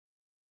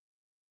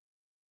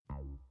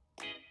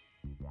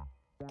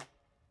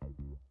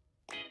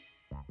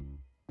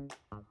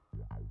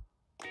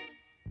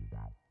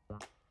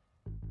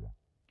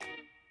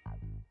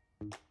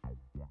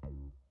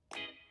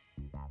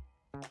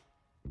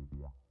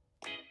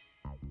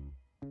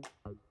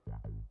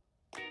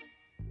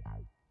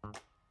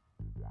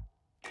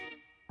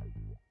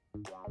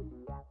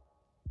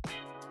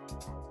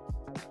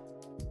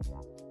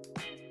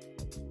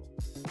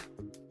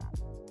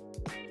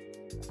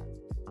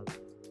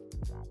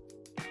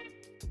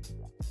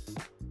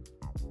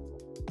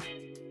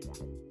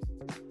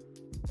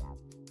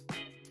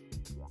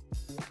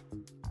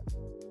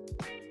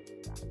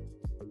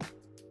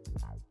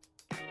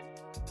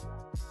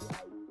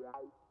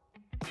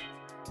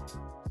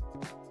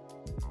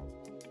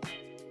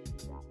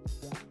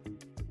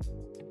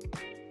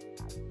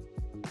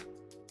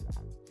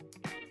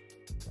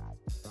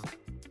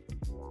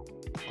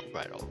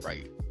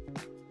alright.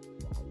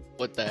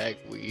 What the heck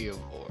we here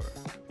for?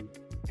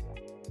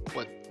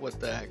 What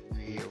the heck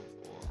we here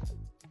for?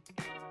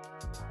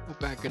 We're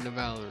back in the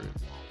Valorant.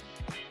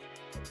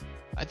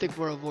 I think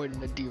we're avoiding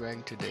the D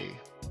rank today.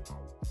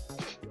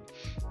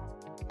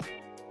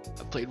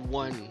 I played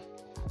one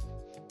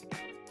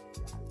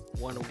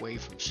away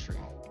from stream.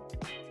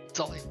 That's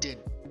all I did.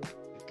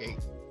 Okay,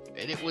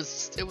 and it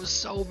was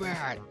so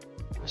bad.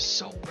 It was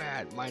so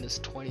bad. Minus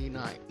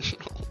 29.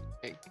 Oh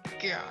my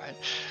god.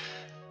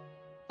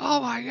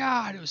 Oh my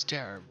god, it was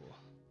terrible.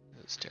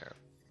 It was terrible.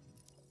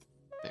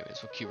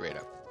 Anyways, we'll queue right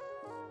up.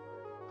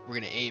 We're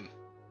gonna aim.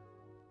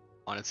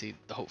 Honestly,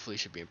 the hopefully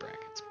should be in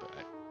brackets, but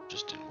I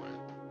just didn't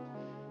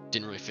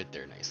really fit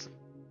there nicely.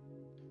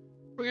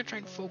 We're gonna try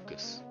and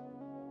focus.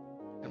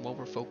 And while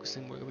we're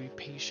focusing, we're gonna be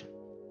patient.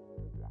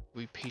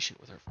 We'll be patient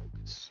with our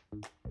focus.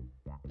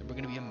 And we're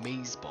gonna be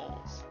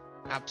amazeballs.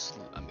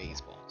 Absolute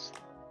amazeballs.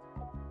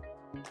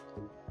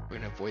 We're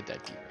gonna avoid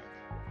that D rank.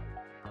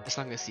 It's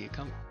not gonna see it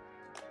coming.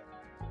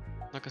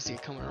 Not gonna see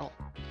it coming at all.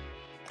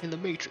 In the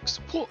Matrix.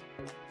 Whoa!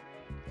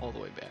 All the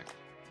way back.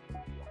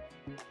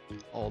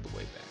 All the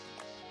way back.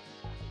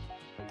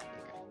 Okay.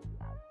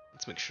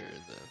 Let's make sure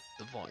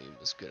the volume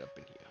is good up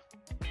in here.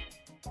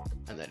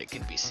 And that it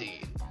can be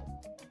seen.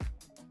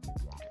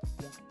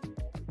 Okay.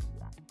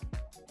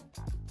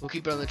 We'll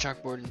keep it on the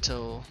chalkboard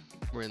until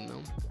we're in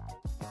them.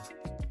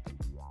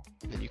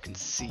 And then you can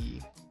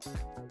see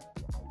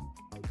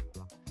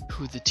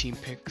who the team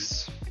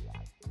picks.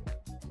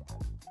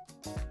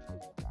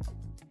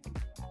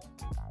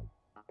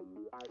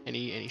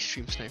 Any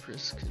stream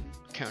snipers can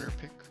counter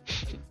pick.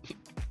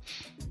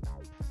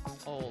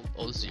 all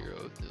 0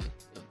 of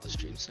the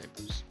stream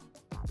snipers.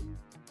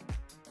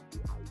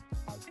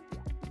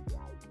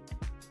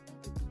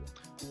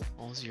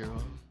 All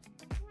 0.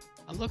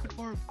 I'm looking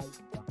for them.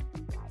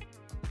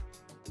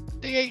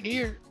 They ain't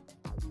here.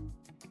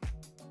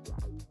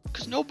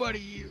 Cause nobody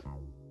here.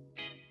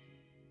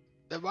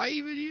 Am I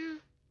even here?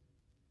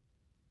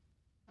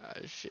 Ah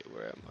shit,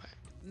 where am I?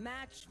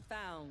 Match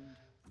found.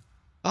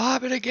 Ah,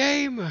 I'm in a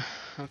game!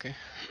 Okay.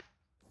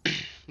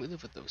 We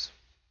live with those.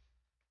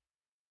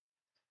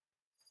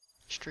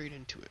 Straight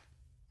into it.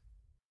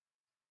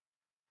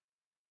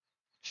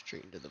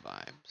 Straight into the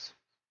vibes.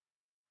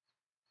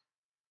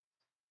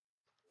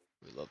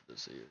 We love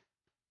this here.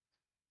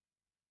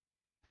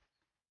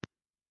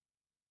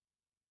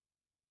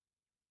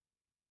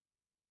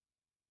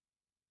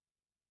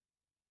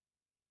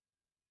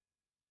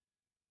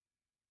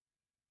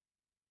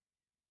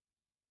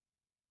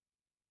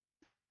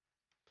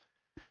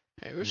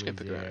 Hey, we're just gonna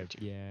pick around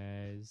you.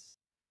 Yes.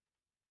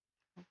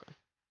 Okay.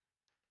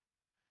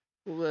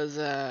 Was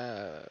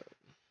oh,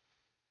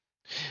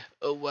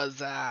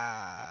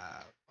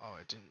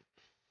 it didn't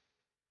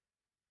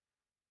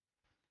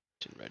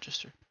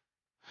register.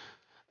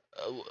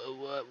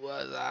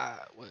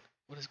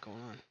 What is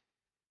going on?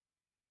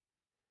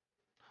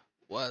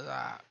 Was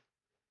okay,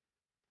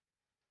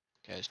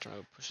 I was trying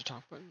to push the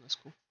talk button. That's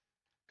cool.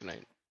 Good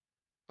night.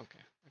 Okay,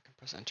 I can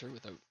press enter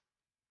without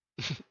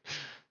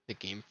the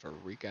game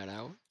freaking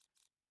out.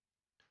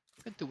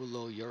 I could do a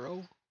little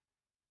Euro.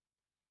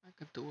 I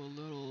could do a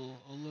little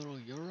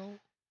Euro.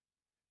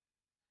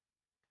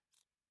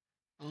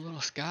 A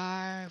little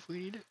Sky if we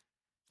need it.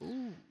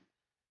 Ooh.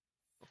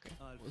 Okay.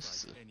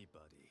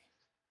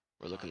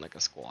 We're looking like a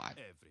squad.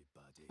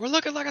 We're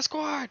looking like a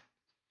squad.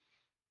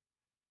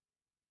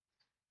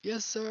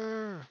 Yes,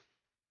 sir.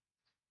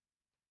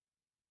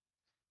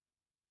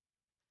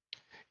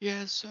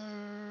 Yes,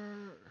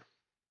 sir.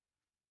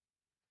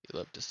 You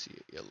love to see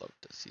it. You love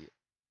to see it.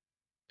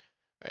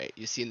 Alright,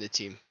 you seen the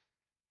team.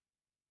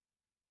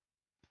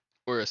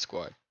 We're a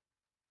squad.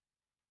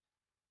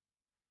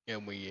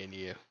 And we in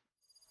here.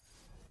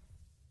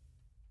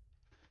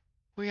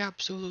 We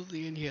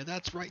absolutely in here.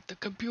 That's right. The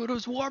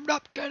computer's warmed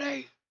up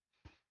today.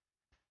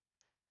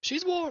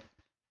 She's warm.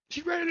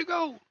 She's ready to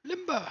go.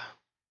 Limba.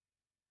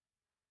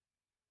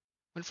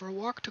 Went for a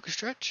walk. Took a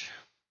stretch.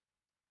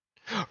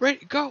 Ready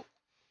to go.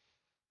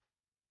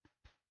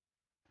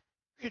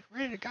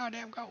 Ready to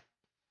goddamn go.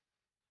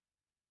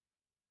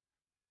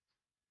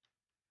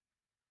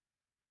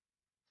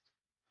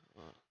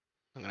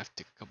 I'm gonna have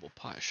to take a couple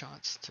pot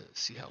shots to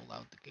see how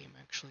loud the game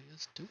actually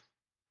is too.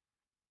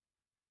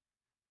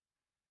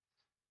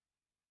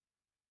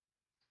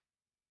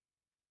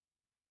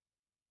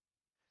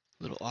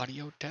 Little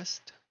audio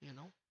test, you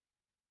know.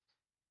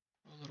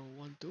 A little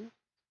 1-2.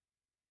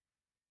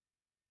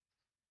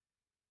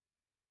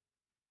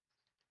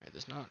 Alright,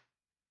 there's not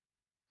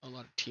a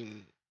lot of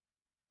team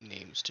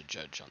names to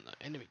judge on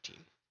the enemy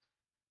team.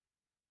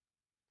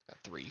 Got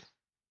 3.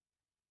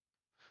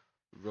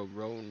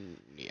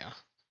 Roronia.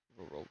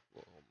 Oh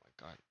my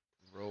god.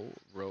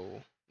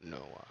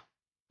 Noah.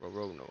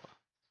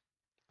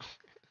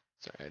 Okay.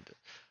 Sorry, I had to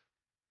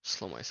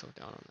slow myself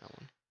down on that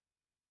one.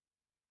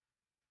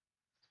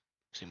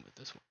 Same with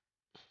this one.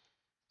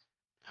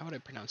 How would I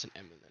pronounce an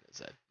M and then is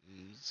that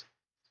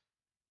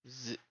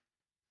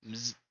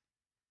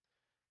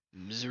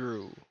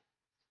Mzuru?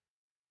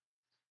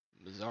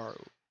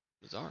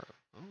 Oh.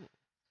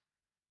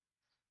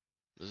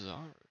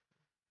 Bizarre.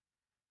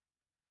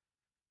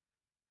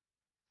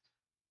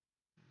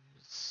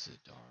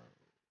 Sidaro.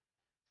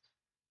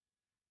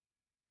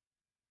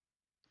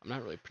 I'm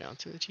not really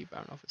pronouncing the T, but I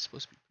don't know if it's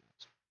supposed to be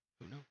pronounced.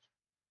 Who knows?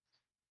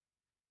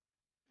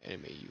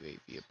 Anime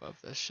UAV above,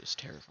 that's just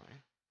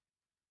terrifying.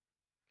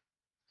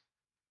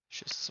 It's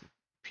just some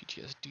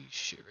PTSD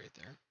shit right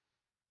there.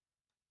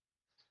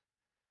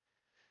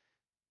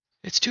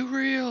 It's too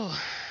real.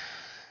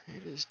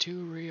 It is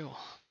too real.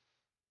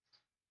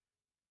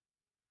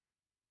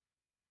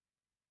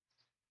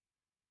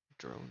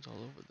 Drones all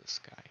over the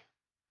sky.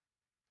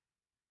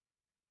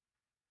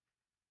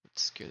 It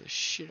scared the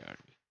shit out of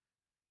me.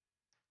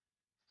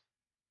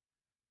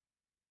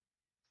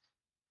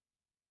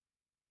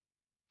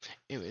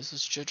 Anyways,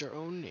 let's judge our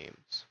own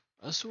names.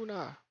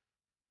 Asuna.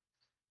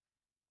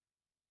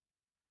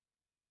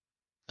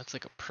 That's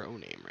like a pro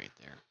name right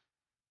there.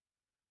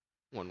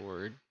 One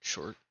word,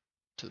 short,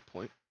 to the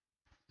point.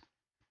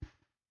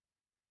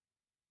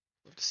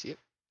 Love to see it.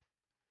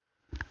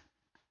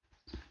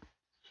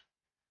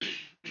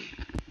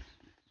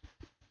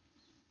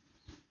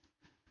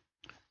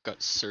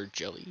 Got Sir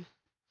Jelly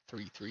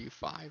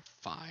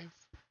 3355.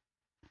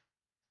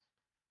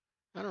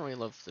 I don't really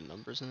love the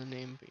numbers in the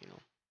name, but you know,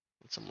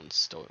 when someone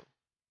stole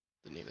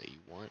the name that you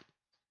want,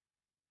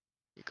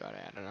 you gotta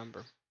add a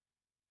number.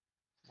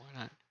 Why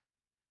not?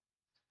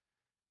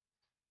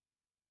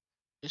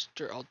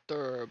 Mr.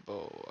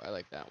 Alterbo. I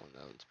like that one.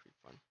 That one's pretty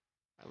fun.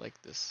 I like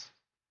this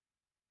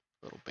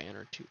little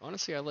banner too.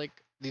 Honestly, I like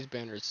these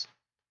banners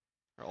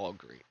are all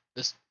great.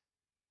 This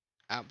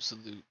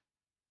absolute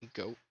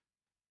goat.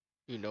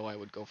 You know I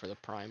would go for the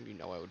prime. You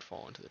know I would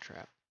fall into the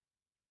trap.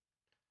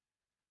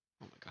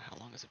 Oh my god, how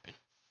long has it been?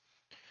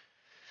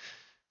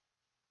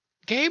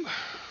 Gabe?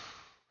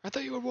 I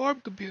thought you were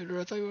warm, computer.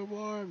 I thought you were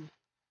warm.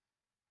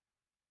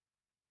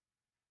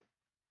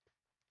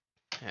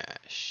 Ah,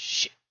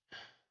 shit.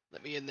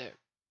 Let me in there.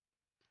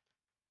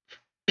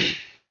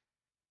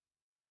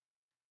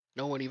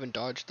 No one even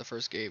dodged the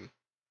first game.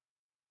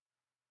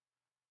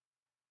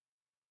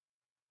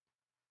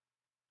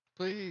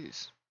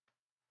 Please.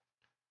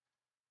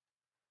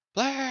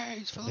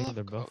 Please, for I the think love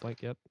they're of both God.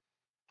 like, yep.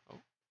 Oh.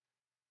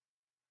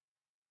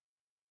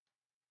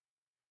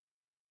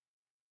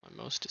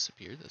 My mouse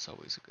disappeared. That's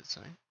always a good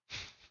sign.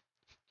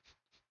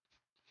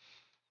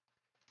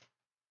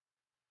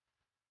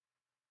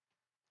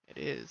 It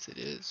is. It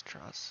is.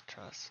 Trust.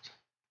 Trust.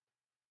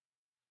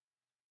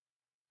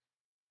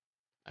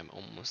 I'm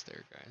almost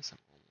there, guys. I'm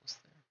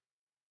almost there.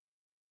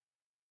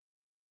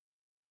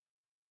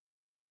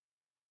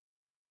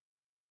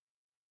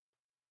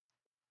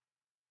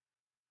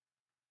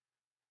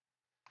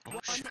 Oh,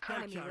 One shit.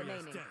 enemy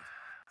remaining.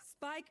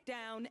 Spike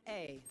down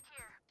A.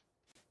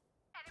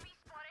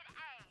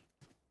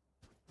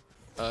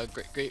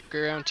 Great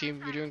round,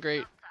 team. You're doing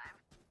great.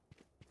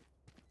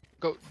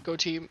 Go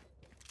team.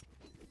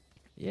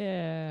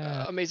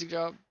 Yeah. Amazing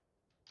job.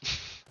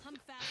 I'm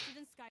faster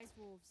than Sky's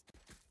wolves.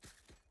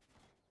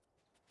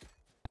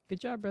 Good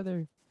job,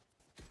 brother.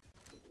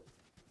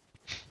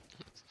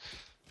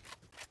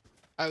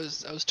 I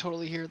was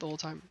totally here the whole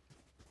time.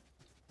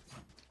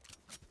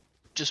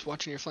 Just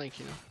watching your flank,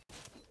 you know.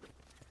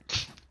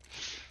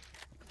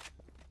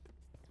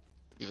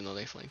 Even though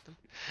they flanked them.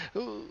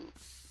 Ooh.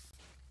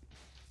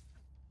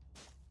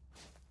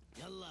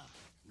 Yalla,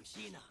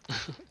 Machina.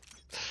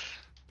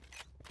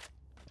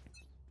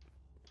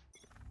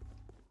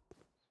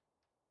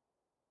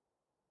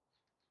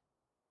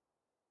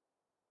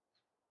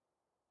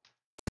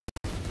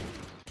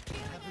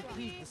 Have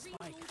retrieved the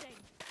spike.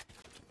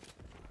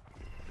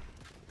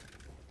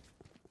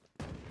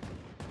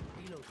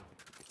 Reloading.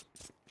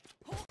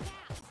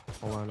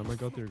 Hold on, I'm gonna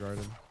go through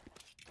garden.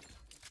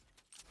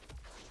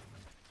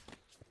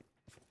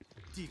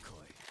 Decoy.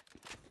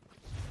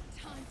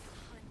 Time to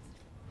hunt.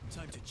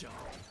 Time to jump.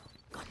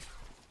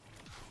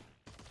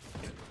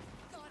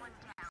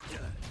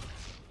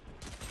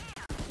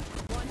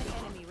 One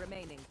enemy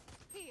remaining.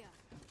 Here.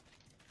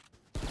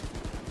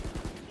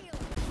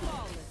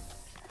 Flawless.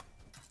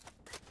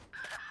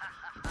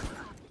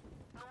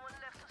 No one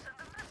left to send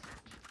a message.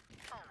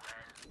 Oh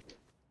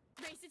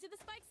well. Race it to the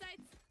spike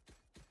sites.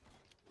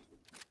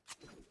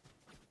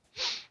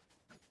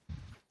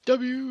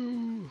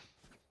 W.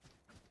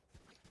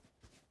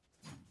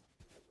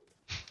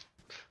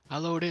 I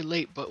loaded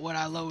late, but when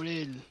I load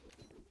in,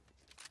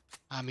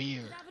 I'm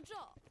here Have a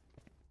job.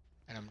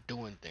 and I'm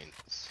doing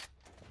things.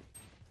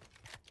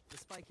 The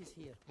spike is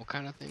here. What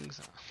kind of things?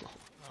 I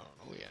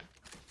don't know yet.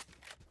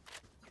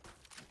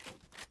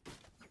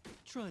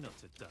 Try not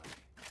to die.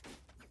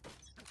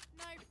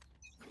 No.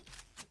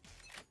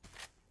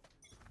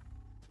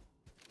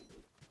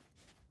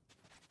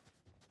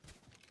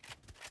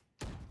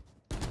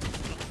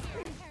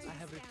 I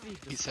have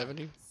retrieved the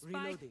P70.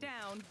 Reloading. Spike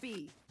down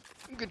B.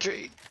 Good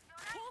trade.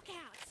 Hawk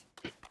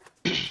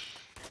out.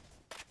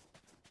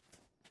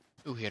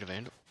 Ooh, he had a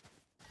vandal.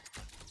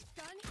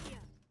 Gun here.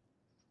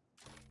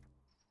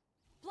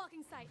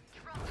 Blocking sight.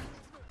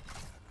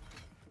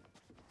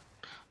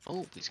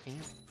 Oh, please can.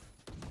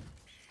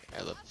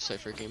 I love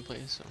Cypher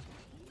gameplay, so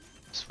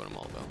That's what I'm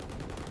all about.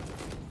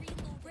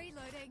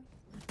 Reloading.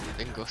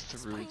 They can go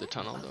through the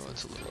tunnel though,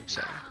 it's a little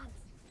upsetting.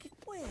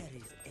 Where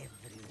is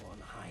everyone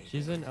hiding?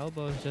 She's in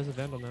elbow. She has a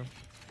vandal now.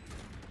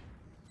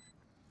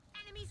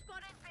 Enemy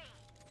spotted B.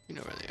 You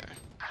know where they are.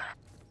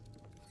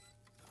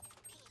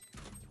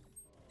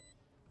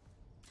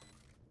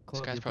 This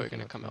Club, guy's you're probably picking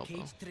gonna up. come elbow.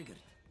 Cage triggered.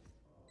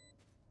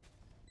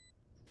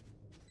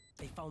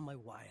 They found my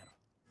wire.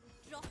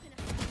 Dropping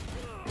a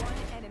One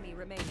enemy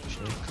remaining.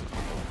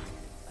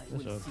 I Good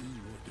will job. see you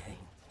again.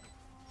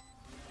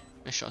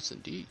 Nice shots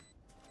indeed.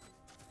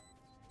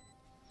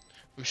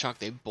 I'm shocked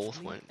they both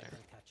Please went let there. them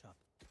catch up.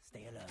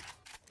 Stay alert.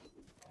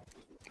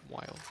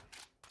 Wild.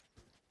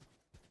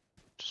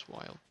 Just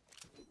wild.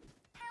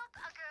 Help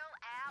a girl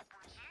out,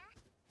 would you?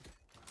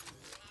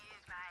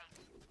 Cheers, mate.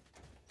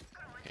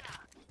 Good on Yeah.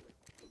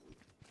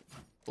 ya.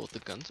 Both the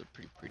guns are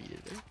pretty pretty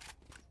today.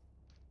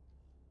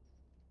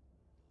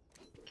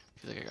 I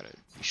feel like I gotta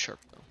be sharp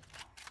though.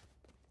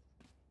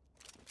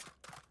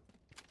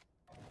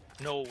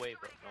 No way,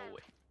 bro. No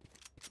way.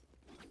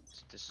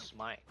 This is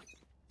mine.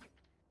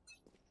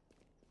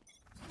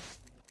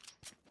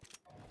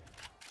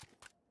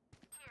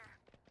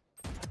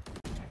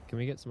 Can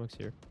we get smokes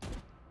here?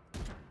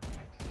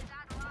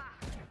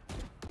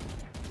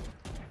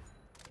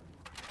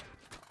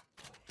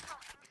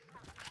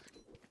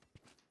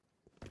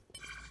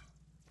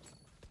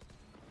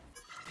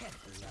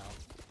 Careful now.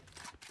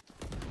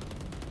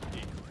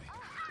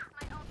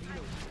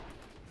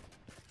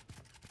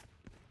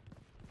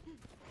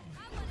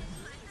 I want to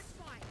use the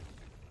spike.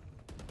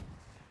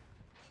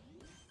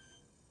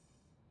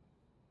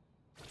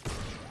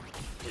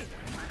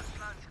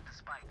 Planted the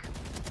spike.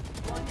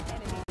 One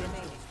enemy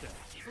remaining.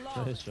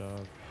 Flawless. Nice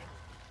job.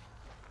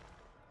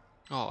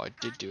 Oh, I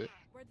did do it.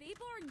 Were they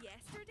born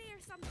yesterday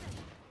or something?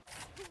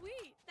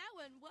 Sweet, that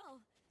went well.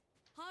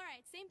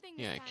 Alright, same thing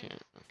this Yeah, I time.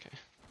 can't. Okay.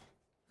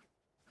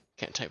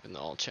 Can't type in the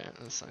all chat.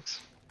 That sucks.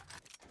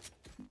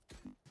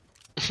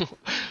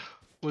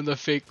 When the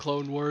fake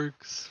clone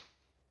works.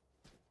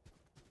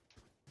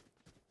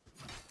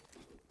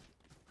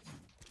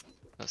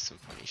 That's some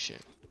funny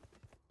shit.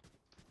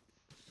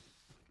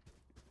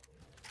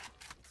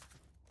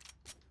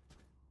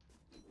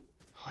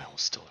 Oh, I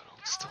almost stole it. I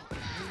almost stole it.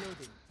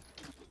 Reloading.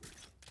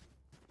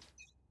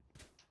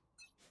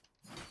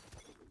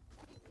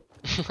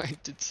 I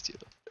did steal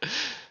it. Oh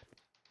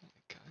my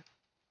god.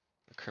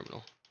 A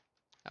criminal.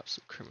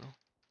 Absolute criminal.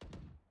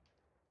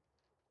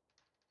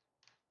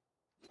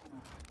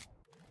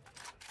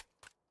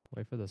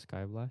 Wait for the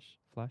sky flash.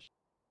 Flash.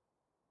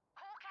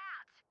 Hawk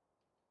out.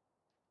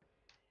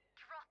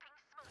 Dropping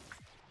smoke.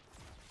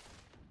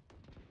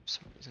 For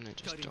some reason I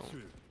just Cutting don't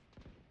through.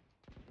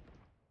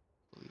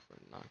 believe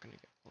we're not gonna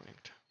get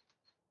blanked.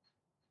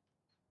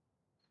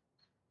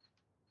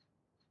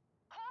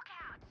 Hawk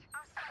out.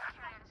 Our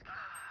security go.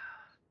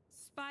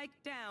 Spike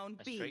down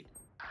That's B. straight.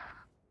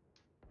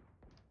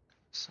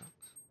 Sucks.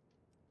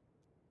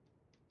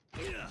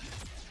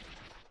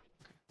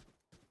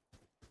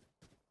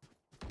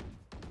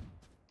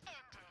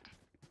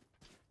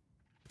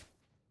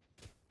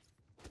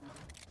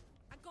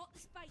 I got the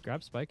spike.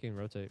 Grab spike and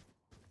rotate.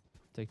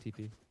 Take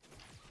TP.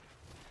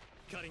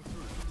 Cutting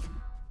through.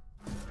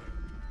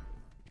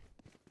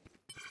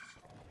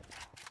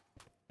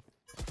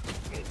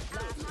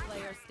 Last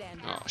player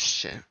standing. Oh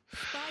shit.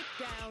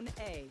 Spike down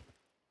A.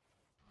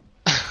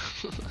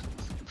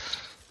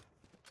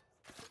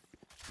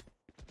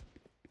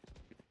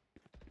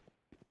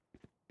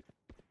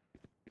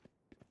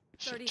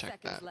 Should 30 check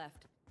seconds that.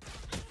 left.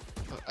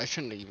 But I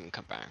shouldn't have even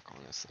come back,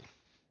 honestly.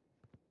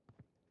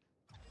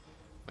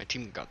 My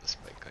team got the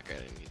spike, like I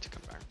didn't need to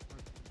come back.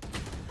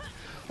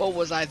 What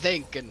was I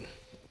thinking?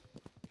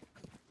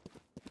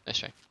 Nice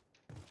try.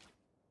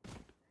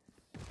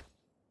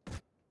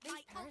 My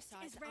ult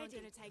Parasites is aren't ready.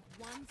 going to take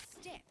one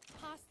step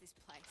past this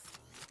place.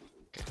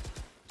 Okay.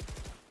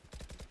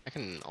 I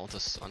can ult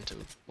us onto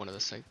one of the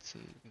sites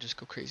and just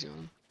go crazy on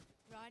them.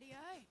 Rightio.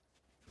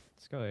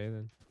 Let's go A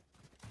then.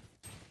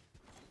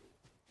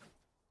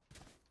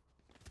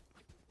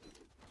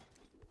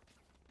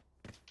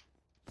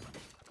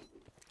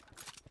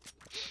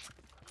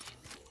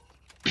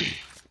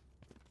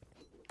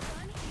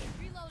 Gun here,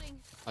 reloading.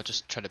 I'll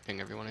just try to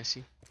ping everyone I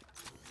see.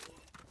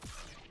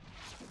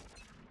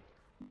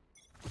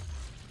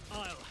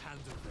 I'll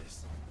handle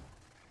this.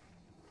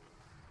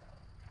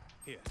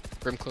 Here.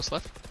 Brim close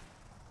left.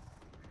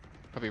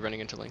 Probably running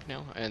into Link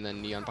now, and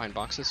then Neon behind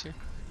boxes here.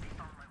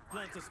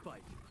 Plant a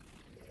spike.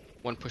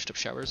 One pushed up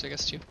showers, I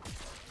guess, too.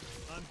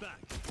 I'm back.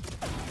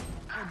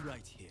 I'm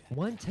right here.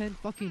 110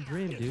 fucking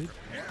Brim, dude.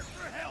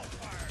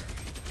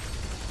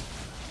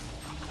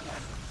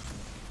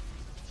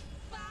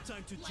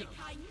 Time to Like jump.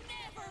 I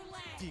never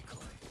left.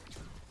 Decoy.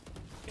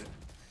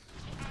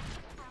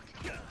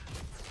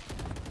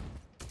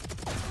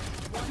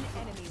 One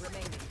enemy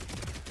remaining.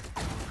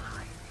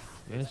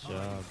 Nice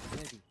job.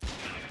 Ready.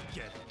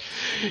 Get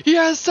it.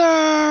 Yes,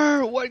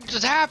 sir! What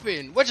just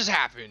happened? What just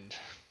happened?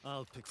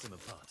 I'll pick them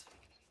apart.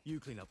 You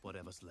clean up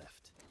whatever's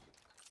left.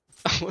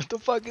 What the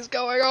fuck is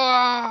going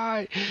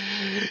on?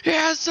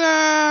 Yes,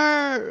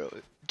 sir!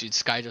 Dude,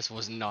 Sky just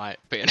was not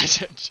paying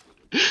attention.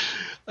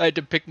 I had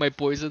to pick my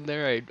poison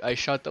there. I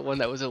shot the one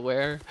that was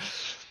aware.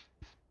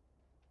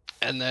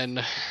 And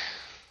then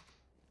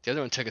the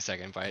other one took a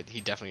second, but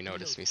he definitely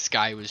noticed me.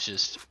 Sky was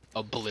just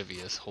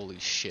oblivious. Holy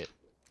shit.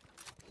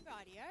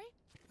 Radio.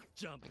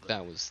 Jump. Like,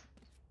 that was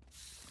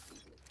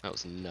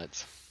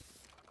nuts.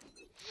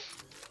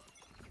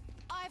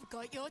 I've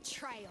got your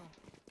trail.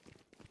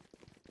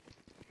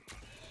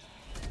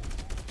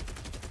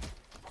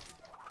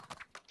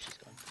 She's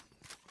gone.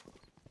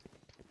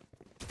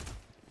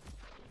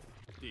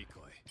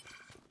 Decoy.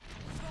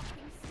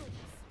 Dropping swords.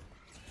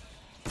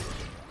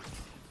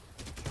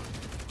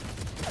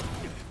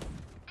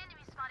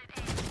 Enemy spotted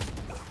A.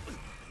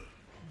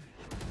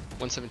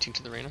 117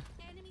 to the Reyna.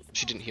 Enemy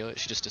She didn't heal it.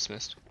 She just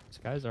dismissed.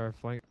 Skies are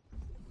flying.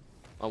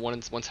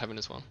 One's heaven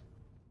as well.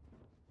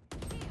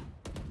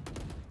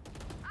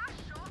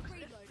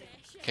 Reloading.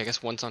 Okay, I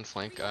guess one's on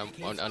flank.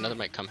 Another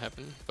might come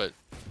heaven, but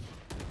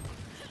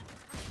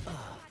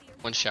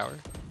one shower.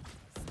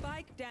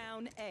 Spike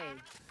down A.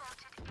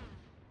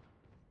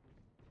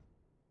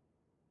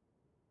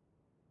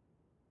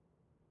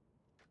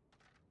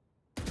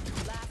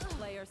 Last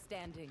player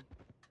standing.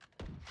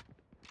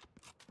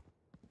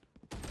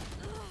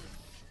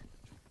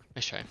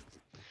 Nice try.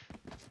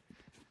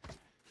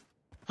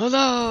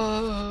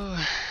 Hello.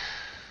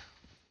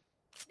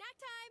 Snack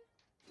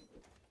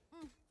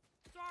time.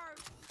 Sorry.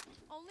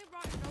 Only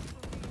brought enough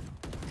for me.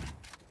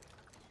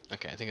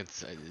 Okay, I think it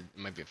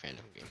might be a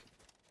phantom game.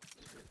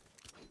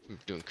 I'm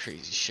doing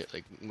crazy shit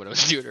like what I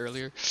was doing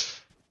earlier.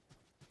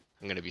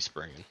 I'm gonna be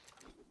spraying.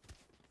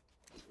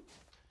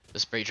 The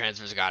spray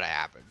transfers gotta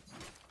happen.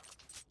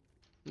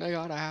 They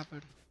gotta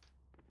happen.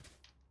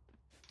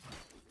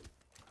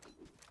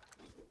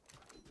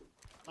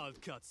 I'll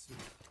cut through.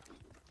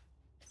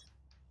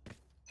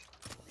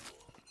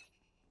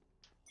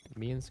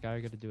 Me and Sky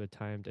are gonna do a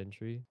timed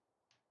entry.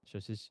 So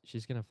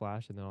she's gonna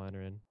flash and then I'll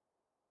enter in.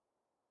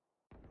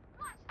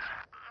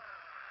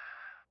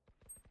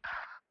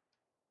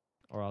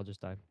 Or I'll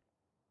just die.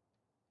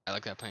 I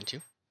like that plan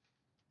too.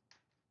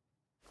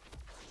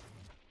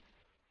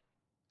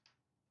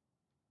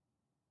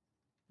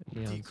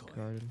 Neon's Decoy.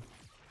 garden.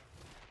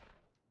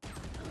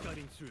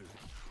 Cutting through.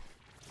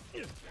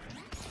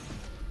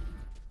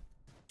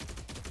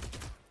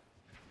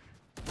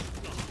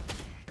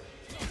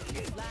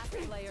 Last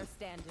player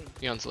standing.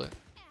 Neon's lit.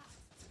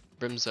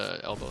 Brim's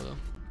elbow though.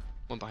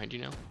 One behind you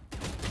now.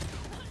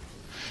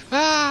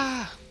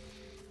 Ah!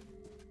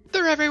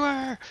 They're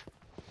everywhere!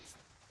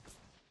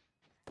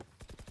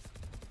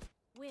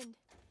 Wind.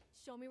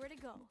 Show me where to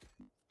go.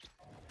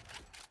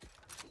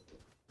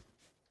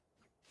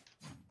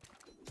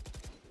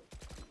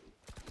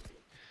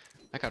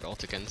 I got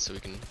ult again, so we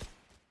can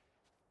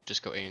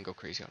just go A and go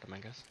crazy on him, I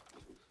guess.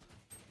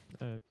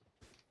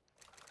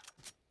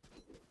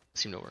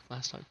 Seemed to work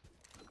last time.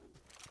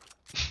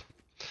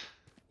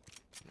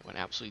 Went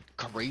absolutely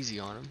crazy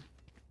on him.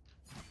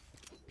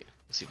 Yeah,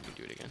 let's see if we can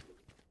do it again.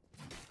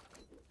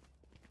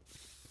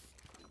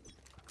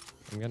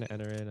 I'm gonna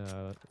enter in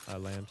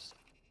lamps.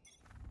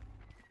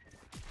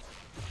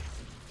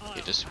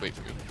 Okay, just wait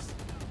for me.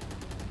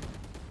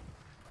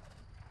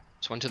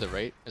 There's one to the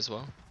right as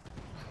well.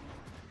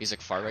 He's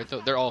like far right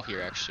though. They're all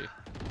here actually.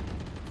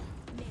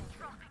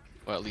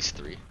 Well, at least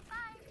 3.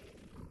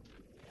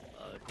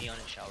 Neon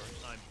and shower.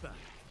 I'm back.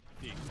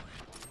 Decoy.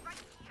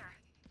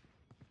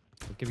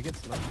 Can we get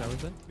some showers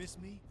then? Miss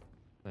me?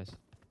 Nice.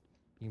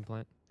 You can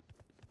plant.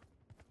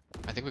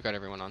 I think we got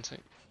everyone on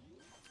site.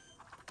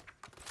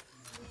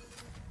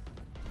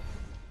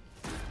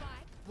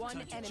 One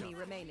Time to enemy jump.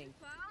 remaining.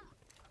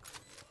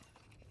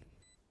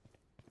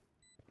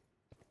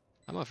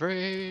 I'm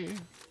afraid.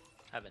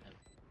 Haven't him.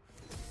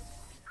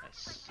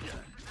 Nice.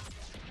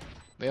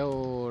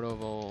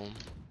 Beautiful.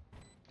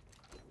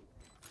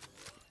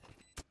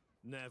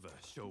 Never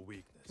show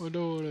weakness. We're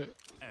doing it.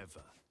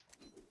 Ever.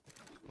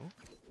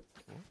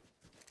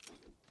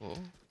 Oh.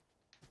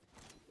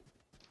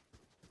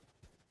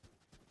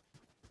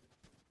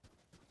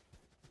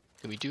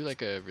 Can we do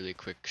like a really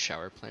quick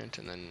shower plant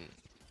and then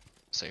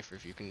Cypher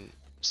if you can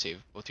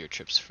save both your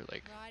trips for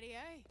like Radio.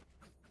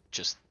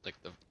 just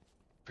like the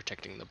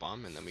protecting the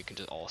bomb and then we can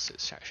just all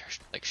sit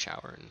like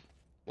shower and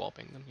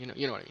wallbang them. You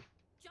know what I mean.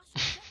 Just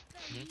set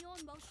the neon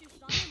while she's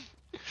running.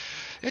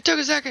 It took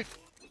a second.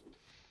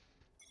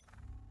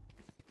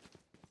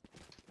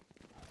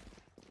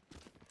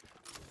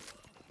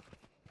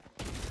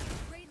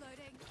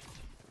 Reloading.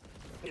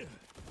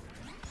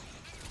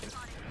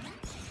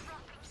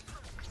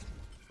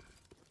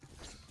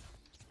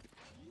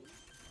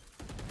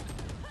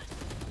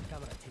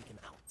 Camera taken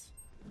out.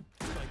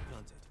 Spike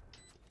planted.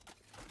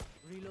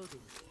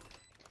 Reloading.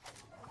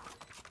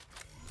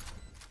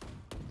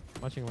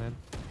 Watching land.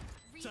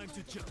 Time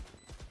to jump.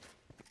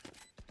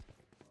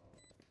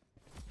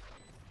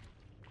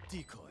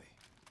 Decoy.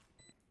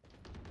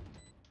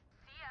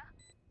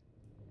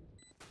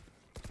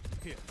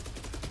 Here.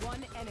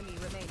 One enemy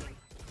remaining.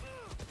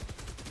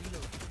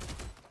 Reload.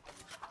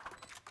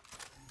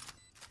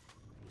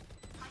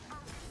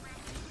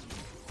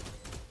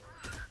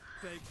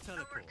 Fake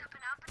teleport. Up an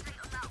appetite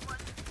on that one.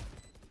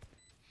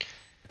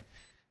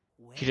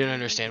 He didn't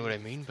understand what I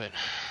mean, but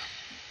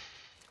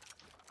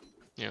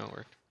you know, it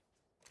worked.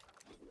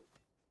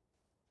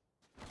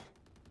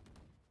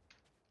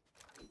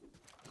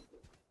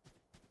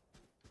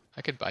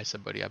 I could buy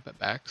somebody up at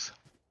backs.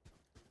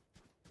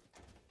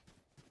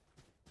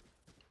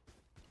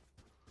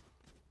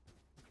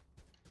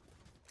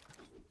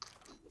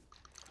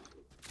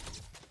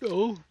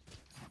 No.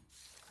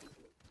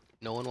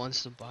 No one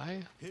wants to buy?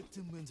 Hit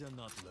them when they're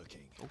not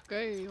looking.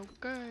 Okay,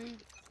 okay.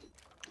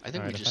 I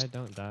think Alright, we if just I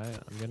don't die,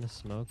 I'm gonna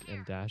smoke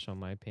and dash on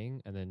my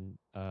ping, and then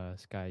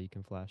Sky, you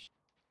can flash.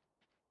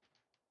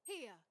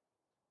 Here.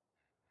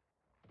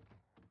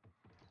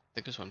 I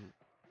think there's one,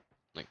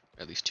 like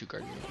at least two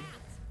guardians.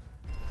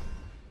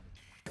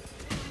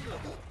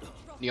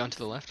 Neon to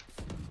the left.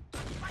 Is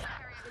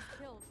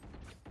killed.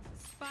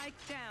 Spike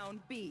down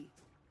B.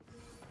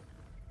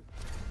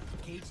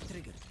 Cage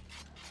triggered.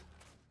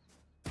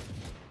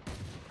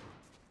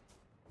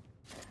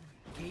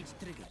 Cage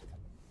triggered.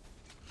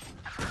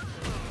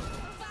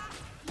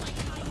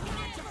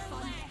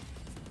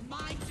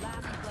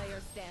 Last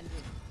player standing.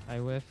 I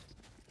whiffed.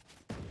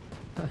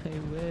 I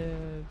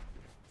whiffed.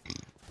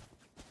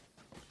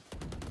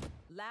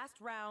 Last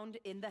round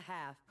in the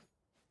half.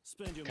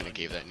 Spend your Kind money. of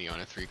gave that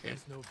Neon a 3K.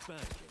 There's no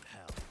bank in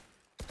hell.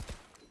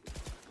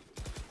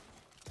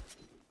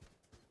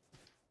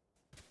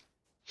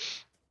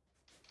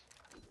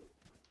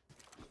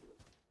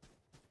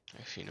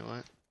 Actually, you know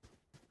what?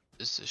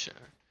 This is a shower.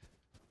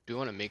 Do we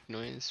want to make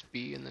noise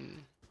B and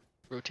then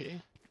rotate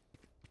A?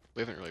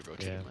 We haven't really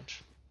rotated Yeah.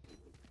 much.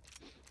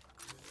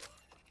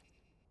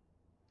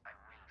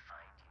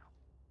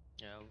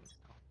 Yeah,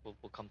 we'll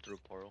come through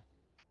portal.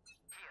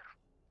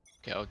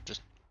 Okay, I'll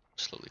just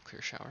slowly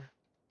clear shower.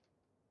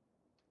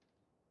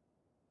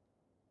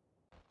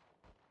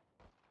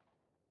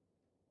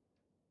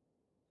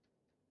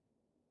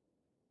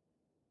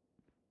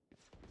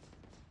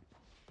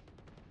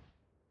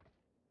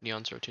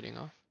 Neon's rotating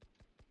off.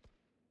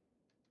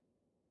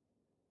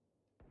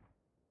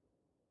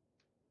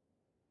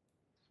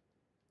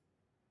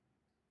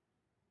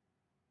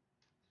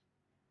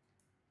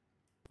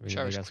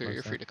 Shower's clear,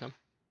 you're free to come.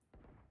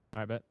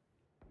 Alright, bet.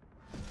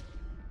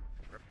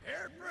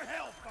 Prepare for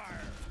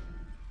hellfire.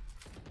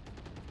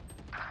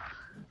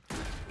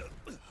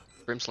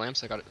 Brim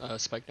slams, I got a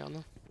spike down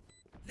though.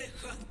 The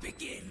hunt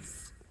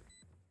begins.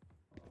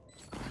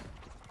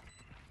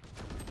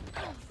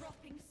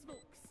 Dropping smokes.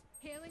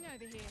 Healing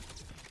over here.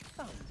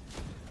 Found.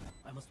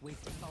 I must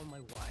wait to found my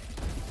wire.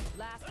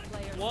 Last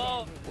player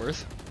Whoa. standing.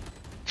 Worth.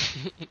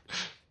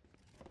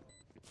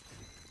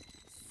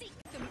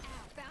 Seek them out.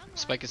 Found one.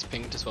 Spike is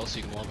pinged as well so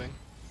you can wallbang.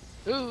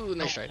 Ooh,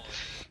 nice try.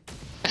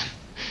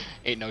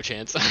 Ain't no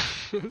chance.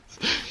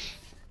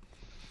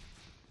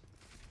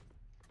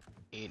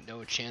 Ain't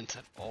no chance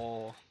at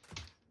all.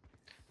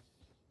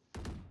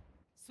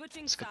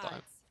 Switching That's a good sides.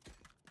 thought.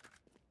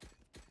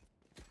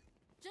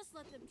 Just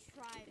let them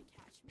try to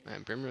catch me.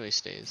 Man, Brim really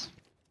stays.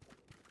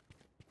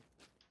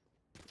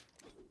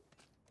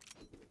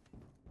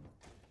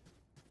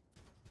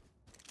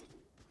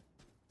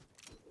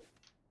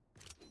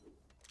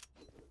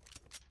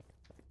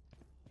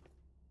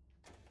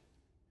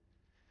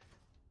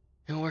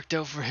 It worked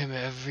out for him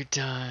every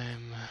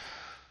time.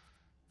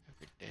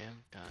 Every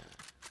damn time. Got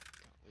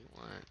what we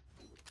want.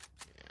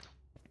 Yeah.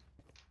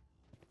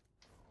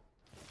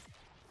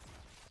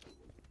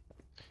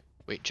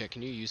 Wait, Jack,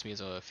 can you use me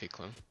as a fake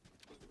clone?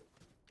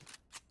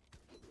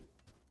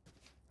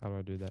 How do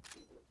I do that?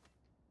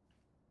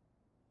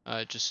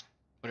 Just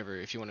whatever.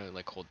 If you want to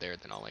like hold there,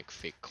 then I'll like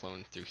fake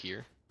clone through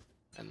here,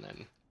 and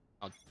then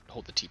I'll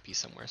hold the TP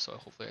somewhere. So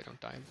hopefully I don't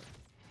die.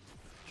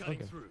 But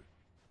Cutting Okay. through.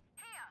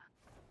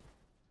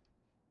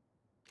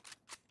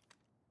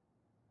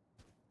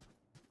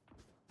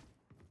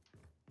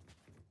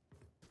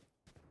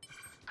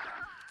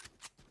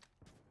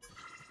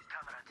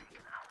 Camera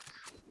taken out.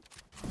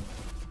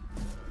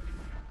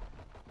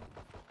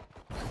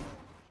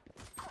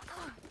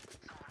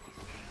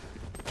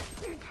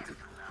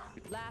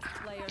 Last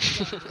player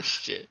standing.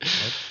 shit.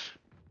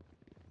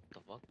 The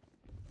fuck?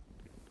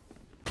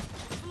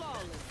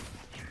 Flawless.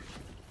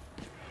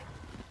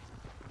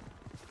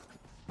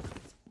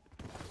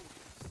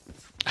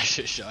 I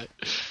should have shot.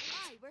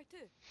 Aye, where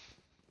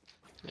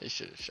to? I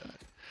should have shot.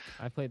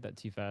 I played that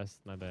too fast,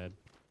 my bad.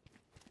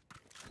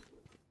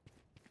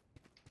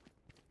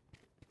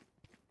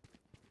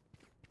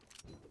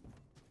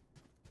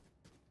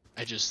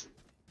 I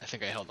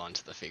think I held on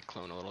to the fake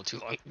clone a little too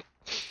long.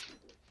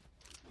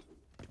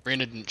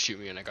 Brandon didn't shoot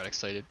me and I got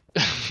excited.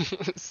 It'd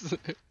be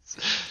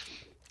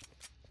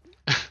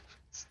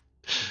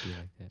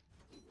like that.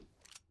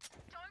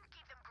 Don't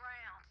keep them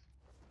ground.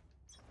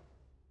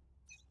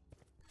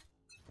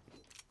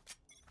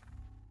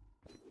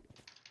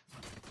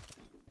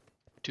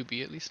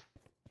 2B at least.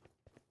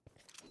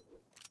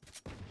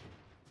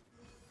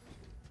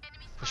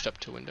 Pushed up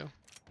to window.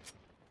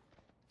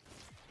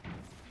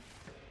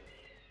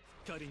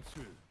 Cutting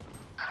through.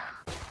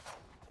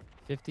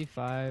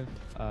 55,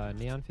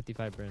 Neon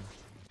 55 Brim.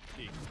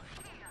 Big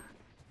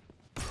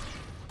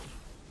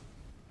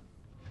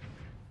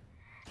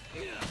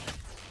Enemy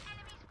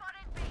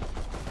spotted B.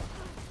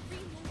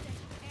 Reloading.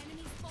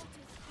 Enemy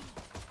spotted.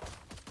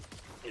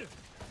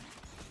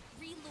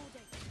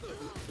 Reloading.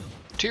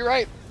 To your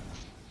right.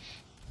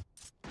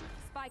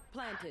 Spike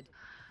planted.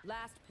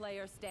 Last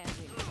player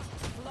standing.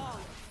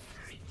 Flawless.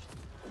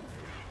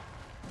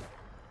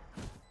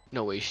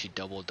 No way she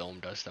double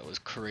domed us. That was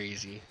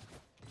crazy.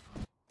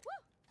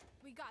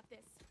 We got this.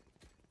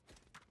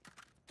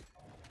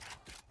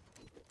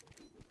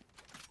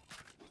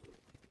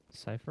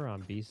 Cypher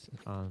on B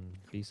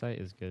site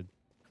is good.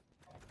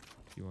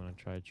 If you want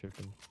to try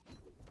tripping.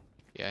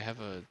 Yeah, I have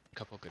a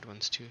couple good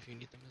ones too if you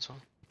need them as well.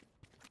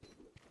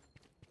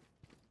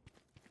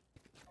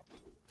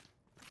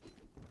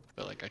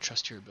 But like, I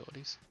trust your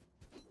abilities.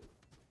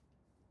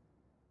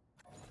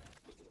 This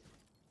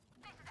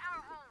is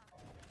our home.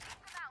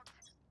 Keep them out.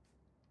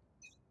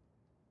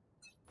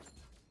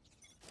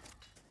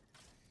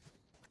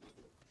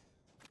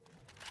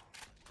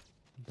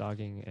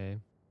 Dogging A.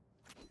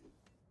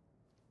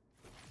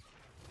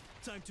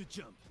 Time to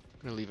jump.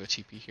 I'm gonna leave a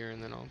TP here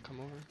and then I'll come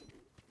over.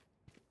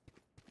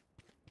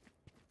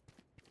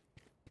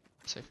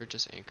 Cypher,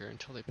 just anchor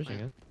until they Pushing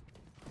plant.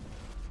 it.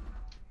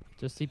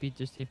 Just TP,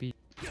 just TP.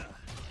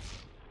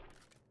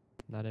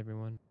 Not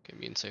everyone. Okay,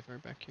 me and Cypher are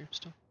back here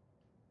still.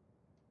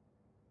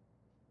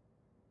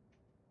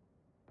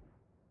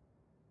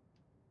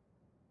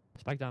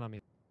 Spike down on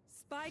me.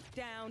 Spike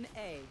down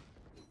A.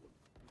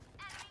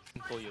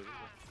 Pull you.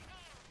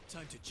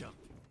 Time to jump.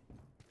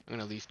 I'm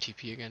gonna leave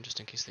TP again just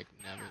in case they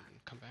nab it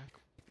and come back.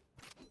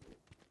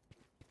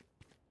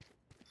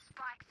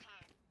 Spikes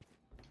here.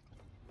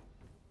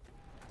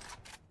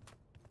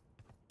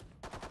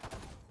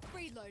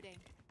 Reloading.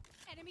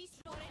 Enemy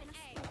spotted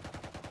A.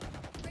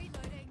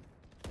 Reloading.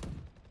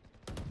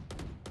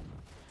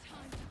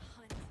 Time to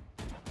hunt.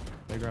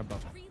 They grab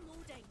up.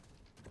 Reloading.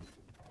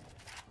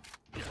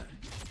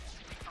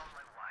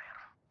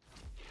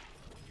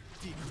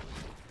 Deep.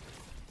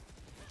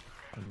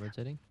 I'm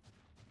rotating.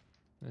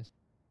 Nice.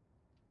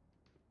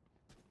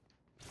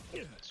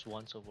 It's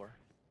one so far.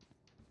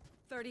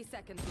 30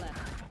 seconds left.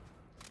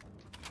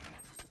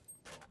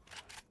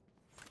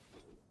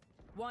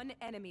 One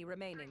enemy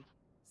remaining.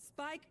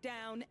 Spike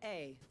down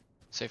A.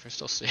 Cypher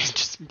still staying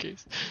just in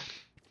case.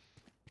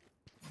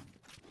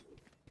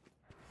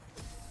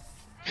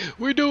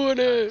 We're doing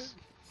it!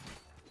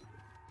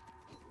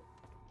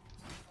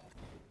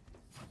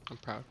 I'm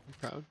proud, I'm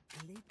proud.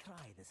 They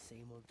try the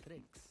same old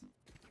tricks.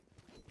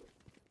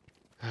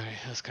 Alright,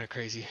 that's kinda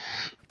crazy.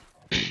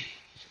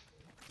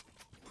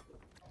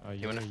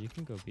 You wanna- you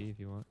can go B if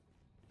you want.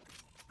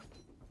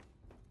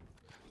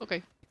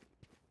 Okay.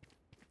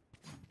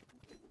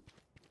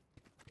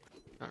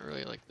 Not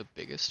really like the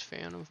biggest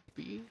fan of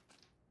B.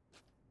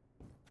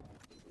 But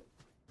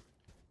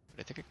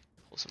I think I can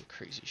pull some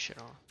crazy shit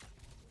off.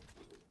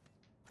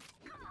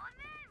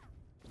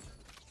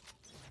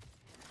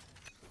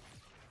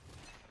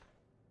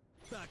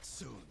 Back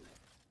soon.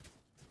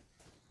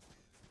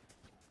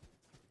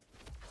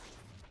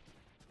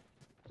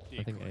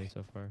 I think A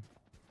so far.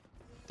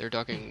 They're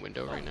docking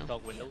window right now.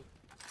 Dog window.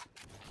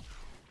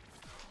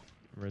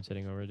 I'm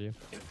rotating over to you.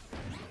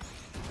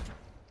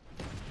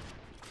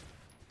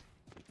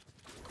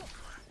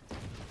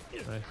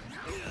 Nice.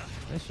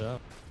 Nice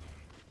shot.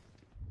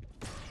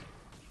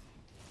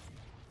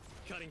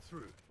 Cutting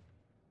through.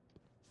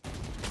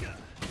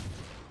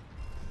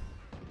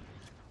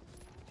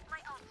 My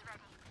ult's ready.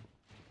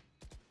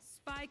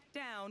 Spike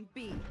down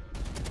B.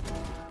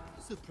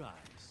 Surprise.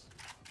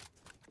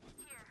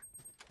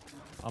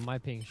 On my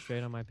ping,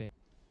 straight on my ping.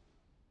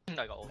 I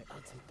got ult.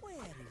 Where is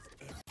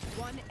it?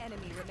 One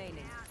enemy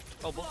remaining.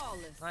 Oh, both.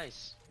 Flawless.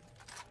 Nice.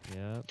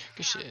 Yep.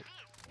 Good shit.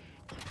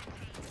 I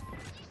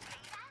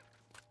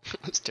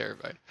was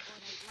terrified.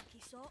 Alright, lucky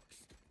socks.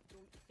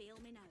 Don't fail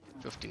me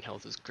now. 15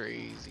 health is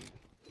crazy.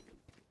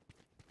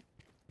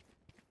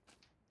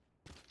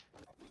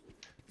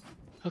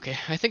 Okay,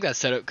 I think that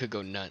setup could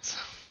go nuts.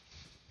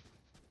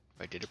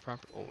 If I did it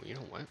proper. Oh, you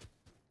know what?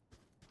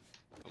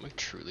 Am I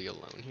truly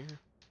alone here?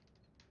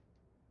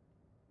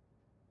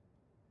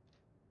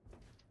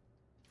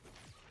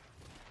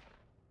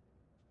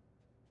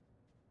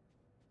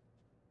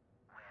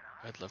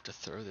 I'd love to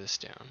throw this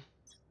down.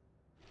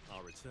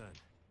 I'll return.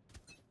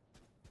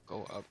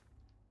 Go up.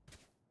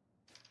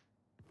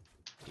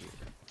 Here.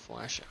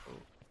 Flash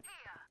out.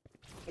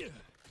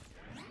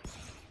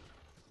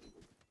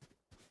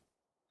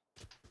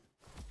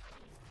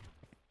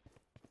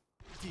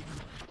 Deep.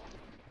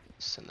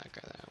 Send that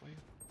guy that way.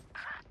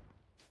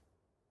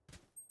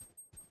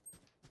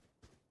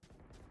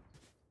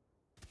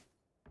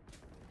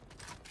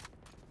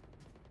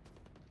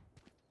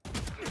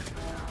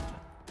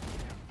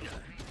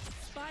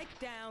 Spike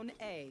down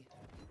A.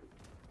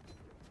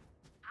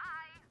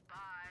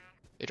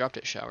 They dropped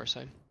it shower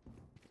side.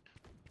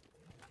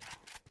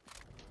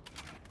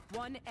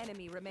 One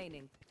enemy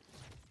remaining.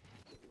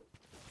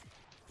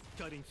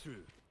 Cutting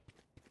through.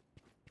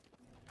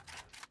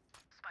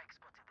 Spike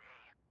spotted A.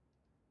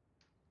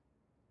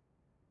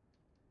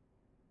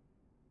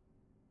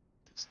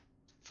 This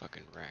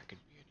fucking rat could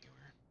be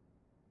anywhere.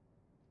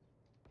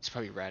 He's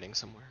probably ratting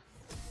somewhere.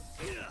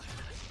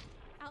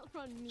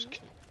 Outrun me. Just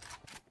kidding.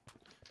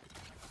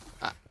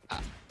 If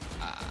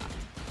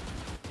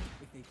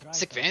they try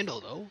Sick something,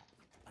 Vandal though.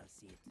 I'll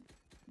see it.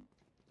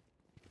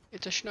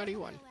 It's a schnutty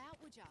one. Hell out,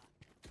 would ya?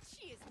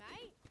 Cheers,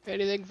 mate.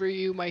 Anything for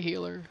you, my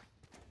healer.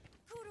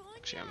 Good on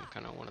Actually, I'm ya.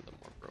 kind of one of the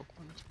more broke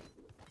ones.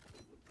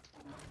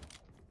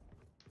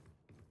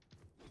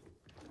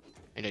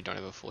 And I don't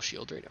have a full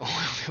shield right now. I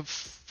only have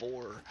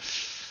 4. Ooh.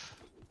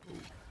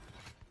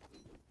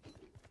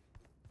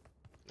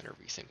 Better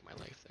rethink my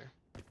life there.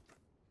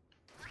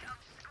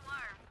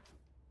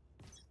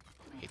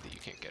 I hate that you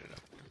can't get it up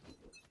there.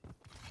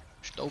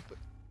 Just open.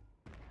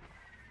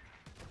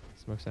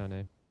 Smoke's down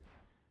A.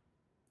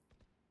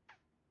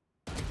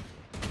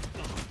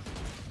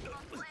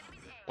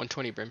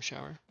 120 brim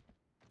shower.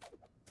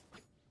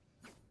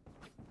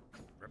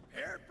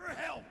 Prepare for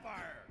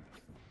hellfire.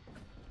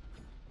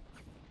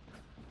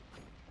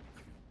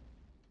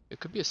 It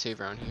could be a save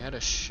round. He had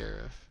a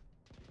sheriff.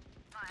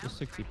 Just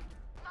 60.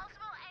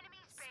 Multiple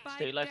enemies B. Spike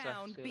Stay alive, sir.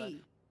 down Stay B.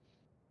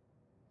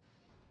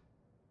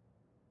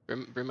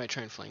 alive. Brim might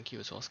try and flank you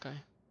as well,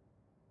 Sky.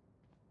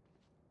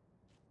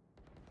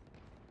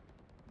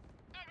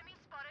 Enemy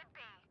spotted B.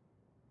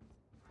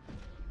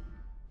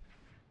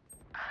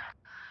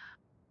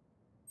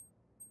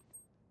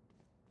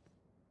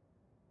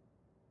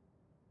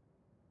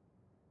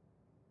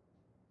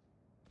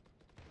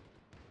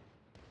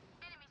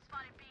 Enemy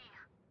spotted B.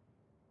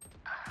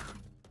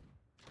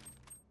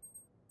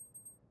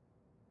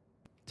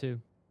 2.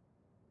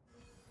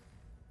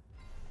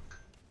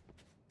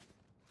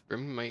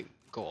 Brim might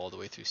go all the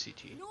way through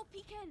CT. No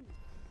peeking.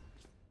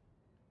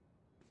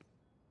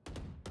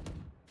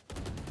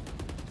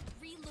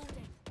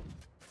 Reloading.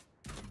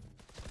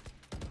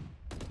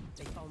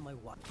 They found my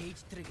watch.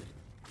 Cage triggered.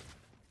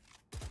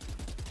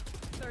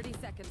 30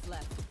 seconds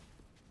left.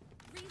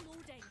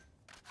 Reloading.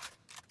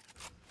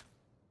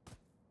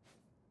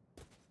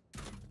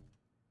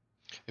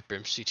 If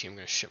Brim's CT, I'm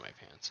gonna shit my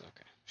pants.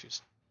 Okay,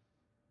 she's.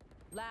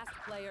 Last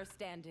player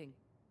standing.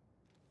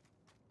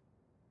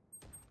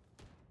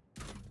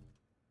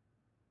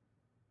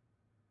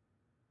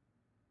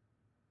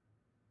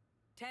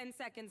 Ten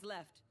seconds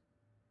left.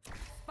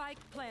 Spike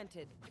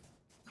planted.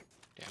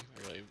 Damn,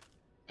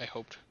 I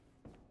hoped.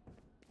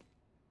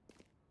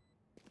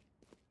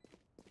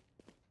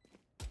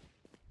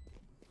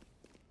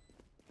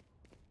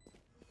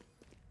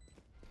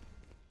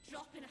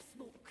 Dropping a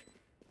smoke.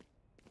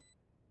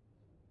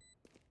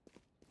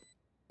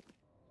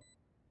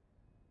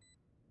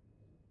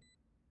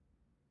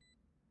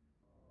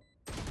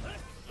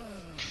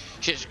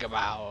 Shish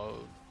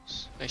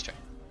kabows. Nice try.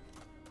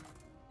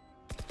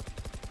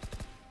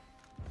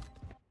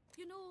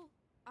 You know,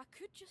 I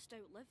could just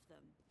outlive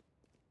them.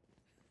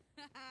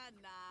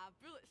 Nah,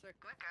 bullets are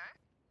quicker.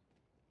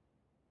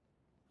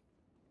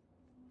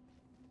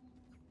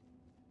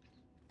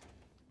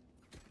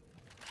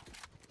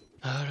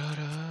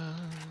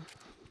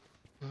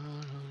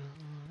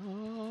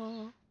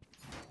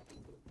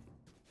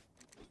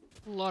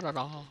 La da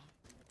da.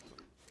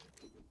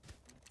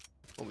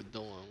 What we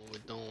doing? What we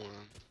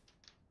doing?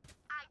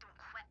 I don't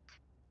quit.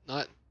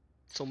 Not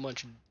so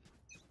much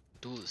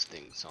duelist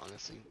things,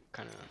 honestly.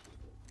 Kind of.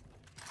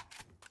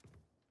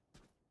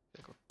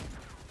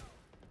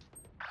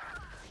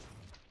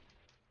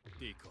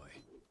 Decoy.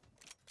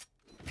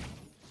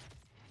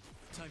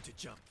 Time to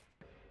jump.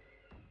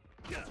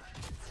 Yeah. Time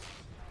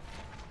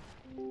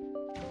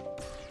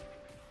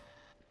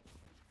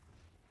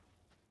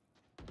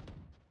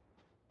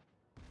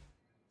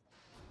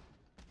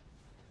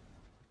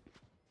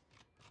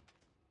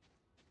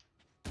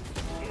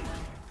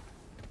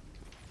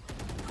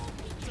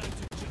to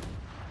jump.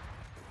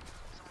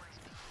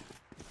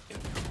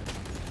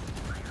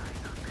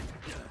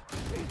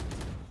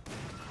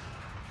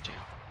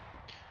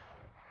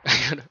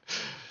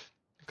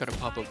 Gotta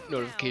pop up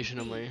notification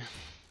on my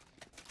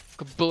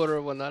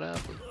computer when that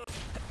happens.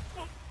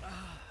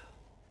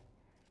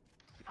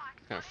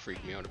 Kind of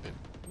freaked me out a bit.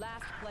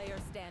 Last player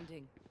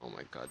standing. Oh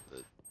my god,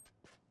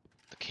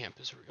 the camp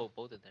is real. Oh,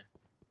 both in there.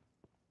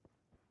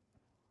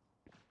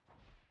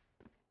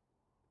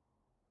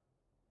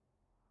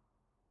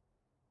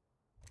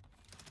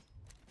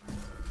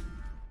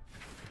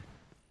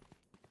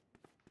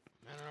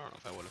 Man, I don't know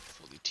if I would have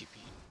fully TP'd.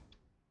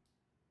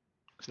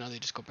 Because now they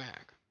just go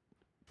back.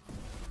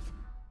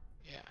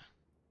 Yeah.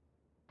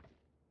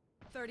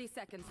 30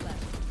 seconds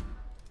left.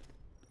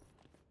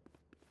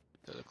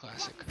 They're the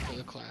classic. They're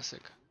the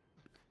classic.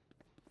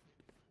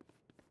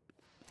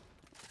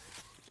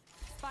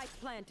 Spike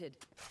planted.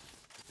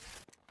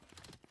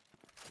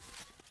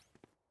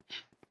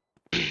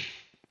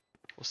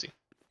 We'll see.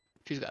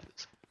 She's got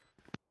this.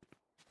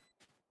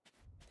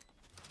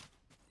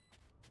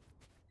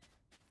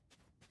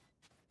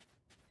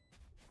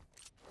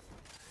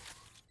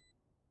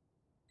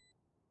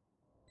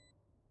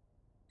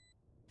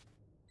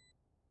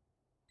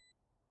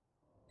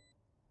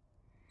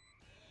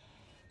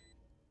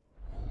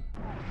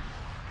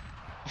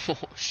 Oh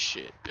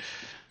shit.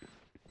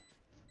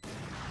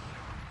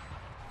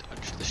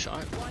 Dodged the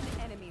shot. One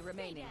enemy remaining.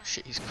 remaining.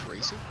 Shit, he's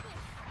crazy.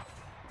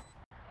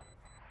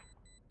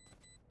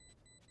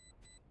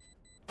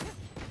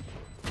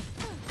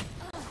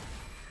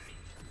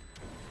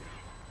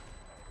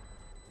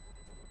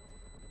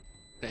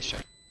 Nice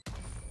shot.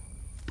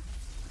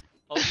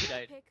 Oh, she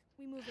died. Pick,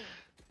 we move in.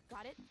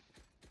 Got it?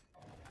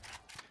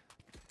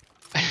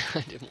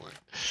 I didn't want.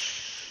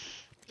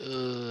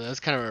 That's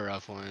kind of a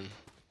rough one.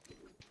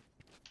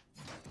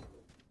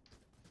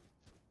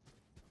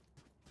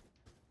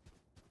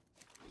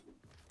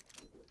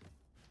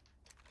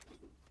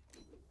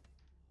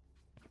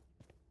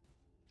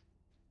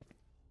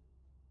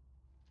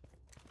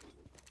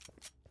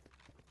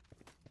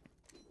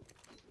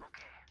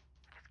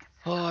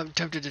 Oh, I'm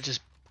tempted to just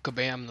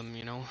kabam them,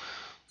 you know.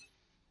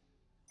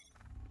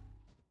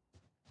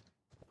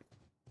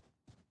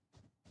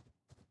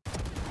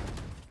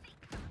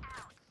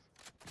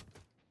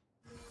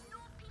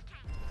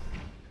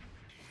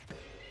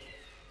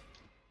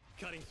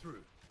 Cutting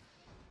through.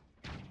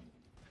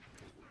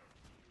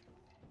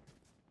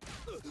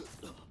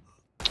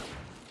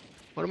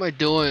 What am I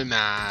doing,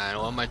 man?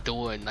 What am I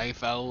doing?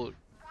 Knife out.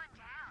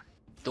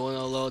 Doing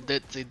a little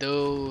ditsy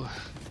do.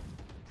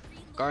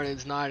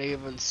 Garden's not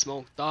even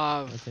smoked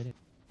off. Rotating.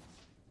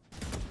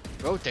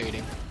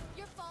 Rotating.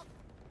 Your fault.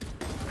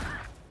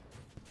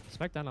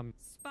 Spike down on.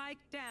 Spike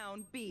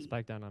down B.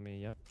 Spike down on me.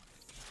 Yep.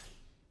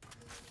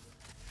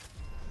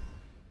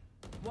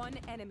 One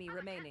enemy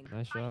remaining.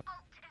 Nice shot.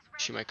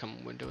 She might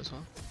come window as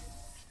well.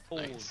 Oh,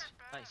 Nice.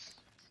 nice.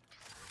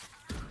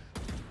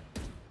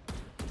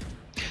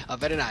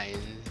 Very nice.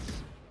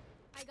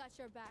 I got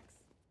your backs.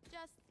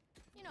 Just,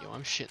 you know. Yo,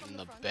 I'm shitting from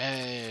the front.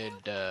 bed.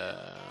 Yeah,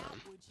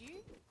 would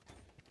you?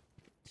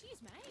 Jeez,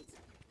 mate.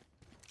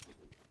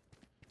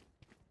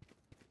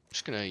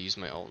 Just gonna use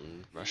my ult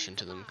and rush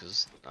into them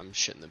because I'm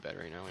shitting the bed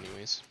right now,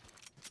 anyways.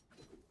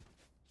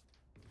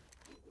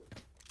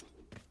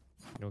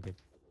 Okay.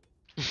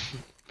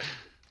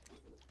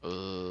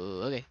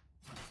 Okay.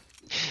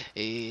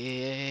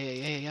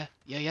 Yeah,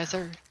 yes,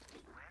 sir.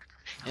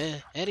 Yeah,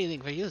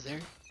 anything for you, sir.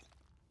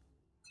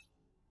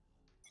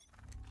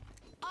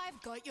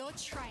 I've got your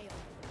trail.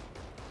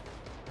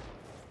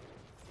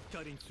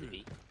 Cutting through.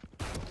 B.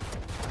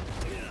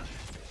 Yeah.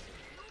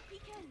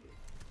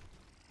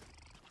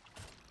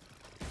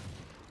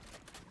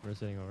 We're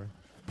sitting over.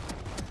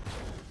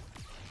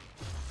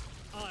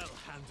 I'll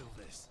handle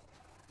this.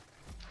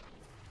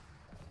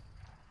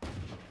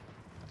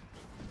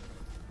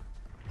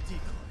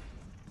 Decoy.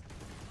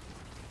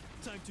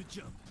 Time to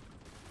jump.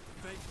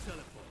 Fake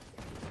teleport.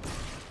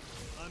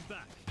 I'm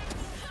back.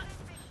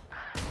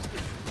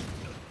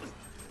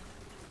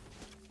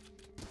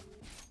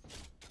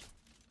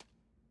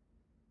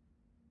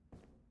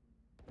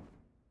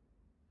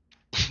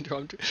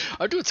 Dude,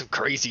 I'm doing some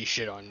crazy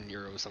shit on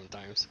Euro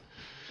sometimes.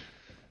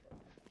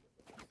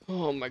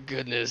 Oh my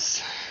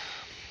goodness.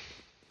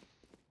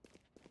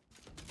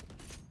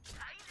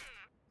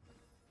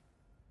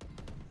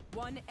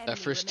 One enemy That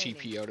first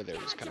remaining. TP out of there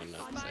was kind of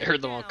nuts. I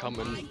heard them all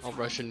coming, all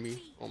rushing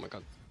me. Oh my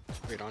god.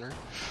 Great honor.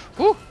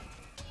 Woo!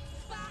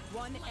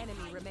 One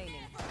enemy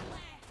remaining.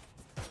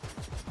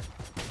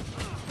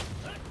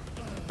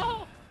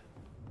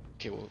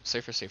 Okay, well,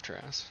 safer saved her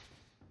ass.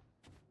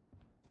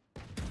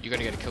 You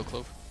gotta get a kill,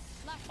 Clove.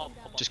 Oh, come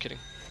on. Just kidding.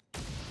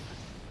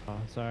 Oh,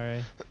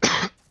 sorry.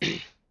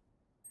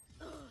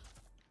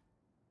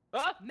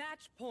 Ah!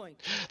 Match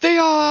point. They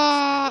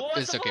are! What?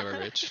 It's okay, we're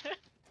rich.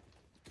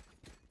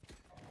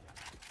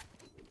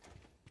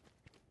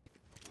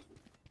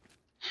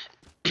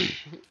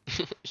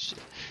 Shit.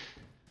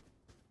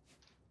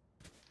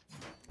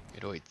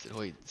 It hoits, it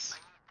hoits.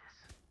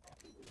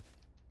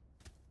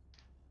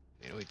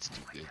 It hoits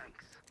too good.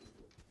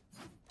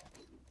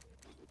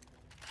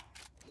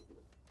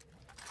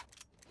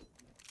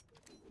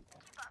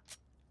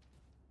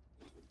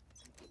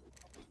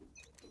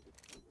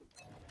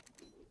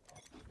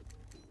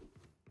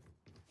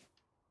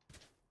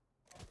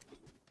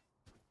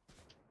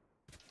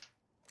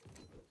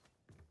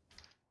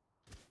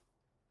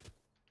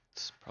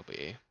 It's probably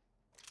A.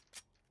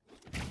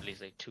 At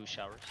least like 2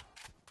 showers.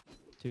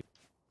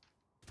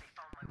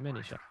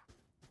 Mini shot.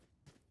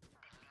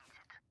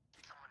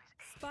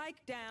 Spike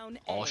down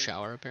All A.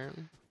 shower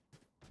apparently.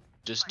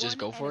 Just One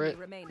go for enemy it.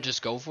 remaining.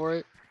 Just go for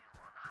it.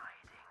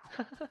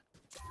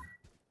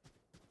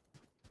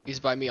 He's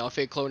by me. I'll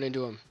fake clone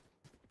into him.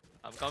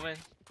 I'm coming.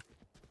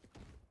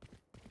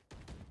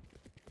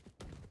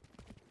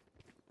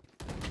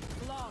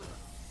 Long.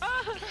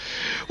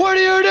 What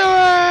are you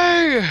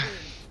doing?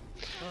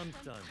 I'm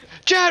done.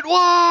 Jet,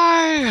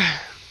 why?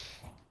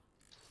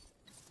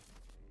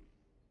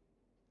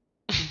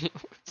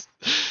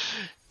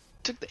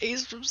 Took the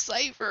ace from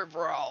Cypher,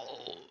 bro.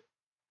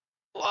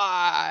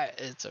 Why?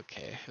 It's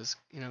okay. It was,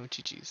 you know,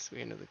 GG's.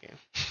 We ended the game.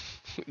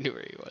 We knew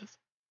where he was.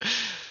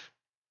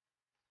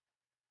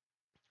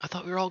 I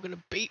thought we were all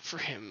gonna bait for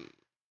him.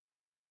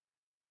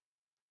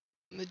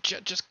 And the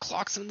Jet just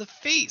clocks him in the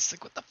face.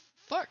 Like, what the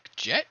fuck,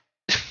 Jet?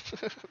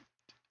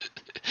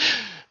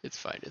 It's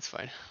fine, it's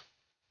fine.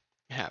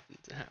 It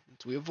happens, it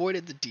happens. We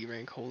avoided the D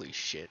rank, holy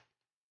shit.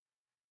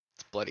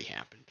 It's bloody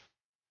happened.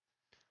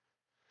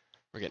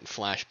 We're getting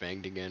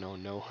flashbanged again. Oh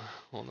no.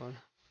 Hold on.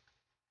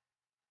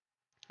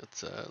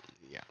 Let's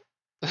yeah.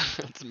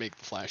 Let's make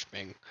the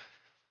flashbang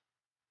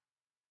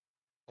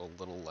a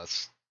little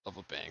less of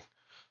a bang.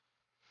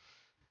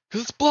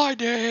 Cause it's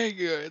blinding!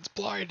 It's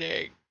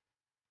blinding!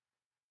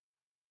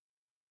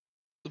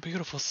 The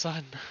beautiful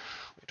sun.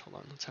 Wait, hold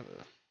on. Let's have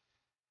a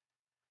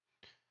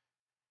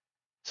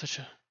such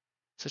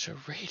a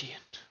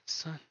radiant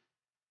sun.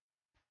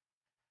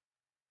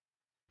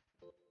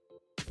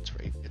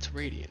 It's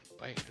radiant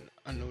by an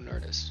unknown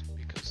artist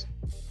because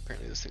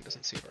apparently this thing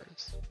doesn't save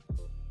artists.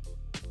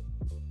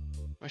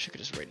 I should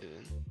just write it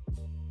in.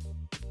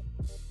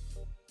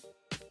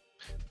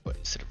 But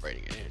instead of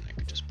writing it in, I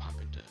could just pop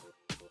into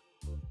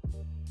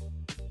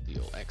the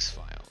old X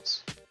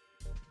files.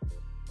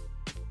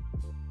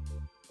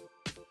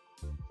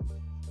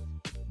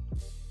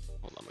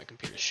 Hold on, my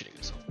computer's shitting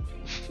itself.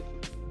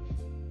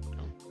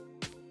 No.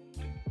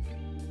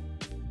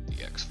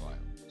 The X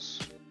files.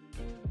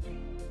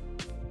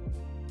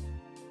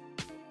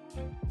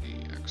 The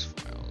X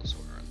files,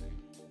 where are they?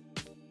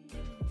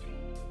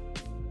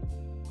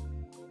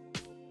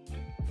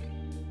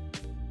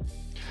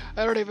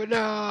 I don't even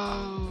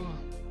know.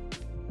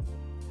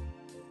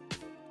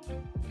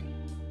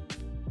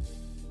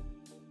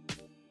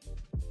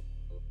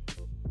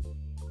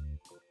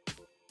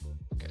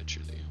 Okay,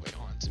 truly. Wait,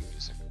 hold on. Some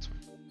music. That's fine.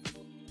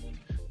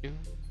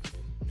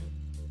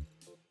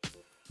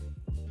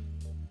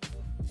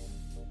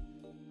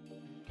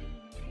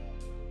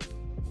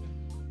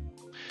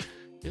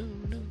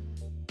 No.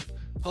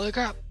 Holy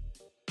crap!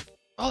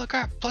 Holy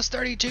crap! Plus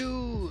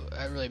 32!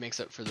 That really makes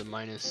up for the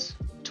minus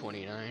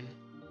 29.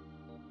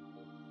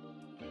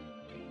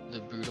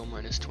 The brutal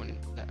minus 20.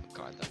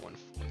 God, that one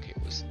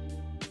 4K was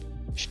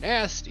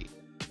nasty.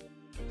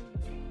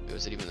 Wait,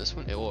 was it even this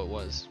one? Oh, it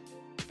was.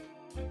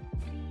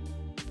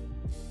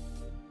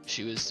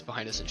 She was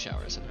behind us in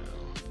shower somehow.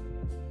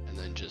 And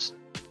then just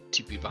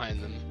TP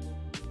behind them.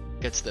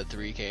 Gets the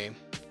 3K.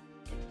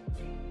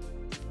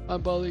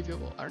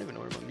 Unbelievable. I don't even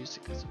know where my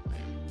music is.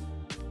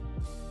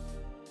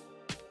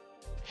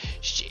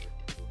 Shit.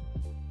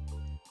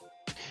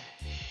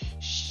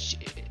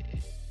 Shit.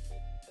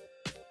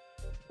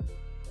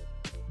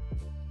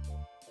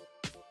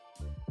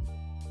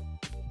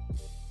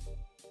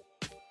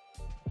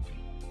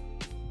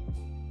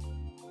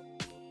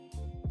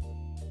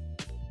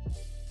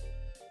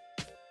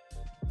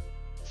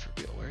 For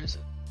real, where is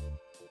it?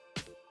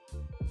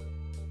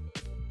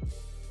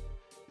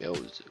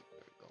 Music.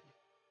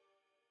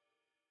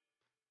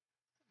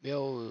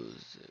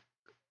 Music.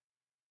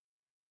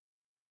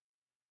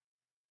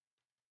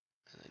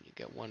 And then you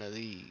get one of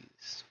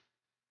these.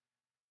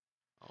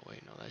 Oh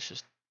wait, no, that's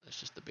just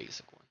the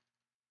basic one.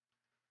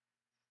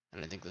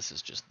 And I think this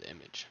is just the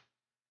image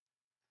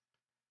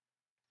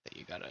that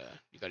you gotta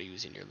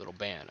use in your little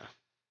banner.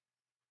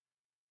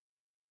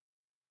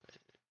 But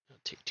it'll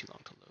take too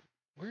long to load.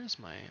 Where is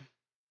my?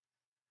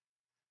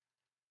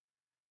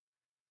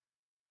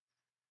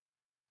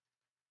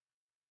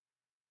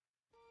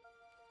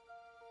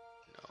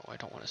 No, I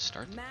don't want to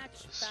start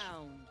Match this.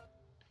 found.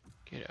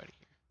 Get out of here.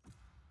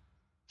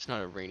 It's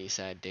not a rainy,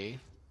 sad day.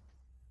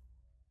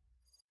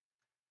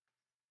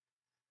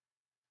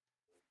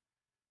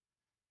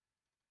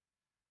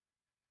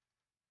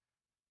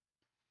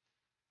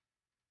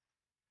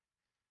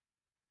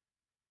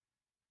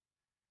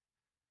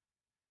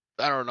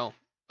 I don't know.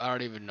 I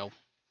don't even know.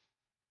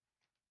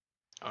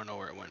 I don't know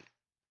where it went.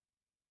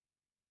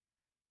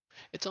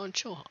 It's on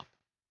Chill Hop.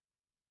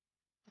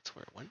 That's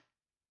where it went.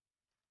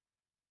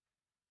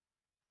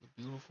 The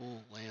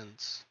beautiful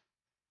lands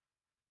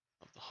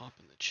of the hop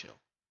and the chill.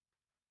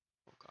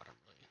 Oh god, I'm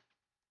really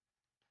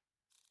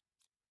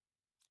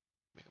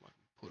making my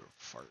computer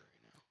fart right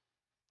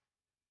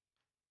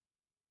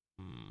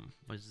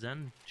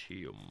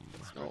Byzantium.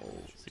 now. No,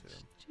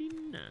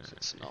 69.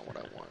 that's not what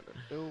I wanted to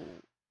do.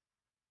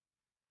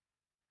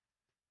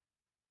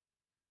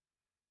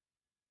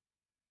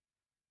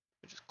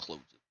 I just close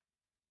it.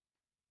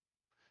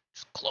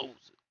 Just close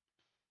it.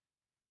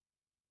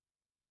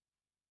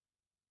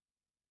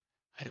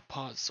 I had to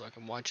pause so I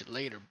can watch it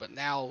later, but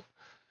now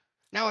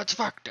it's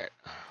fucked it.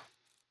 I'll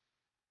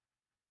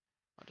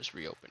just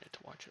reopen it to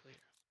watch it later.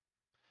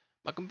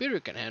 My computer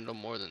can handle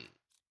more than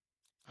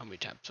how many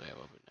tabs do I have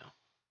open now?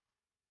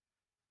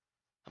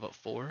 About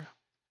 4?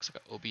 Because I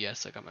got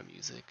OBS, I got my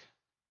music.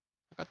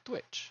 I got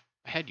Twitch.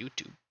 I had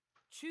YouTube.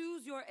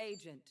 Choose your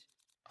agent.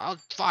 I'll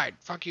fine,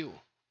 fuck you.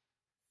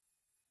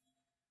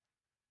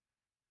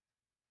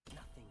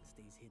 Nothing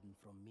stays hidden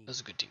from me. That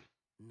was a good team.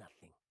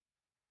 Nothing.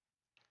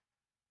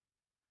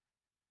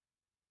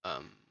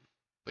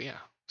 But yeah,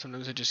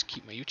 sometimes I just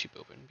keep my YouTube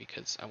open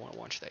because I want to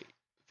watch that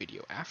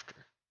video after.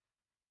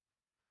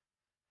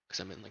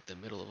 Because I'm in like the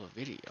middle of a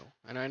video.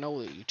 And I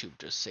know that YouTube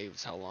just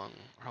saves how long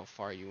or how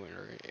far you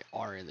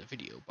are in the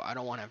video, but I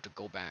don't want to have to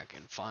go back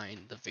and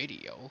find the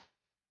video.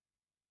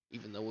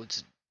 Even though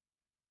it's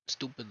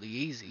stupidly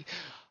easy.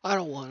 I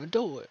don't want to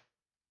do it.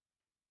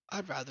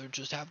 I'd rather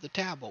just have the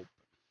tab open.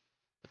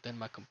 But then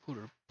my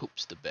computer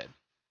poops the bed.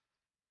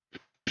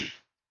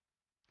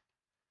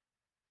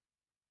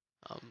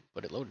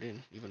 but it loaded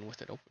in even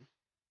with it open.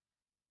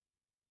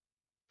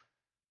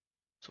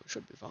 So it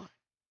should be fine.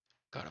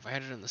 God, if I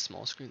had it on the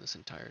small screen this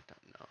entire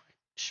time, no,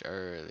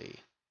 surely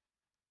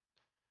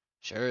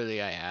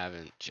I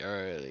haven't,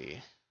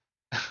 surely.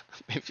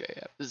 Maybe I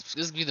have. This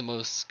could be the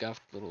most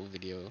scuffed little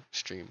video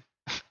stream.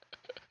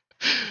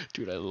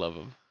 Dude, I love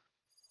him.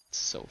 It's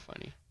so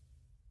funny.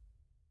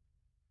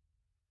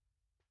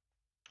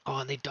 Oh,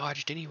 and they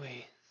dodged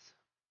anyways.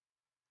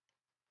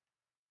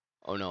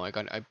 Oh no, I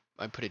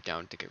put it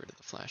down to get rid of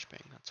the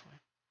flashbang, that's why.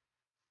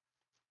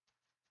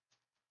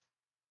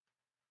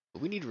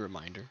 But we need a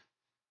reminder.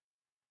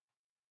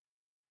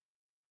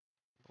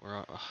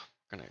 We're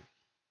gonna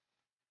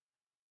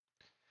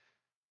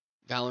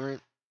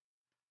Valorant,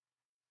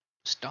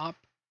 stop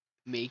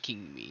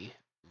making me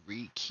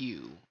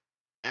re-queue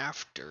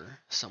after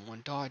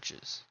someone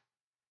dodges.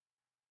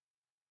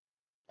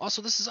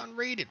 Also, this is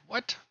unrated.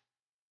 What?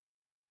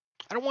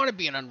 I don't want to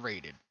be an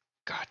unrated.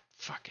 God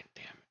fucking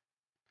damn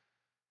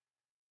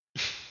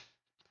it.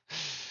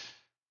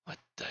 What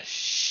the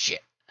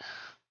shit?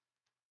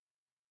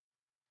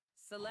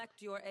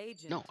 Select your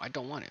agent. No, I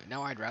don't want to.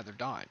 Now I'd rather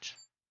dodge.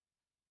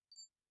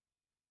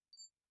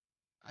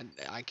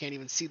 I can't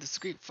even see the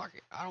screen. Fuck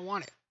it. I don't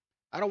want it.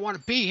 I don't want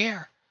to be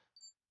here.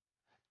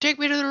 Take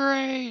me to the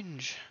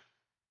range.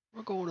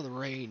 We're going to the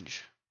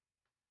range.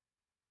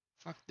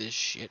 Fuck this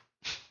shit.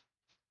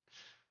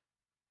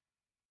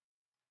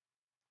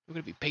 We're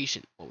gonna be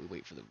patient while we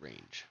wait for the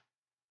range.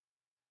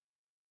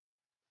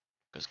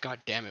 Because god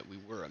damn it, we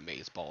were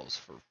amazeballs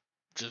for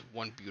just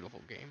one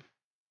beautiful game.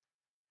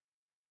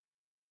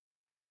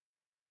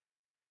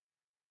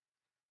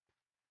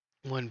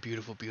 One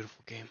beautiful,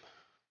 beautiful game.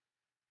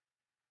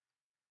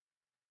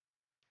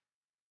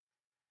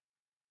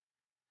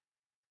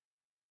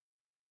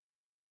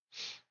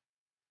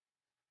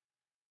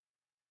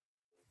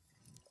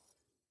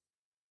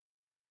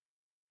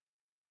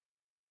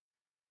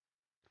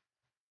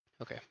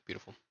 Okay,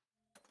 beautiful.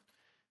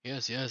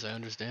 Yes, yes, I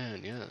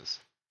understand,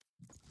 yes.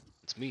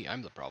 It's me,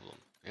 I'm the problem,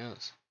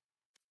 yes.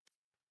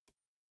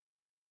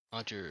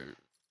 Not your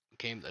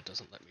game that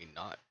doesn't let me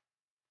not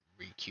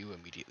re-queue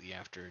immediately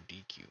after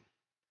DQ.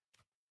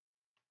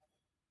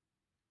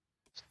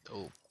 It's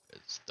dope,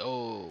 it's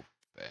dope.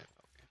 Okay.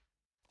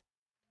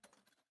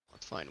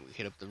 That's fine, we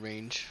hit up the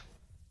range.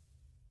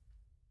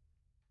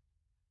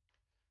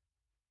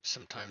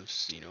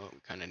 Sometimes, you know, we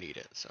kinda need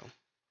it, so.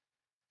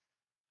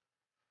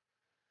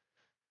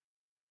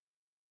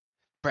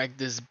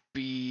 Practice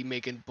be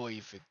making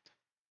perfect.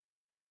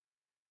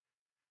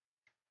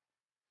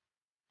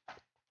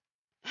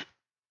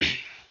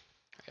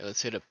 Okay,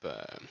 let's hit up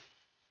a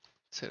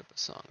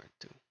song or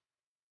two.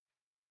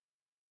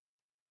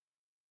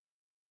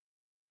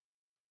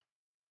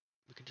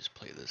 We can just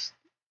play this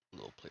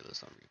little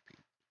playlist on repeat.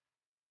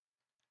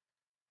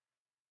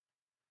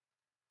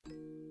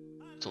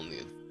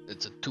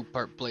 It's a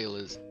 2-part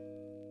playlist.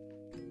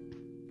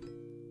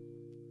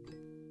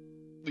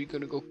 We're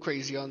gonna go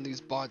crazy on these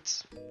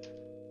bots.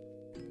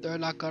 They're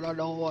not gonna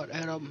know what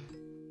hit them.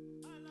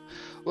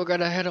 We're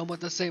gonna hit them with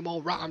the same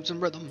old rhymes and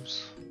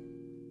rhythms.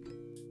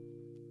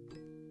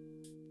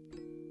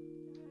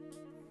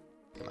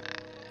 Come on.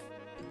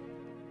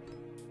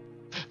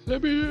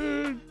 Let me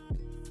in.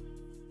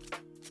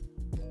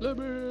 Let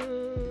me in.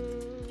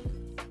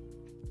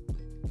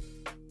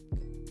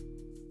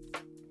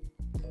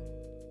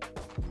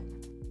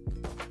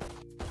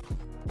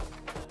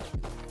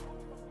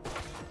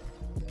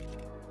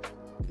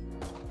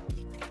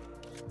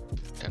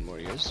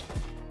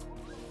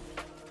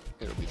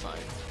 It'll be fine.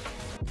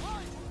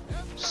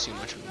 Just see how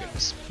much we can get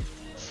this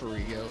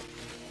free out.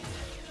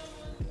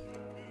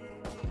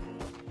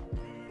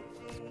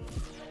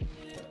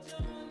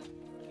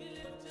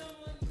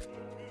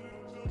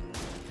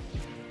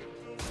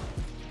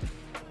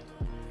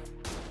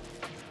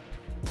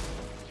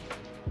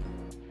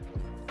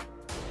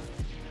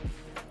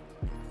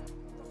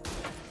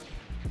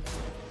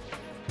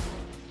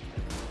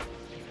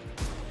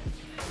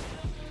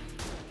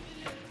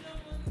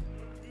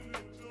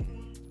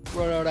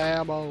 Run out of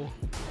ammo.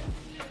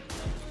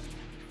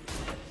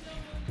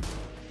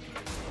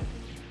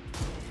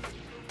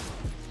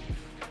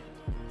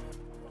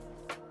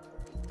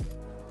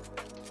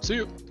 See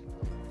you.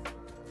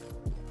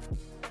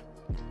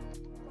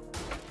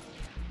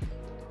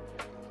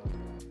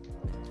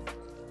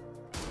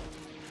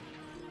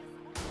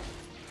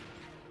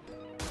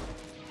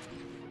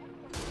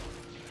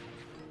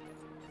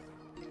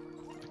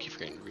 I keep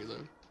forgetting to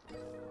reload.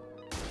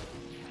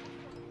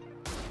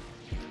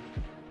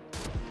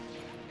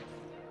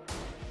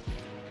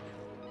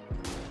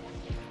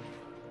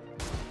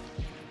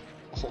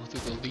 Oh,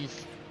 through the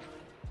leaf.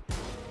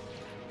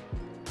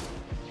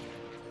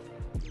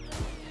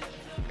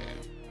 Okay.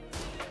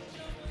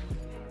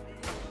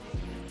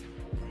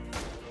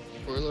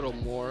 We're a little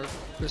more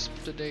crisp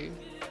today.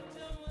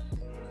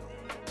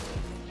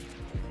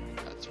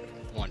 That's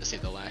right. Wanted to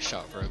save the last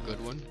shot for a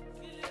good one.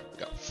 We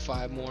got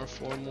 5 more,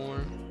 4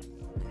 more,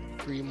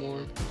 3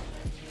 more.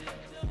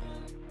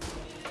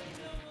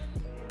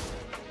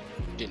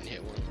 Didn't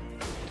hit one.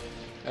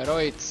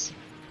 Heroids.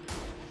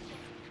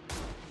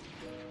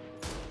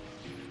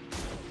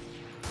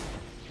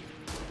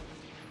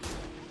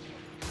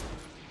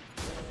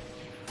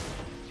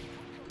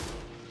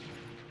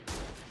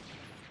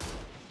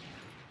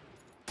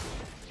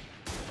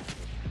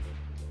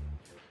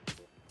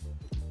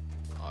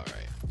 Alright.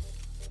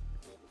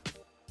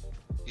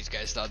 These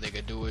guys thought they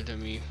could do it to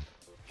me.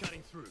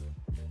 Cutting through.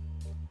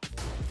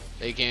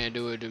 They can't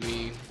do it to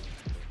me.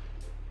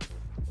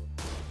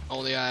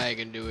 Only I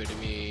can do it to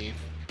me.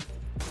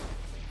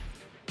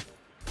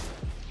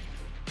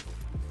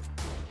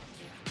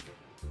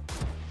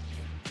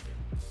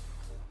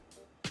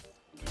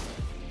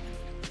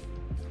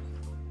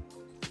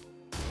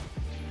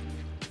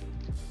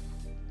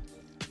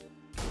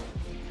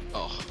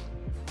 Oh,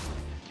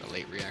 a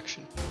late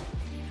reaction.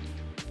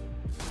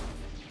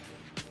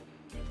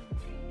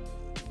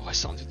 Oh, I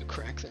saw him through the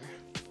crack there.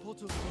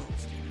 Portal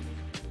closed.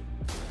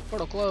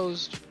 Portal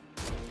closed.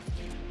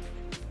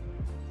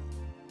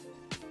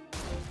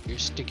 Your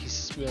sticky,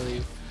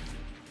 smelly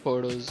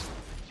portals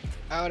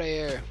out of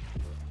here.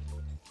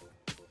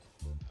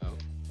 Oh,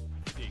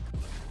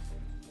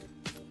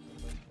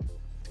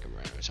 come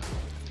around. We're talking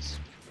about this.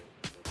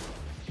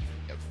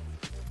 Yep.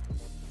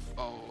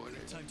 Oh,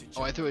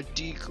 oh, I threw a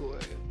decoy.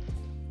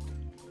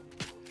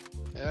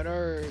 That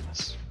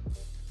hurts.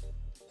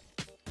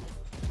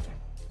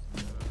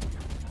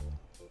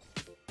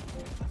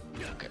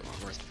 Okay,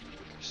 well,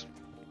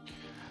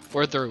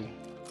 we're through.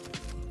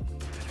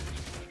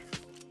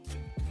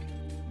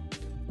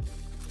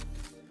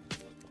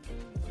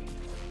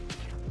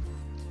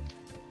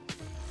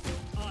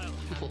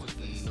 Oh,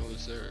 no,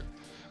 sir.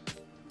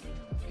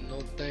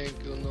 No,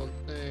 thank you. No,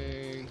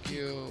 thank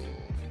you.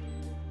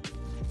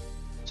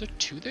 Is there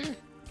two there?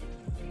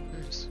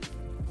 There's.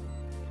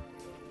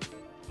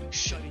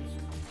 Shit.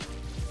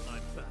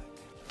 I'm back.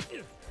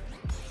 Okay.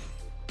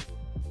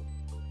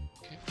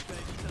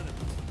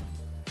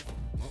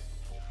 Well,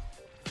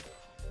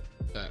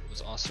 that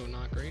was also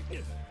not great.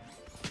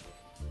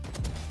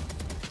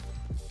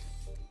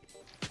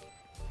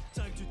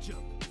 Time to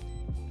jump.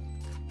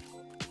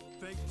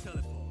 Fake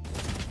teleport.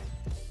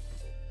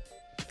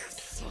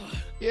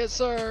 Yes,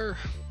 sir.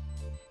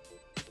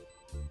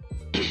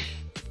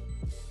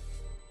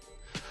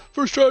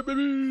 First try,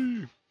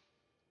 baby.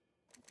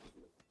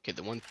 Okay,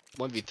 the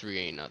 1v3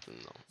 ain't nothing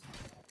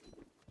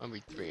though.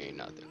 1v3 ain't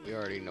nothing. We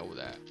already know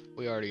that.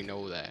 We already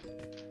know that.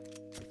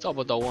 It's all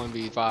about the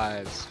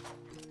 1v5s.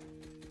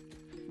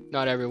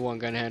 Not everyone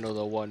can handle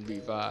the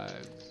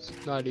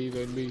 1v5s. Not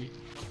even me.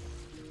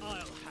 I'll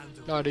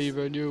handle. Not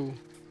even you.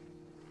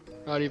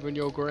 Not even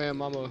your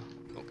grandmama.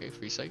 Okay,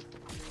 free sight.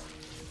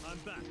 I'm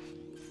back.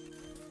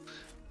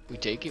 We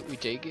take it, we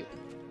take it.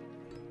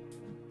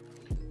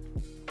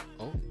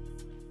 Oh.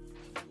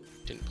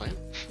 Didn't plan.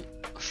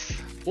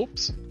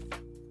 Whoops.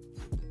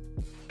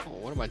 Oh,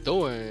 what am I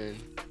doing?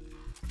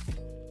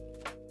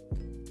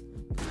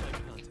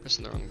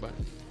 Pressing the wrong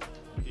button.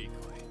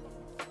 Decoy.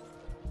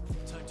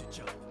 Time to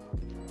jump.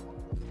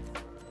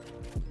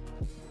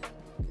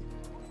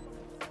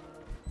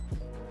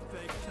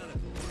 Fake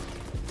teleport.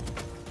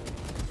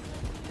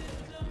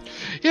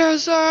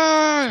 Yes,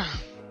 sir!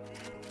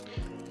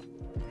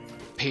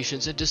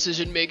 Patience and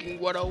decision making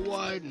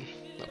 101.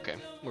 Okay,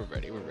 we're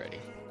ready, we're ready.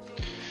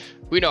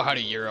 We know how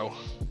to Euro.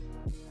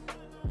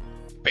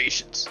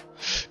 Patience.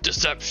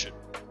 Deception.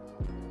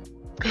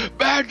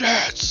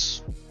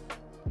 Bandits!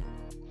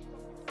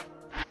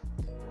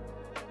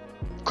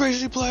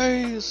 Crazy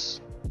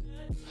plays!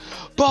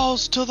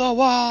 Balls to the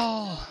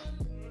wall!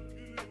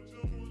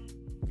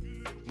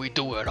 We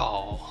do it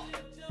all.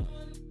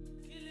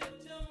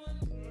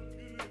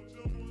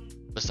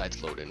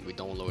 Besides load in, we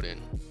don't load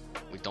in.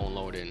 We don't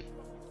load in.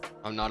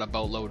 I'm not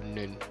about loading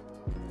in.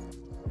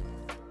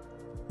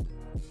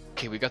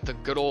 Okay, we got the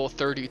good old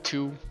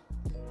 32.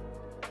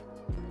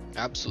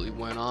 Absolutely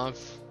went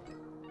off.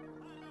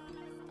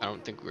 I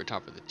don't think we were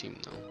top of the team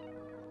though.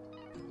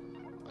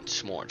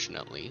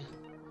 Unfortunately.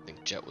 I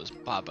think Jet was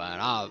popping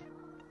up.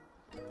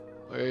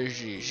 Where is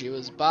she? She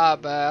was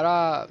popping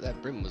up.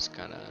 That brim was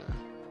kinda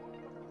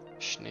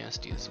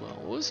nasty as well.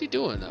 What was he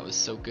doing? That was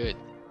so good.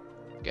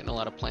 Getting a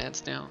lot of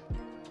plants now.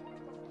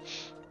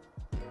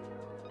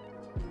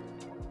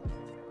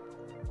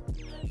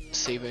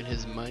 Saving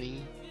his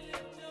money.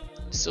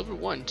 Silver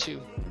 1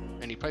 too.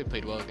 And he probably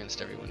played well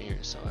against everyone here,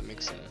 so that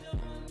makes him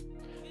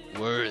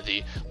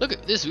worthy. Look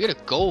at this, we got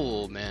a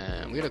gold,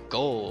 man. We got a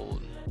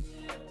gold.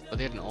 But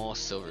they had an all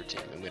silver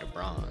team and we had a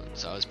bronze.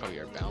 So I was probably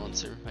our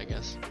balancer, I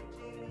guess.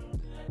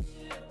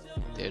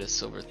 They had a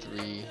silver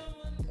 3.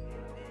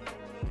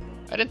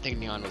 I didn't think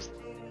Neon was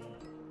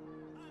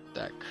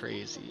that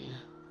crazy.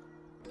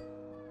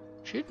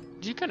 She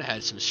kind of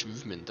had some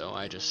movement though.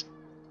 I just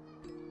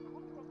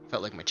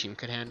felt like my team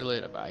could handle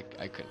it, but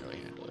I couldn't really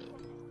handle it.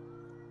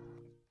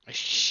 I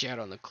shat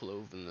on the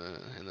clove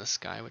in the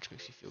sky, which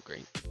makes me feel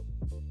great.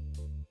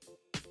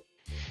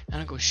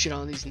 And I go shit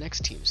on these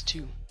next teams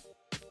too.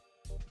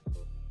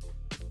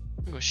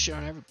 I go shit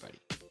on everybody.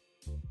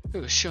 I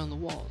go shit on the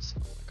walls.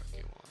 I'm like,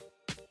 okay, well,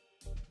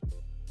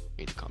 I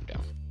need to calm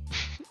down.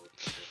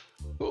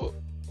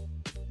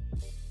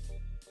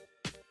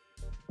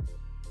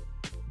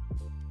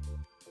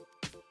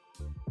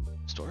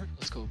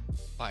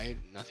 buy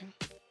nothing.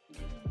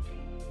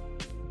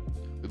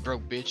 We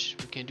broke,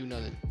 bitch. We can't do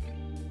nothing.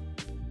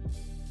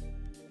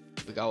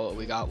 We got what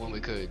we got when we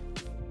could.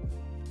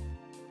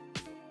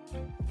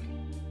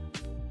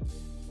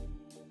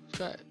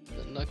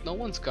 Like, no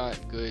one's got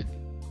good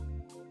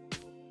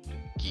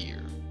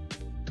gear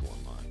to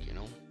unlock, you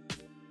know?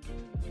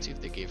 Let's see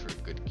if they gave her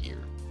good gear.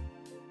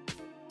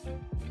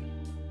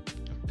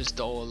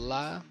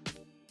 Pistola.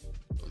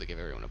 Well, they gave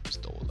everyone a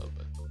pistola,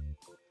 but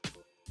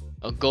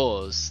a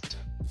ghost.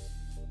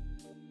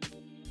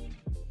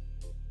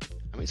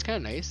 I mean, it's kind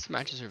of nice.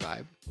 Matches her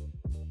vibe.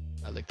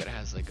 I like that it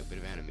has like a bit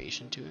of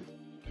animation to it.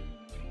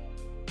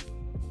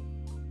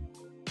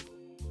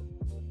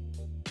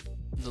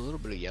 The little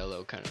bit of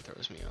yellow kind of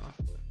throws me off.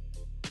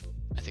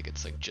 I think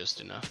it's like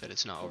just enough that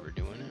it's not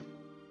overdoing it.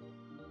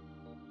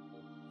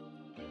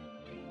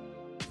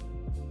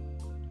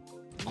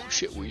 Oh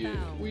shit, we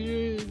in.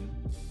 We in.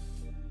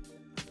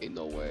 Ain't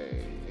no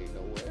way. Ain't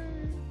no way.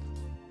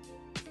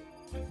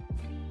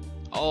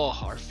 Oh,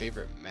 our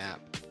favorite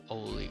map.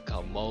 Holy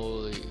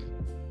camole.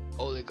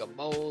 Holy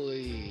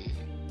camole.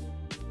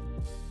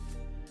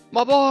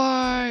 My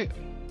boy!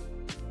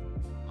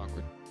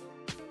 Awkward.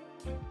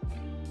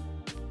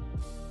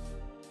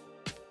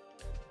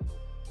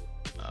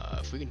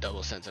 If we can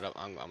double sense it up,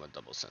 I'm gonna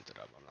double sense it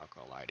up. I'm not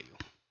gonna lie to you.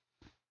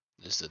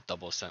 This is a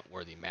double scent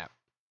worthy map.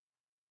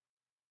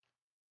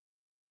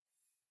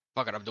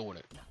 Fuck it, I'm doing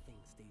it. Nothing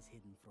stays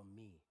hidden from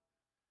me.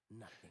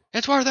 Nothing.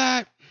 It's worth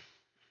it!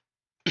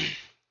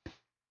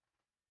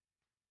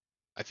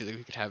 I feel like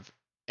we could have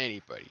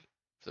anybody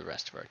for the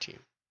rest of our team.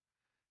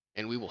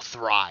 And we will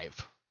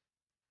thrive.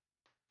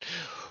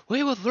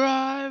 We will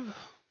thrive!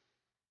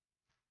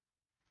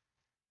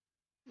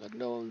 Like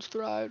no one's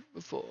thrived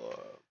before.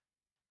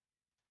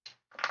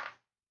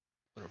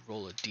 I'm gonna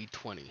roll a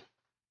d20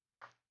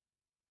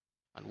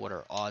 on what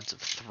our odds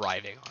of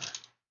thriving are.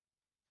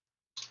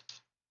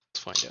 Let's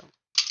find out.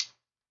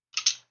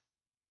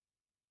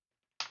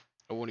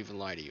 I won't even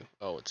lie to you.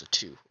 Oh, it's a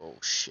 2. Oh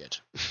shit.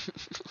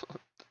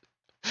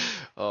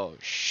 Oh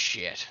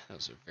shit.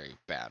 Those are very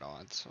bad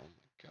odds. Oh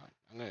my god.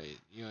 I'm gonna,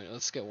 you know,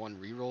 let's get one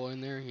reroll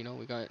in there. You know,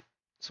 we got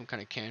some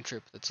kind of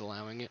cantrip that's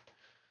allowing it.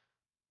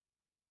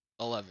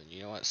 11.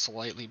 You know what?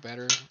 Slightly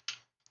better.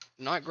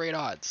 Not great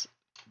odds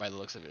by the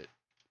looks of it,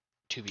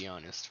 to be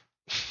honest.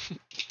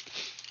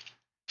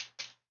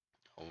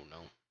 Oh no.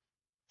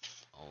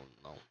 Oh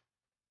no.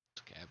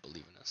 It's okay. I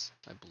believe in us.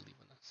 I believe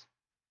in us.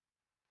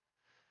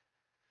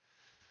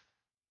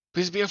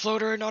 Please be a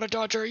floater, not a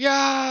dodger.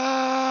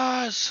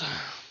 Yes!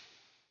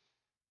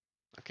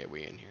 Okay,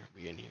 we in here.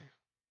 We in here.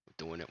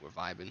 We're doing it. We're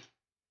vibing.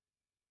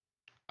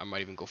 I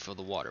might even go fill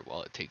the water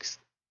while it takes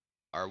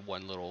our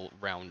one little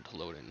round to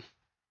load in.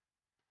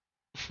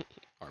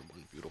 Our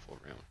one beautiful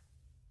round.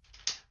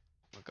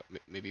 Oh my god,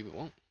 maybe we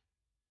won't.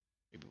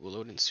 Maybe we'll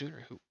load in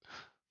sooner. Who?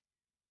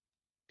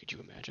 Could you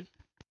imagine?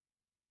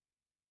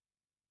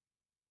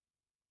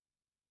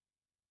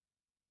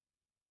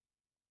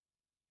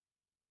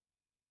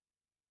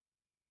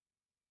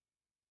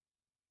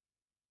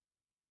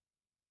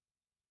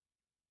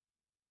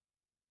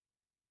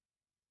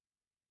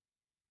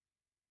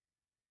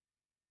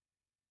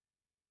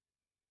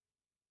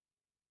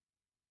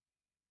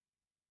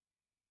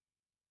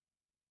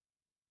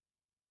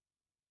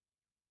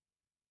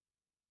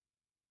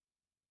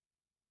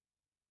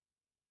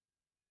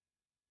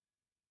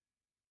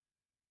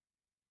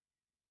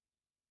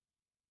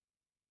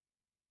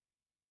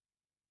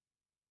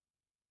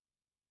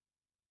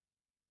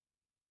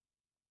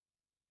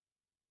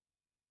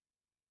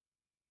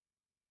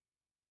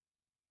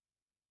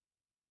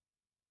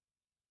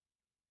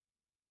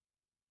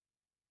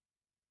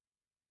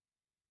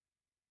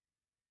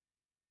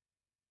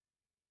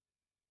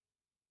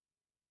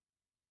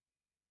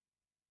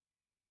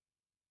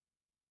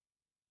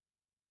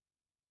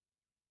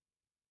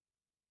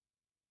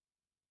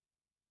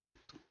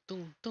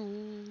 Dun,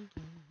 dun,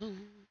 dun,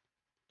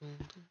 dun, dun,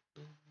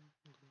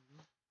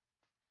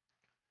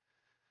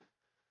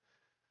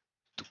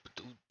 dun,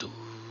 dun,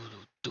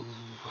 dun, dun.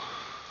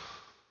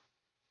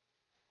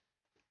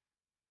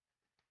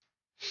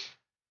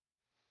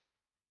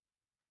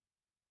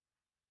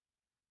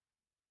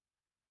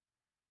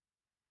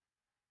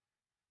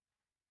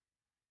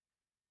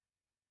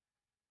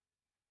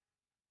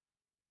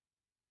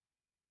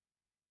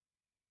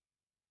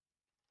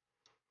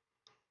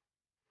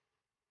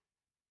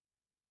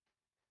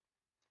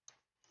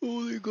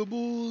 Holy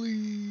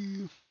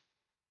gamoly!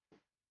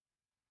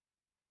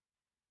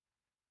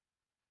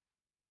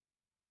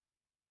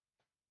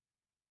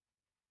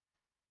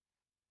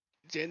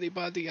 Is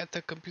anybody at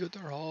the computer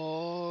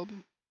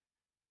home?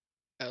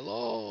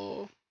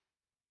 Hello?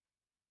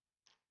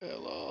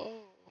 Hello?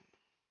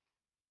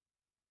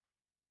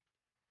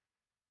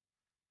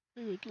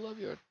 I would love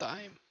your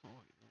time.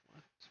 Oh, you know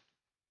what?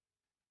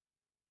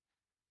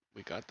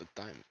 We got the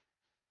time.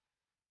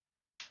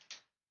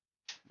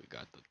 We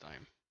got the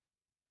time.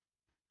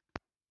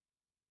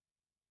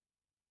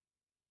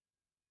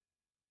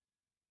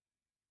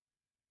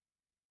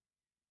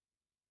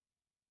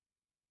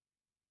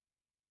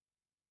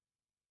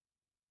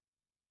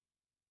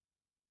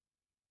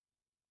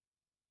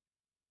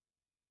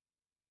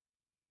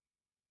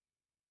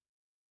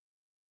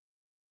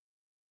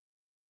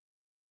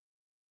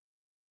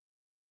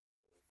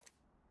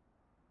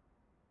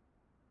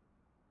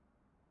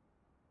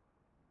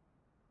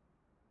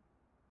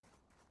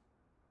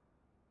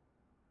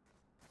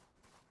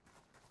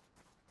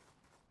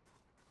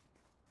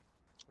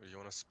 Or you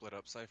want to split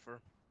up,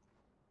 Cypher?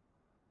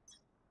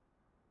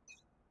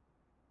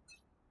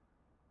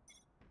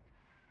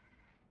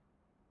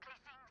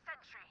 Placing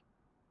sentry.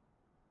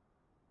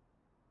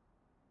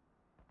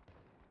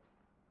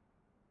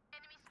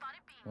 Enemy spotted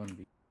B. One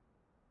B.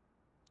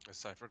 Is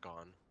Cypher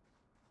gone?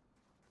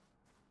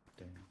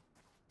 Damn.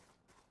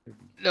 Could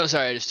be. No,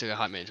 sorry, I just took a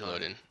hot minute to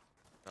load in.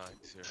 Nah,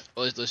 he's here.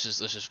 Well, let's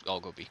just all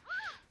go B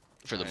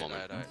for the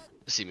moment, Alright.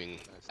 seeming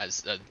Nice.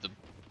 as the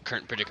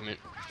current predicament.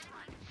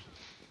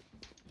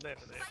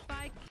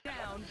 Spike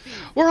down B.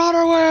 We're on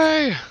our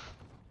way.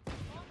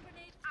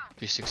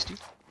 360.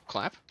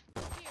 Clap.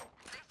 Placing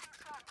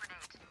swarm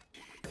grenade.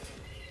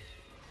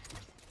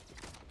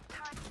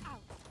 Turret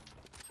out.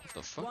 What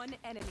the fuck? One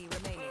enemy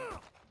remaining.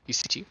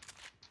 He's CT.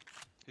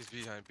 He's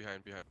behind.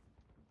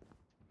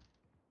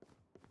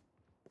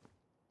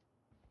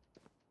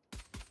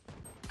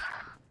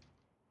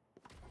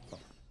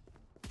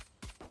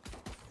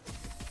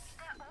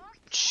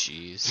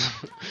 Jeez.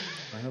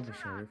 I have a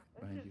sheriff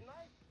behind you.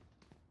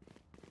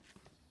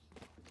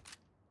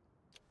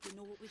 You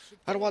know what we should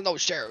I don't do? want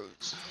those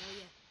shadows. Oh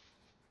yeah.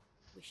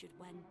 We should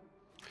win.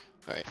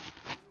 Alright.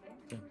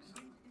 Thanks.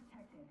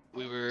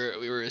 We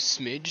were a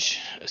smidge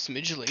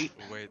late.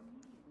 Wait,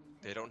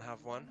 they don't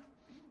have one?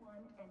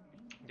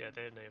 Yeah,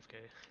 they had an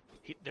AFK.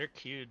 They're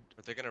queued.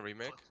 Are they gonna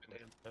remake?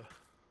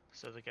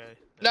 So the guy.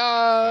 No.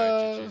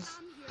 Alright, GG's.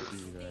 See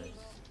you guys.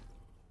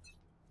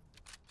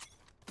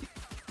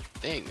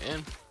 Dang,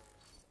 man.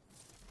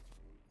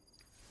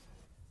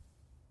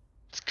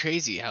 It's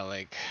crazy how,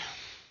 like,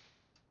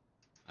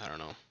 I don't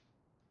know.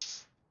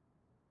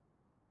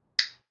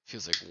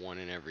 Feels like one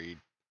in every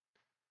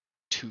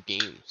 2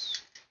 games.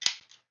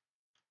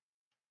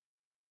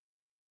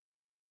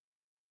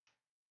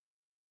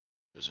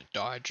 There's a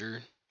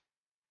dodger.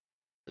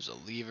 There's a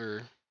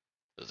lever.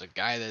 There's a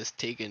guy that's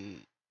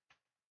taken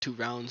 2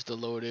 rounds to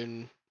load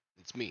in.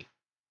 It's me.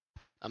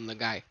 I'm the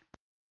guy.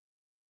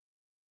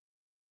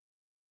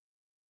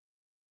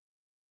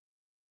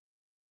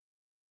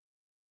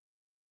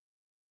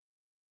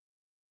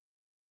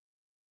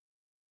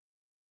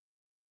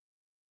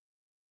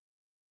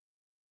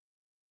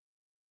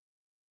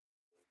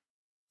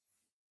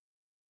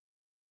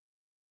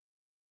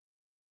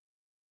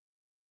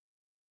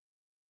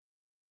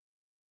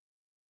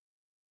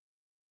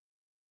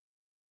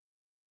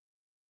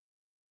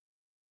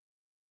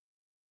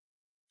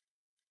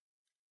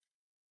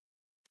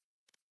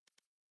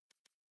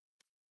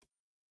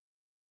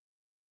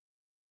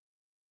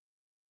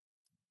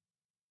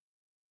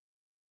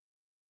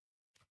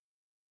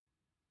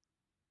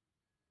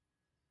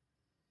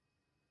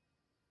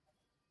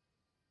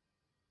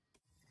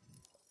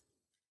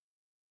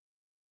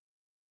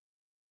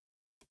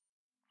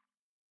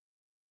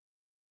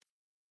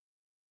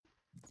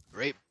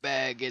 Right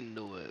back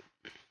into it.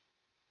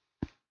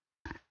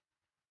 A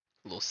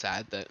little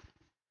sad that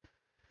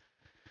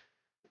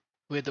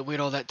we had to wait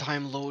all that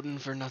time loading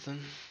for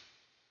nothing.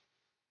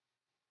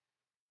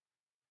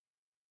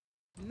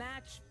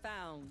 Match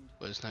found.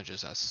 But it's not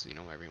just us, you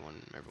know,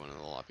 everyone in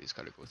the lobby's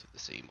gotta go through the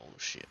same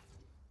old shit.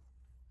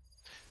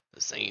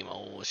 The same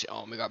old shit.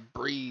 Oh my god,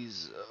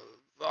 Breeze.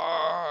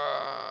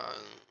 I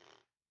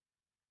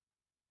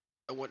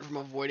went from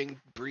avoiding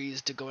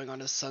Breeze to going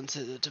on a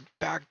Sunset to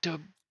back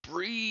to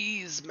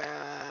Breeze,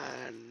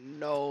 man.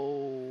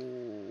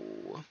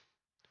 No.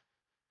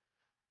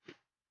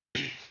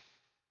 I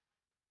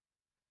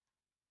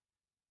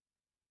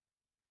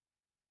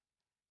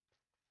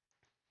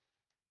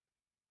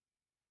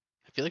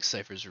feel like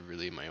Cypher's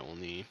really my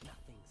only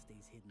Nothing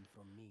stays hidden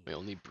from me.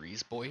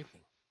 Breeze boy.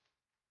 Nothing.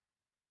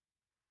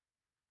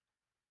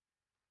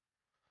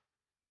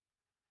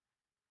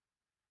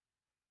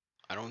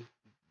 I don't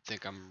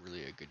think I'm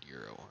really a good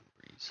Euro on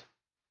Breeze.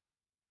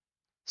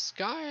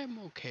 Sky, I'm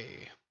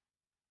okay.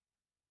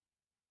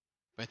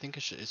 But I think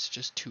it's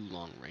just too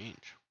long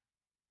range.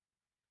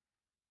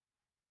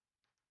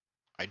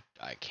 I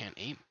can't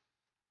aim.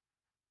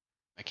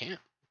 I can't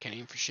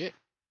aim for shit.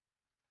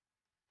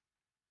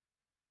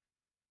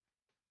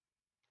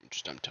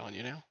 I'm telling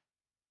you now.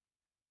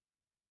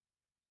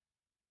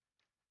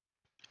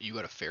 You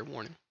got a fair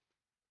warning.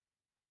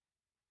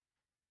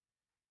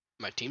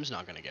 My team's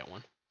not gonna get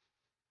one.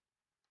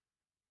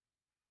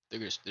 They're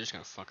just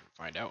gonna fucking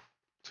find out.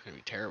 It's gonna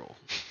be terrible.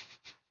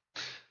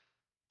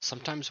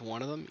 Sometimes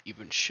one of them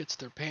even shits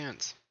their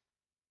pants.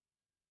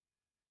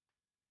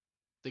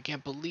 They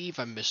can't believe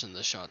I'm missing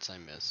the shots I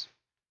miss.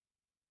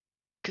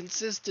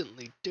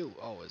 Consistently do.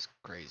 Oh, it's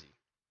crazy.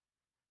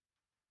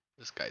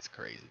 This guy's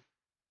crazy.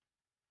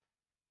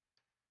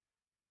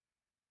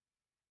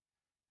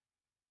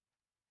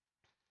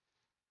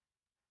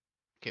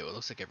 Okay, well, it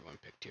looks like everyone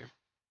picked here.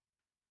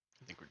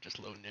 I think we're just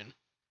loading in.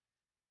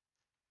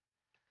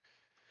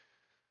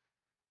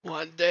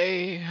 One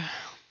day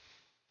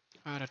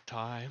at a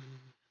time.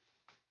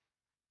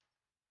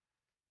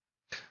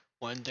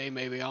 One day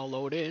maybe I'll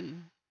load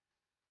in.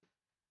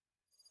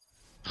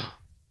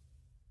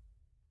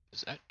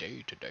 Is that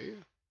day today?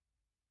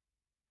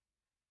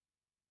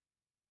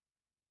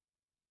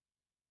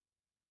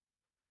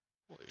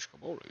 Holy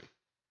scamoli.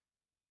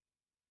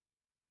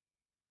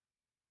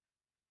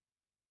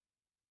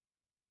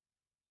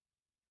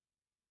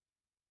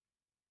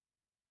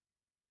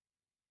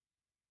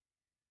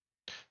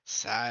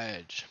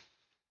 Sag.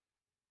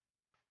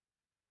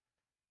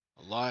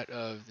 A lot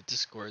of the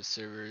Discord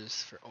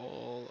servers for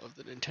all of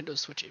the Nintendo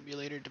Switch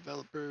emulator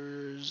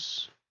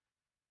developers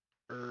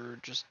are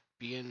just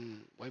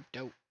being wiped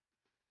out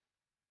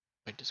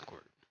by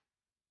Discord.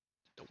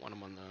 Don't want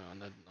them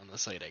on the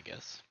site, I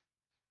guess.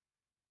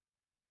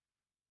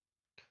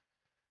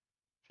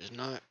 Which is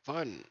not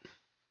fun.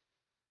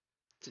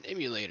 It's an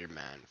emulator,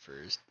 man, for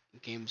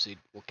games they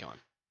will count.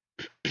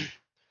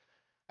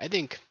 I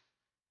think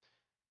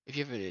if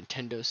you have a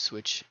Nintendo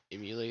Switch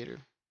emulator,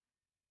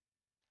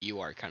 you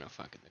are kind of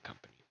fucking the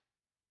company.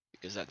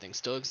 Because that thing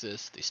still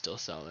exists, they still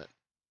sell it.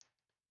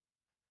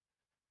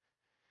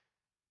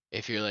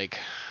 If you're like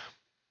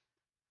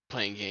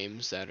playing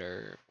games that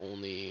are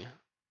only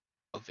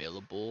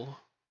available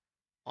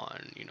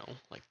on, you know,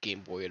 like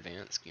Game Boy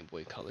Advance, Game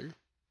Boy Color,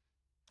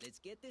 Let's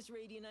get this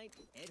Radianite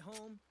at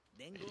home,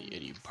 then go.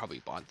 and you probably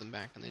bought them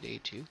back in the day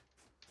too.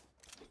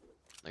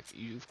 Like,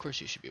 you, of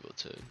course, you should be able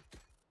to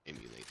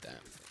emulate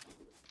that.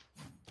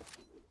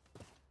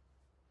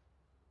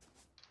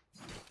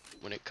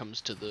 When it comes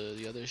to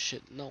the other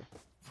shit, no.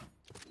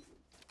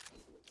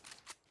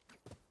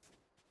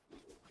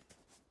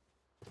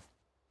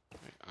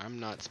 I'm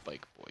not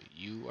Spike Boy.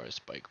 You are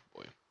Spike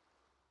Boy.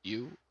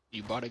 You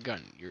bought a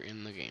gun. You're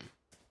in the game.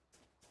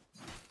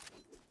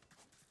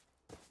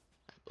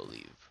 I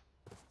believe.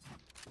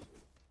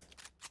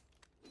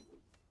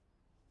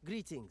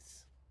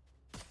 Greetings.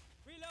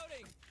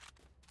 Reloading.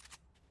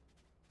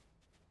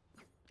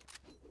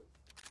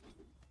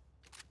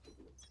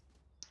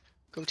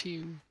 Go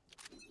team.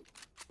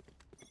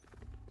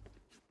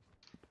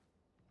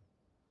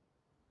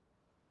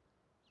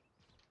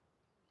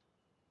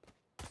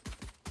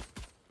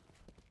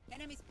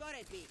 Enemy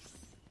spotted me.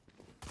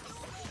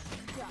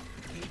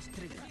 Cage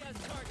trigger.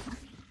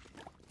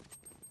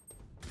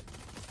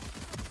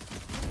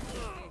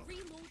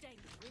 Reloading.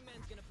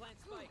 Wingman's gonna plant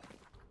spike.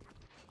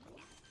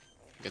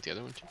 You got the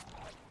other one too.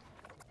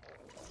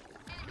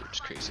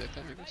 Just crazy like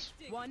that, I guess.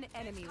 One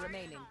enemy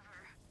remaining.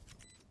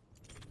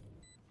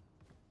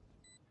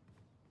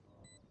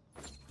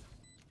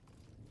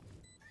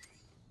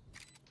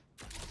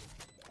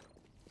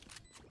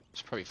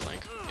 It's probably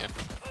flank. Yeah.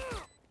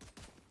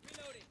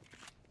 Reloading.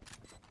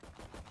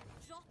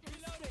 Drop it.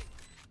 Reloading.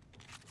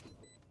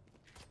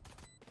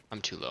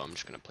 I'm too low. I'm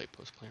just gonna play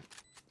post plant.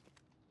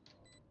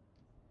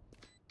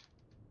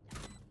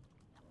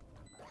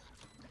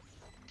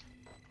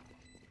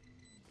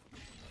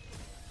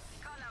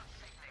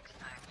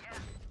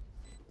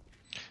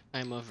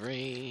 I'm of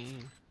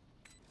rain.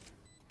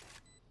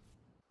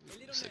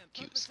 It's a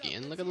cute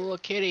skin. Look at the little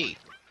kitty.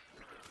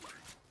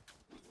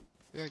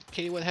 We got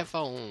kitty with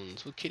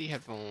headphones. With kitty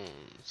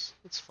headphones.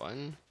 That's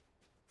fun.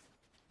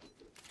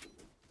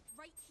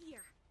 Right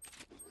here.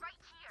 Right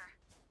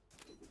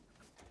here.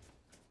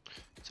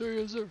 Sir,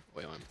 yes, sir.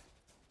 Wait on.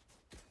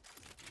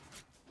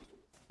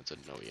 That's a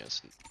no,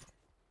 yes.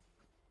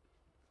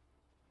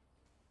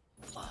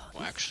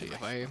 Well, actually,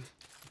 if I...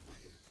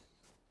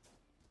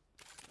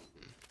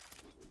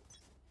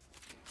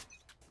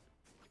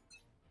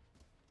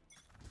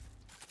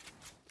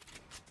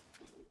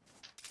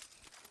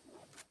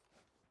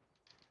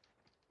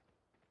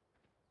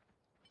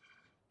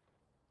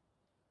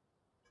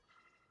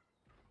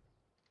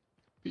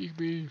 Big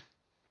B.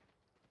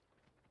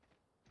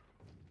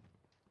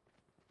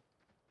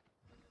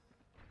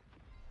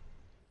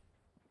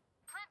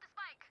 Plant the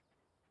spike.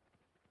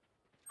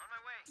 On my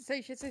way.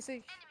 Say shit, say.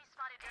 Enemy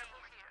spotted.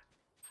 Careful here.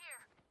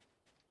 Here.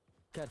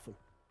 Careful.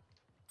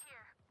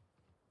 Here.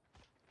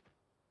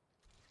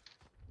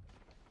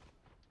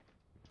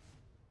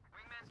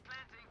 Wingman's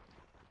planting.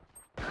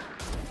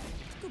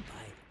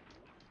 Goodbye.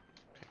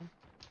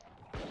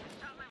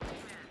 Shot my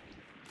wingman.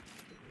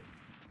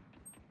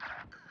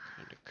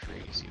 Kinda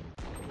crazy.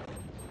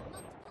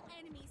 Multiple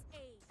enemies A.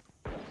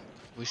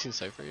 Have we seen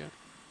Cypher yet?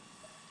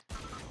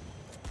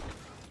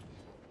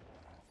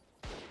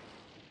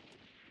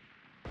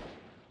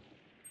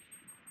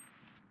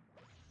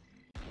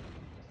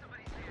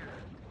 Somebody's here.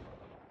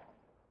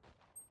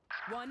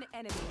 One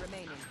enemy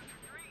remaining.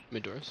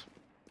 Mid doors.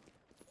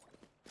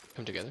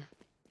 Come together.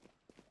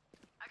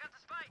 I got the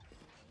spike.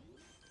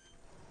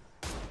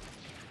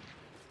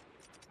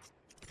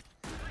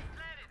 Spike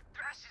planted.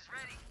 Thrash is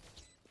ready.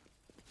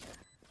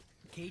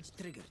 Cage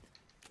triggered.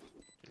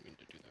 Didn't mean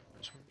to do that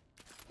first one.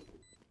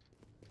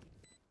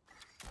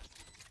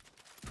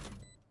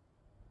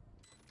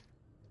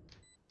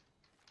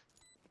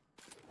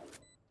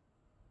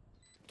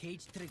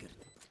 Cage triggered.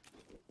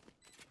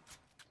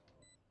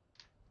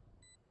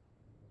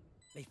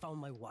 They found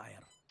my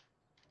wire.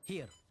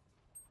 Here.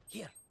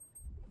 Here.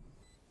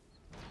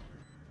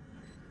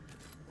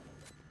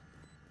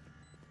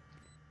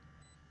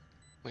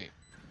 Wait.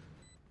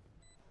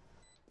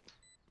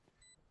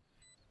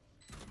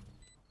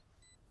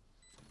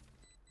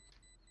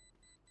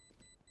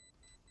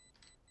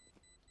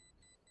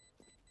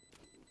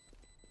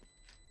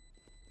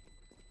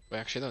 Wait,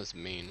 actually that was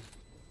main.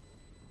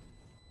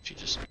 She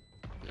just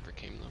never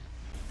came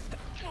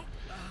though.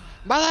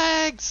 My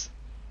legs!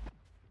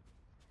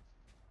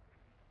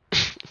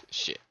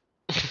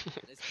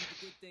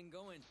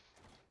 going.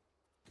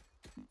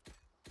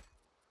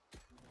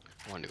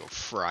 I wanted to go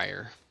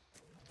Friar.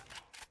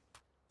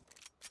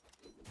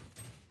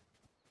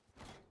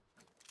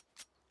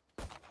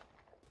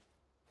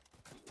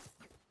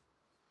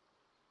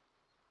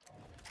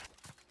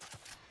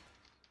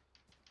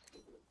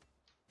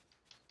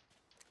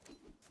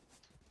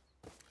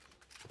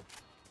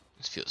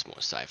 This feels more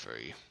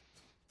Cypher-y.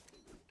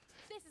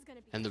 This is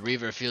gonna be And the fun.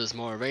 Reaver feels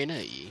more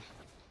Reyna-y.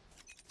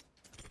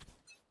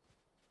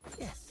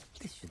 Yes,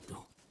 this should do.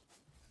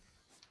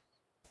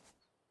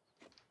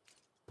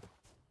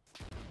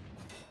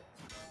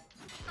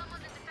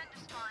 Someone in defender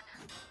spawn.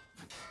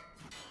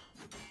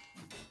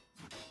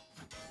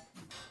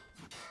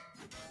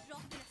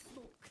 Drop in a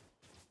smoke.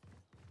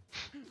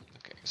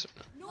 Okay, so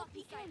no, No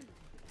peeking.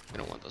 we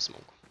don't want the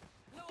smoke.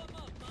 Blow 'em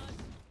up, man.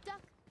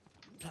 Duck.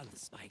 Plant the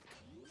spike.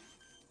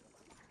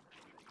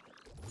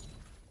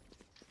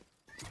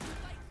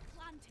 Spike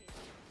planted.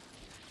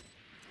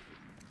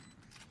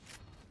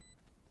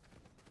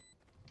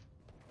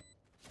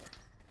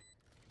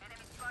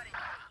 Enemy spotted.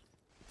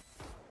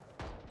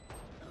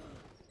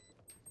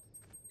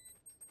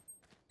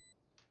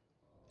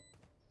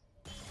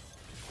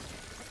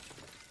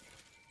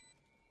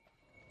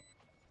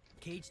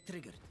 Cage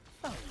triggered.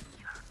 Oh.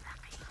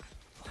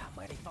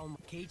 I found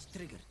cage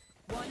triggered.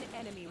 One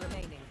enemy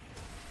remaining.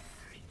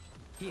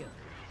 Here.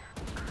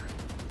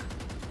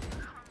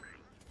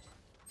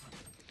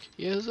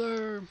 Yes,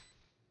 sir.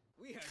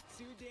 We are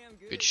too damn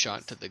good. Good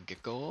shot to the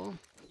get-goal.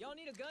 Y'all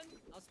need a gun?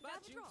 I'll spot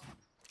Grab a you. drop.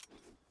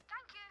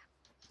 Thank you.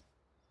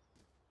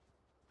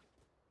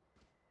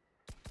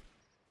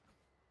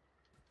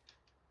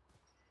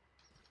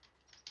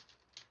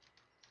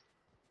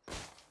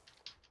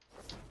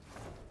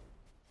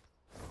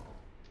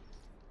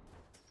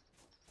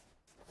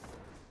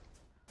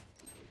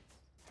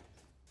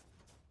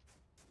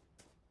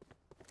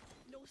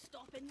 No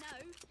stopping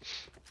now.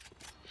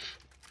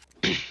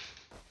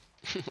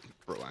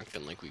 Bro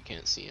acting like we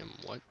can't see him.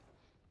 What?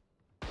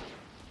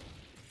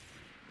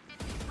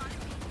 Enemy spotted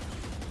me.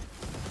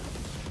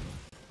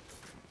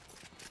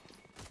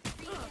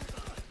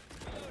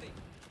 Loading.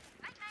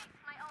 Night night,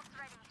 my ult's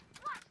ready.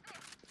 Watch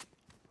this.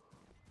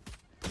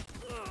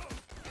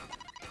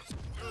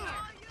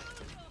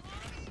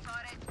 Enemy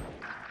spotted.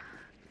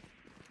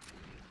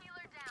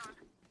 Healer down.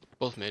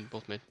 Both mid,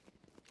 both mid.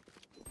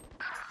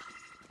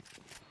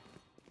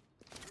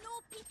 No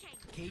peeking.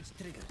 Cage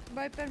triggered.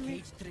 Viper me.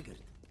 Cage triggered.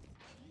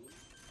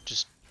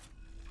 Just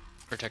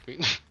protect me.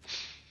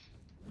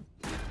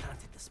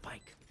 Planted the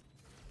spike.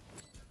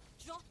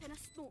 Drop in a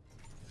smoke.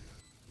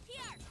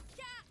 Here,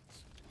 catch.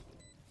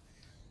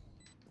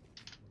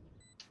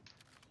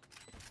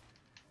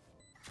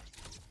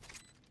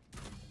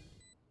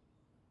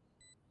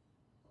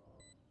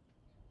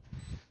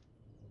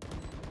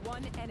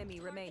 One enemy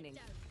remaining.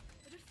 Down.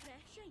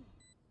 Refreshing.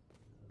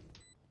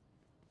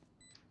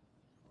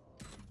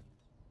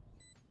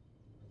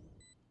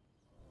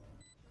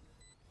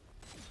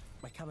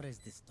 My camera is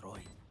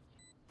destroyed.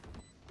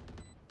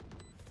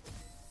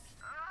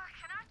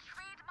 Can I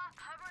trade my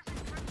powers and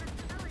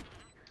invincibility?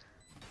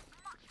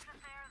 Much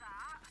prefer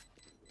that.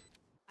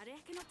 I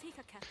reckon I'll take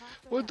a kick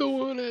after We're this.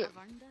 doing it. I've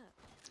earned it.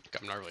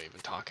 I'm not really even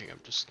talking. I'm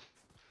just.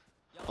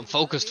 Y'all I'm need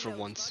focused a gun? for I'll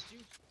once. spot you.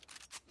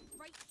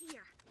 Right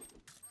here.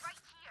 Right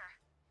here.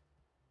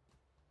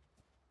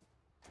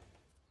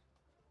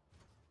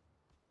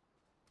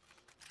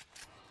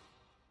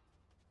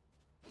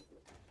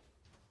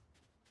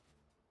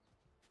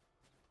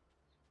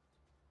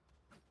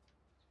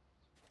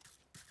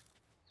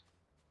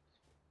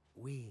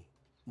 We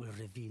will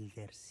reveal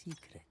their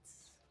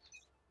secrets.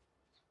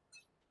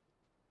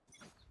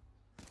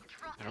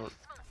 I don't.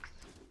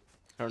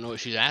 I don't know what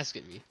she's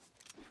asking me.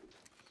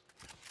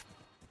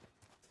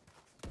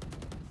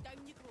 Down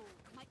you go.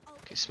 My ult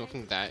Okay, is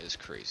smoking ready. that is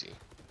crazy.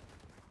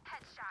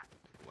 Headshot.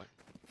 What?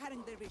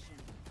 Cutting their vision.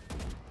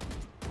 Enemy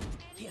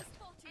Here.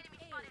 spotted. Enemy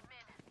A. spotted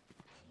mid.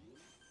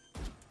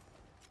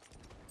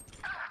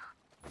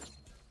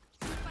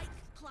 Spike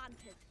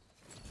planted.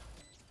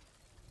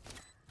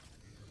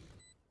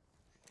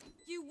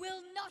 You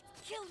will not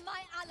kill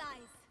my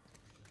allies.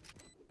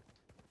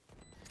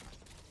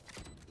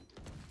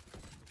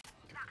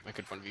 I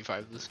could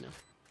 1v5 this now.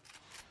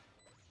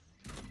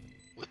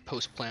 With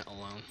post plant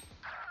alone.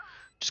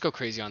 Just go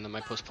crazy on them.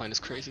 My post plant is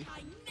crazy.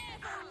 I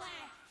never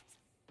left.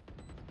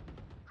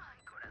 I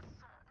got a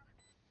song.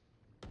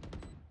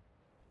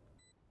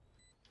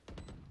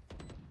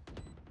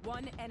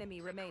 One enemy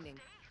remaining.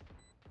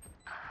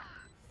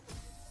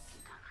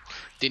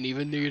 Didn't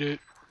even need it.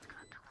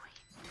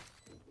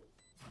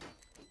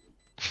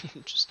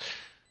 just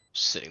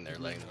sitting there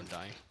letting them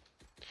die. I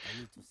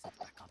need to set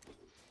back up.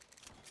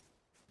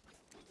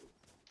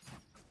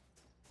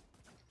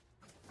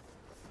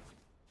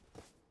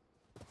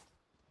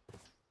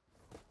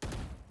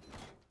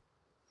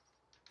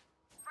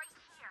 Right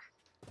here.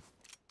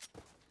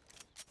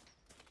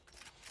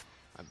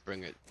 I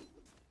bring it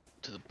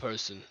to the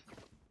person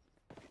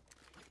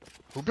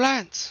who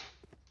plants.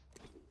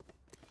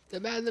 The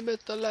man, the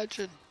myth, the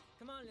legend.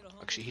 Come on, little homie.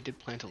 Actually, he did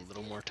plant a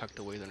little more tucked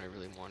away than I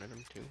really wanted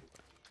him to.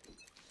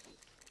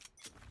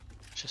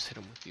 Just hit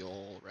him with the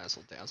old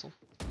razzle dazzle.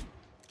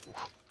 Ooh.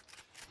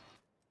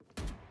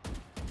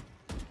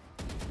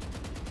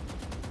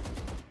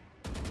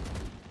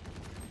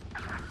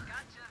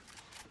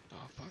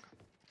 Oh fuck.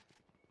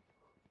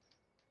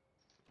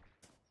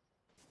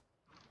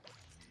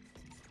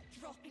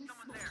 Dropping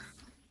smoke.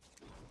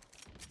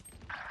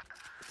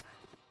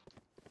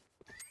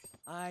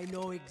 I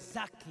know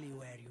exactly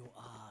where you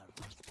are.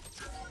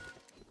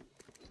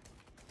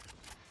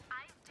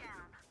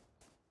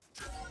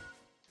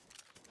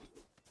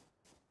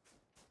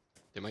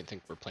 They might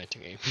think we're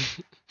planting A.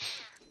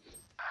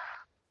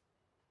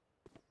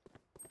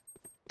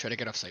 Try to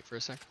get off site for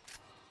a sec.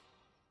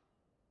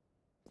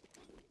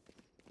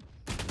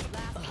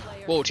 Last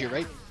player Whoa, to your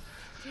right.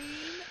 standing.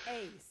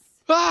 Team Ace.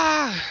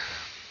 Ah!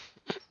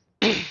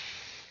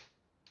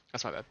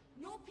 That's my bad.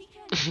 No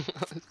peeking.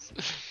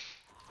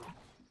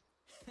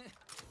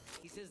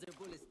 He says their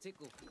bullets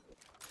tickle.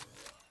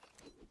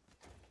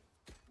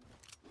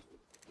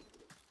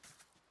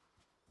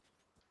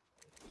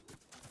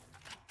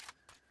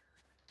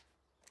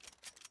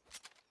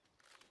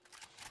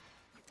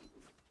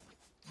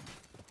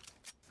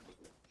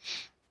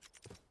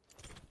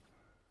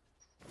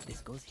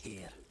 This goes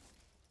here.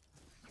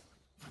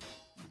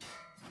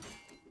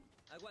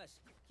 Aguas,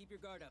 keep your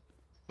guard up.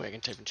 Wait, I can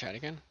type in chat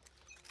again?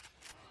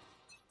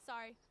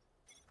 Sorry.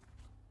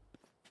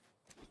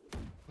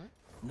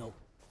 No.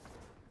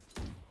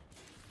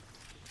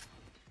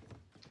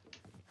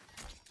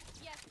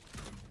 Yes.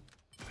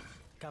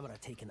 Camera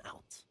taken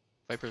out.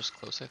 Viper's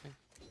close, I think.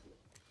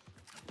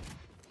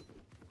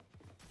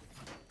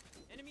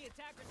 Enemy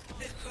attacker.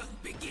 The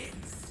hunt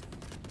begins.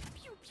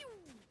 Pew pew.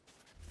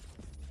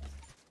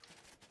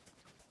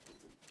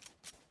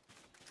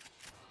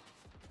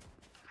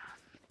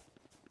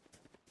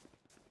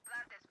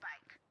 Plant the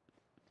spike.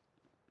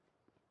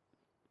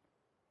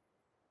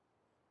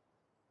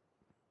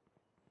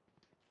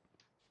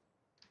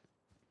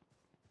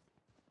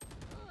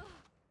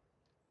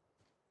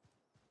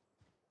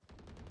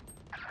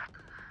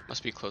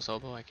 Must be close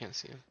elbow, I can't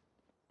see him.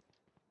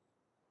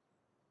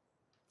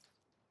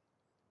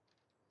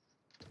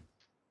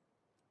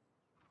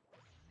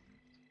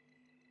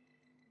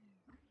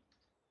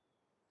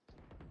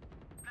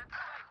 Plant the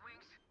spike,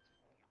 wings.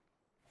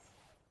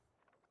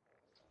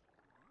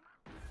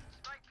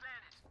 Spike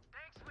planted.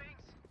 Thanks,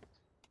 wings.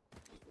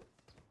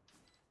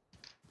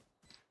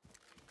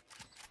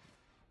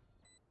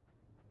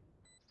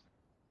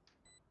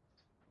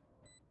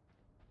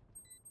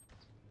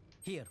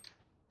 Here.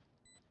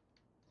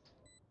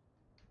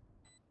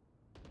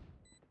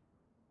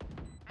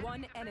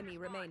 One enemy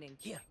remaining.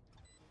 Here.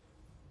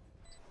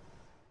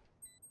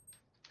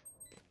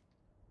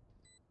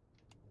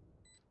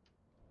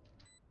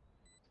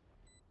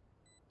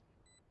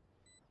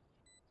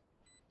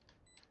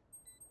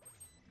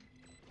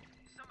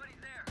 Somebody's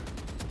there.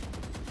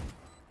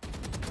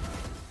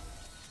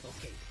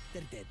 Okay,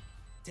 they're dead.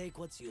 Take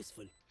what's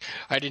useful.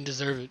 I didn't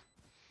deserve it.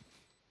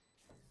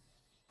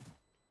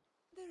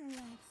 Their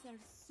legs are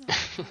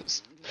so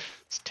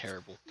It's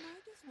terrible. might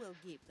as well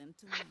give them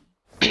to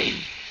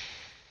me.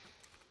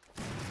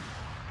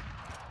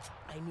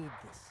 I need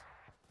this.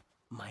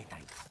 My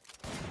thanks.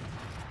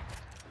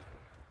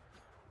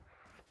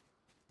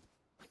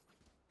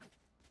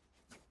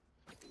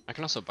 I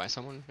can also buy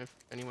someone if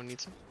anyone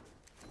needs them.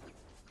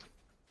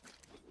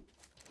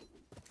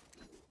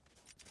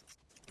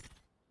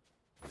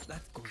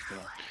 That goes there.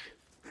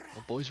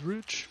 Oh, boy's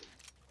rich.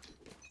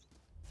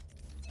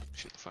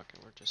 Shoot, fucking,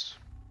 we're just.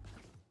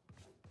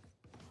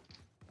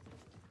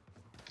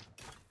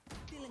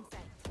 Still in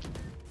sight.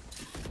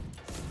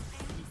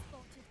 Enemy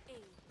spotted A.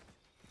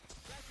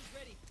 Flash is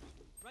ready.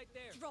 Right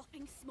there.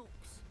 Dropping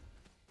smokes.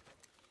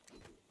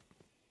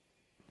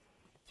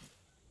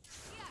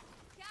 Yeah,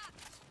 yeah.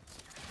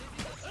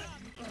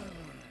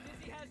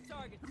 Dizzy has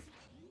targets.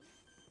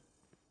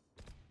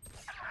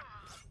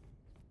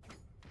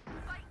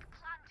 Spike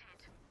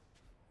planted.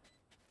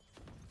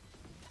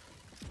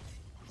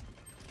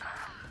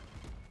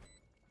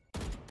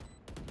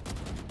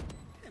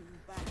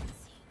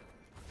 Embarrassing.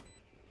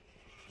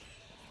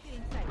 Still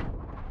in sight.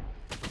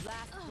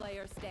 Last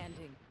player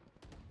standing.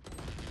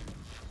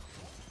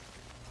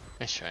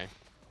 Nice try.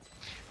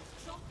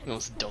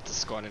 Almost Delta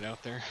squatted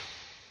out there.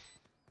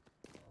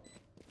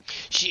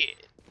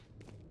 Shit!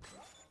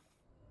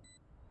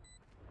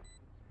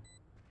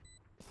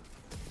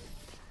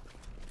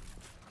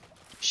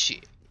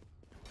 Shit.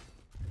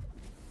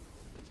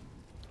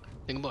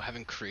 Thing about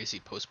having crazy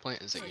post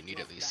plant is that you need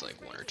at least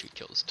like 1 or 2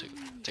 kills to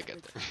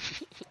get there.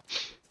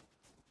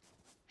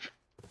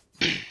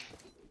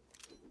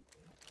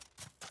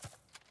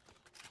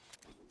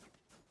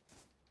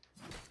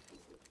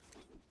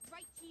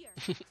 Right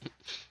here.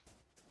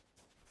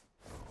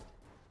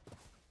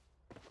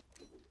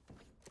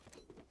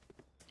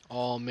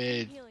 All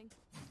mid. Healing.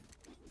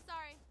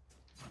 Sorry.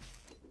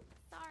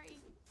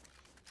 Sorry.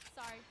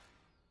 Sorry.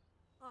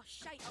 Oh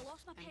shite, I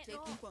lost my I'm pet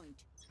taking dog.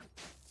 point.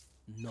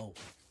 No.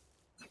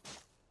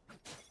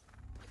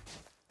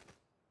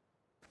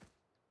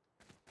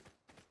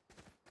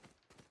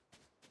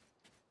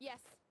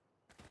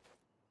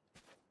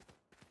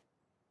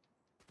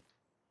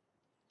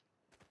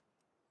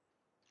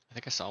 I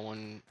think I saw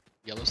one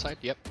yellow side.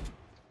 Yep.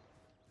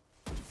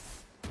 Oh,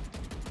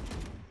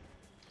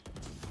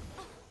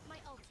 my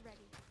ult's ready.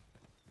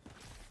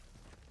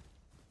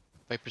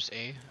 Viper's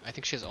A. I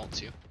think she has ult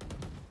too.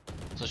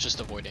 So let's just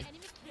avoid it. Enemy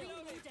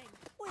reloading.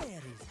 Where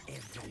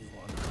is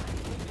everyone?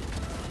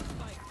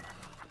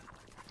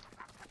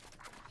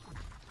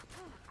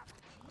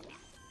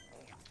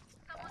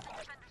 Someone's a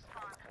defender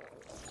spawn.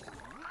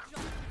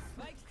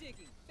 Spike's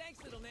ticking.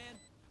 Thanks, little man.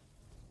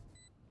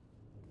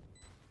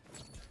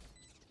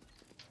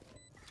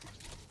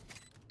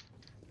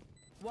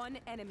 One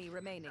enemy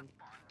remaining.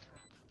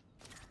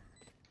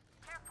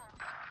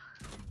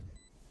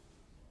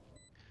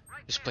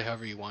 Just play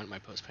however you want. My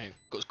post panic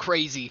goes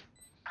crazy.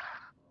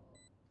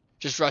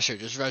 Just rush her.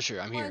 Just rush her.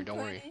 I'm here. Don't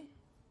worry.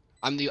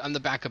 I'm the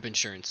backup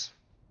insurance.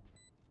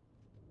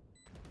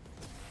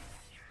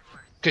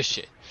 Good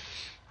shit.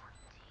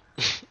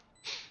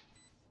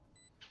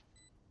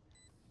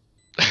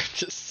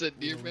 Just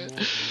sitting here, man.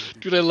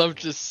 Dude, I love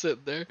just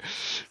sitting there.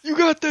 You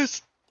got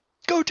this.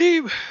 Go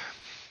team.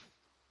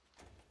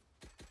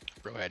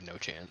 Bro had no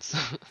chance.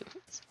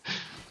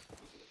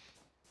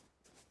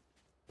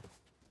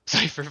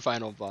 Cypher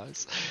final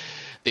boss.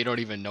 They don't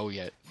even know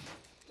yet.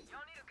 Y'all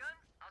need a gun?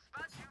 I'll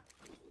spot you.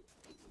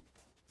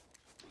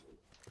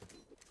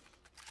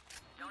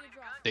 Need a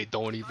drop. They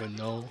don't even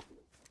know.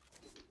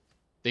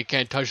 They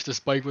can't touch the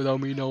spike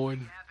without me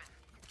knowing.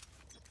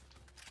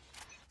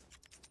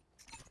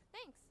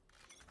 Thanks.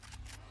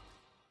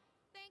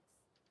 Thanks.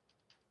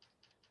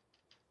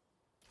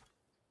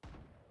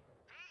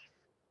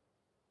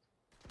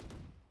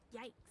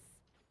 Yikes.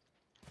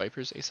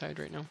 Viper's A side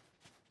right now.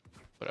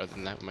 But other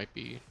than that, it might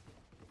be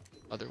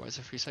otherwise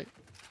a free site.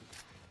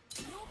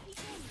 No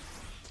peeking.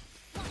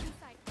 Not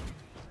inside.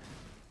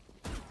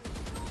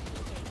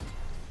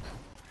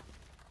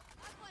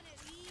 I want at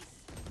least.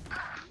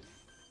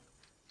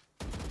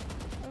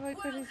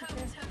 Welcome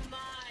to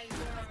my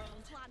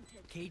world.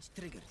 Planted. Cage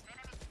triggered.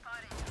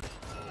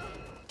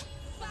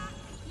 Back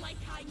like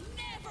I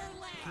never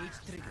left. Cage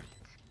triggered.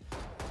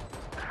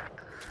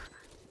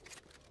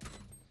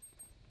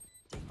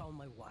 They found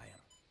my wire.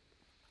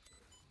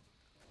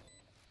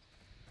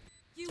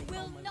 You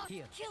will my not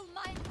here. kill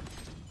my.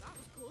 That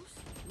was close.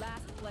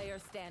 Last player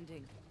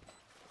standing.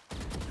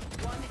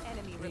 One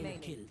enemy Reyna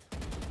remaining. killed.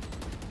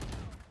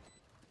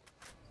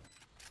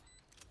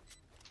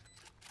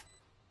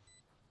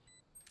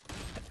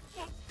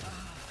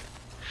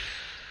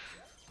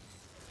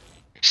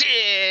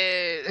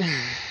 Shit!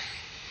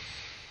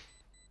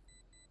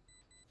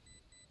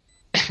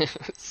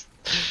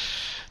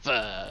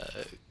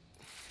 Fuck.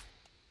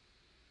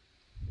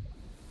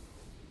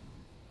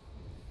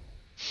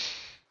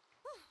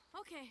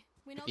 Okay,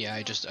 we know. Yeah, the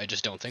I drill.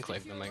 just don't think like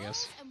Secure them, I roll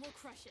guess. And we'll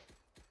crush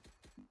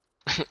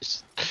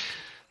it.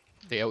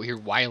 They out here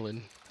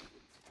whiling.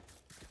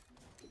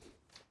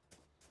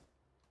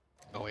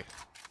 Oh wait.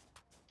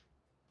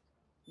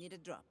 Need a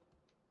drop.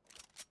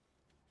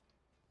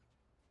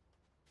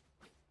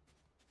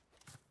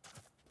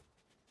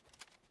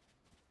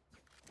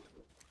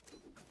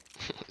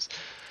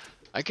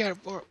 I can't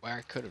afford. Well,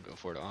 I could have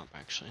afforded op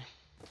actually.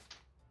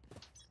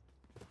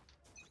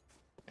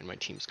 And my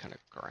team's kind of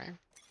crack.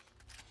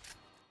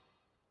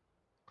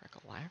 Crack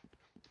a lack.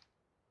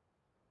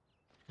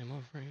 I'm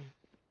over.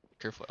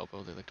 Careful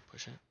elbow. They like to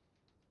push it.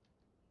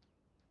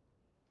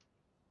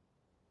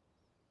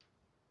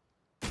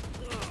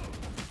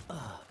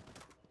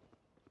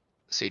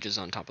 Sage is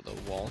on top of the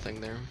wall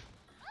thing there.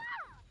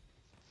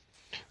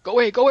 Go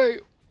away! Go away!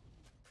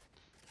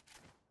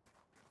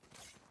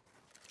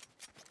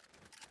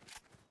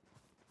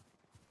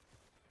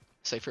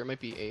 Cypher might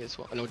be A as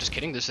well. No, just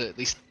kidding. There's at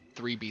least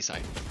 3 B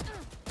side.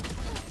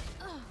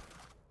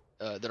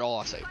 They're all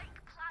off site.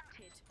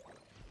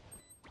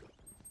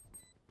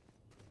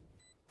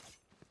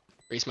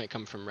 Race might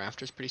come from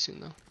rafters pretty soon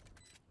though.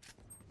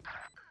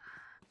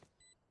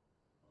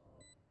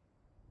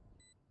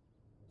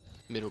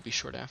 Mid will be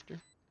short after.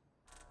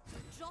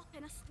 Drop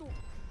in a smoke.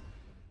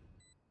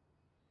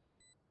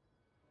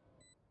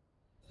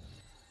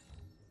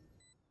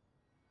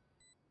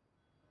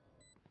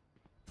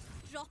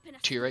 Drop in a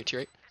To your right, to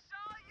your right.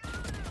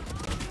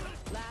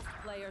 Last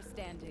player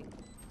standing.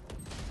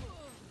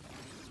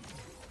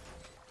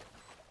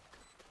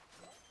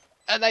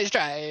 A nice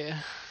try.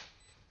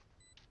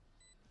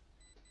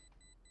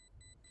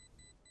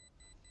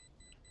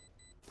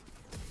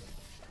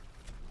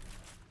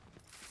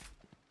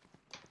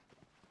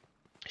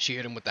 She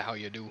hit him with the how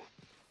you do.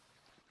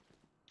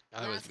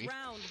 Oh, that was me.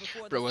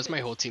 Bro, was my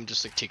whole team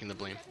just like taking the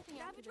blame? Everything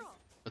out for this.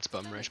 Let's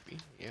bum rush B.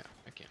 Yeah,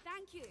 I can.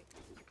 Thank you.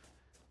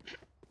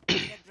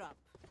 Need a drop.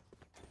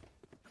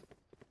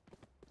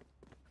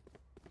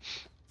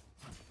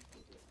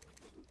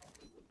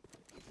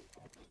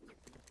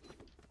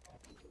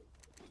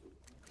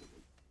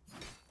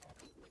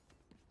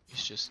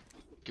 He's just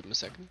give him a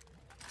second.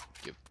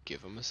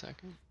 Give him a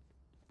second.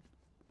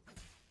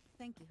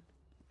 Thank you.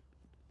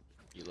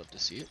 You love to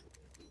see it.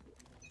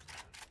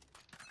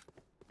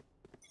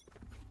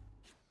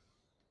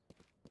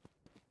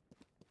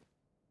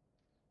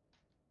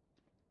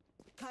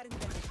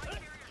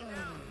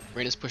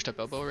 Reyna's pushed up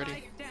elbow already.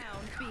 Spike down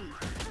B.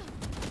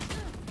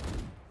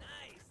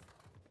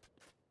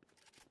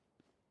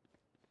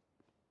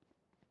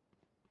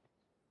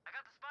 I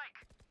got the spike.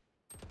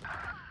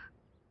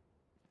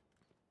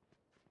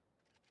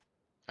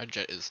 Our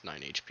jet is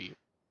 9 HP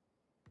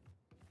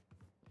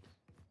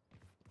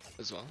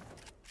as well.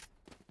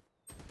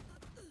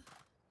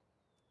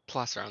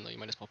 Plus around though, you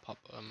might as well pop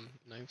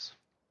knives.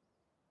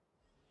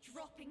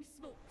 Dropping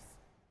smokes.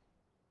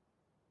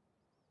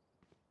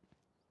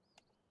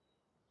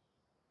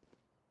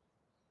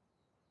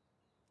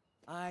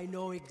 I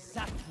know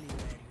exactly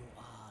where you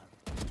are.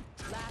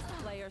 Last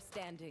player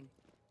standing.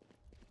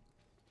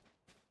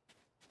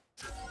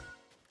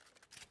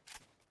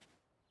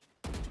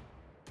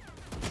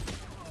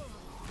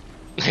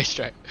 Nice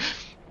try.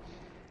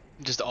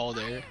 Just all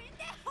there.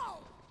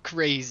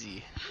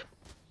 Crazy.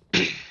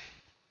 Crazy.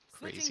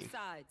 Switching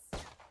sides.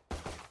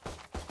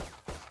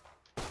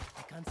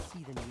 I can't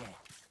see them yet,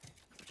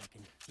 but I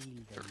can feel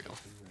them For real.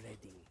 getting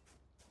ready.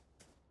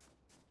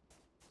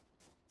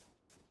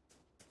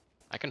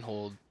 I can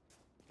hold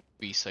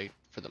B site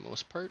for the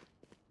most part.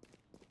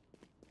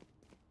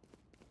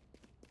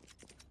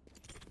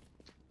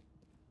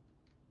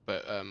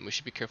 But we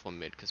should be careful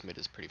mid because mid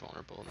is pretty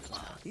vulnerable in this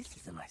map. This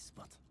is a nice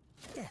spot.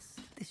 Yes,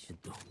 this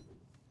should do.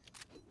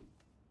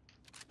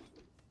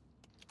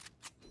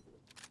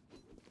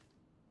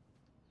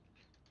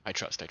 I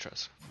trust.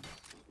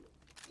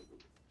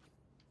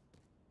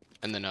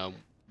 And then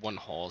one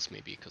halls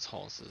maybe because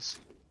halls is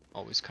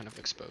always kind of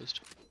exposed.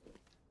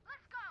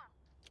 Let's go.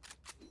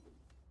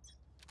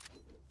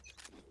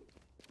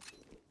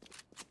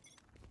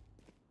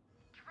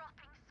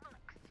 Dropping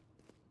smokes.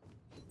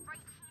 Right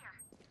here.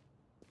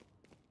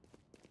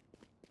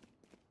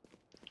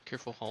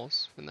 Careful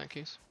halls in that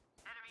case.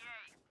 Enemy A.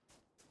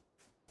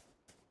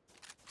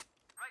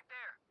 Right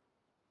there.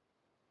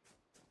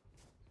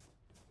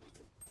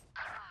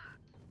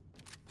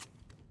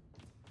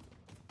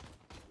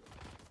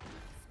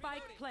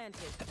 Spike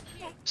planted.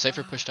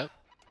 Cypher pushed up.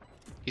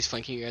 He's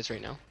flanking you guys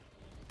right now.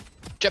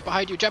 Jet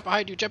behind you, jet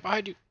behind you, jet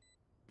behind you.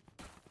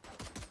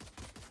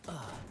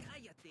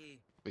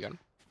 We got him.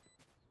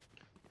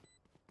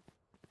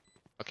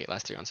 Okay,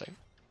 last 3 on site.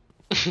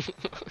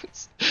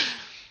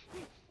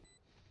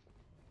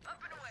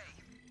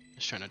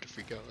 Just trying not to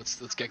freak out.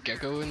 Let's get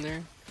Gecko in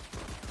there.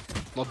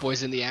 My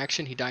boy's in the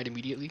action. He died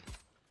immediately.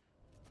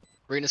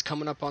 Reyna's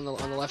coming up on the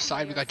left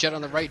side. We got Jet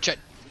on the right. Jet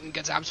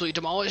gets absolutely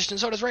demolished, and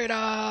so does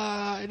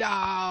Reyna.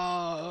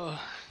 No.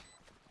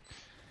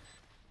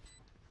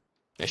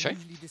 Nice try. I'm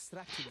usually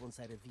distracted once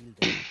I reveal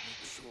them. Make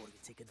sure you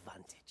take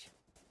advantage.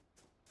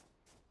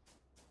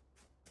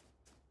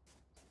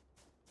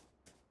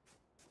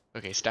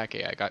 Okay, stack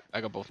A. I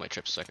got both my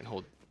trips, so I can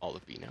hold all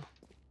of B now.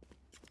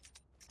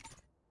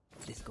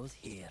 This goes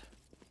here.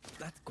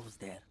 That goes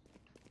there.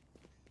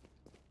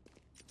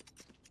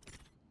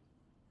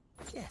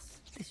 Yes,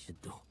 this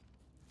should do.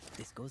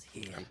 This goes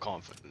here. I'm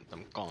confident.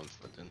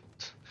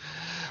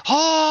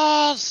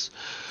 Halls!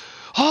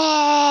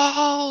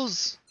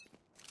 Halls!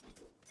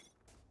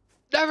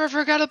 Never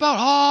forget about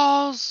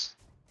Halls!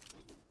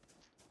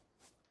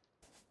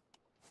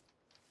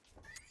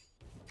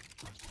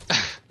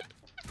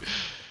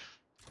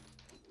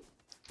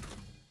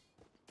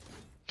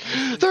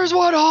 There's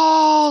one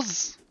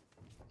Halls!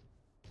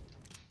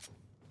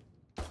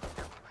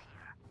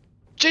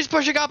 She's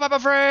pushing up, I'm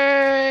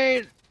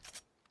afraid!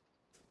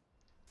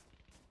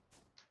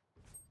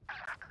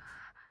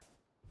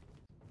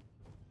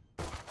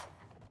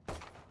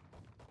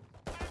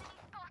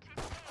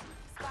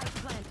 Spike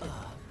planted.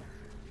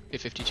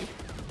 Hit 52.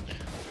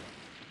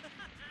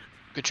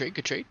 Good trade,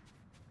 good trade.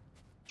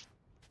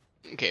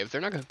 Okay, if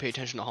they're not gonna pay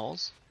attention to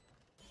halls,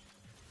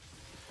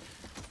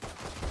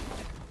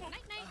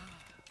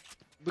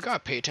 we gotta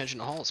pay attention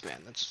to halls,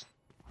 man. That's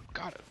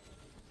gotta.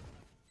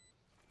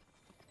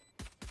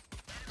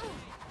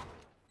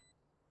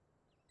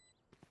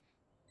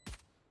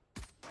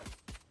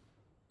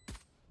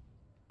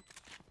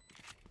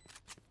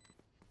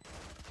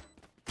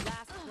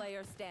 Last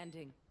player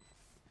standing.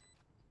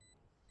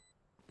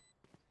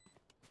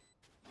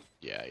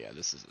 Yeah,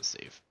 this is a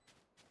save.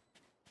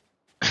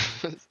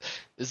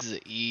 This is an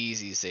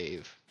easy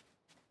save.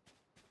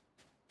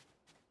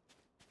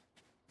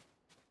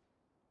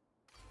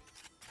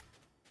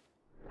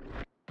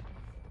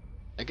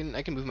 I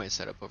can move my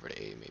setup over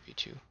to A maybe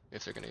too,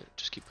 if they're gonna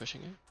just keep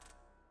pushing it.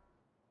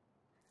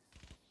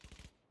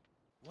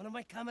 One of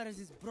my cameras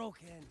is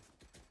broken.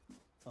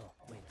 Oh,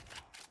 wait.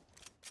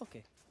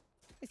 Okay.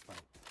 It's fine.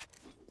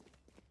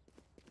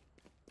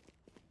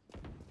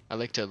 I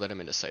like to let him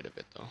into sight a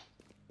bit though.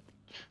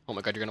 Oh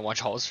my god, you're gonna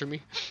watch halls for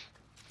me?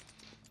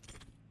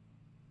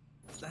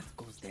 That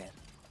goes there.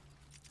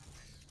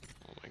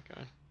 Oh my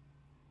god.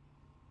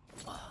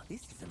 Oh,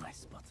 this is a nice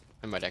spot.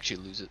 I might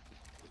actually lose it.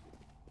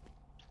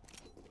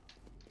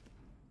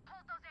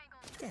 Hold those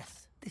angles.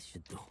 Yes, this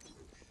should do.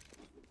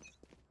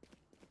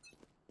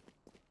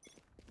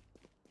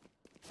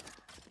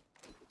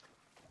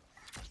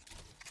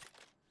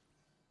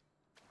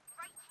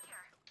 Right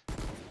here.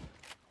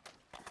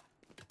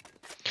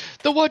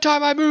 The one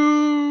time I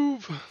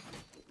move!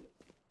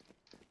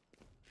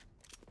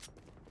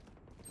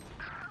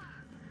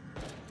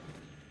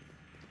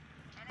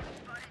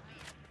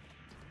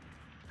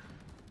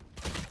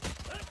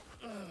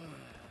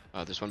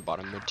 There's one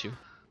bottom mid too.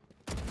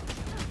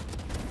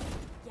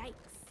 Yikes.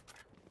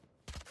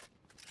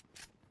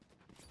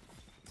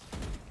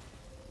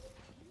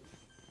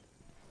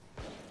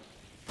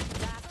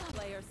 Last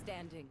player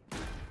standing.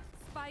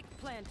 Spike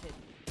planted.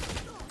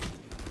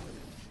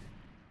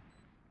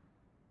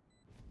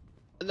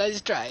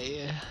 Nice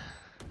try.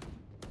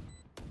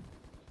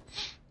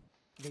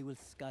 They will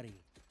scurry,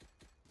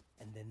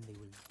 and then they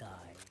will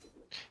die.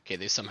 Okay,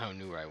 they somehow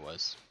knew where I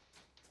was.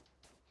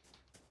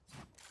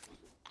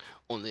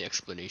 Only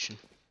explanation.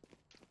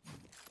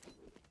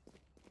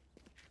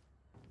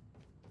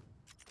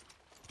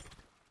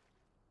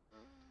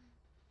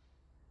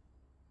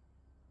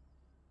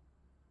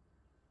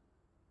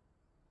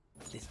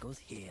 This goes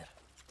here.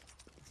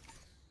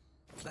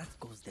 That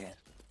goes there.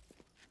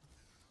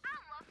 I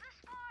love this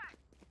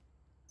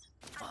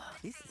sport. Ah,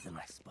 this is a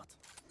nice spot.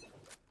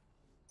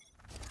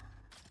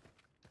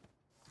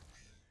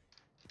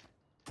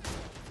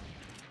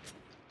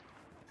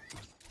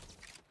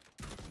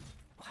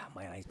 Wow,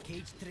 my eyes.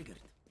 Cage triggered.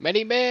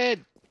 Many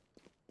mid!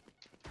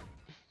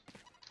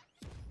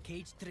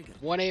 Cage triggered.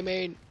 1A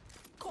main.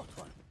 Caught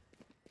one.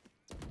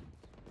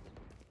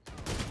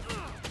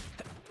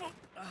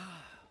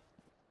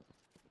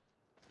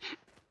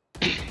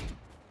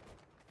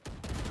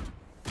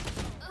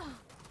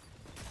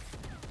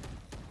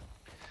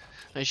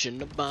 I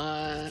shouldn't have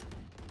bought.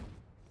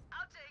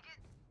 I'll take it.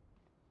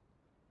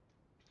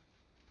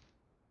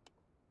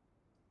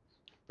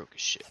 Broke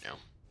his shit now.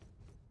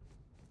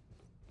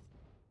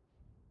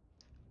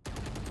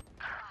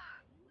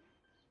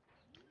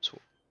 So,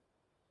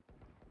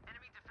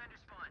 Enemy defender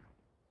spawn.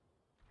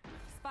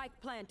 Spike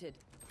planted.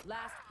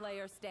 Last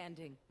player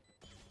standing.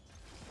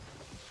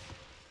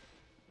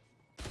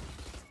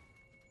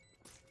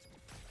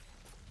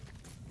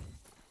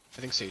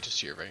 I think Sage is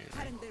here, right?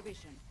 Cutting their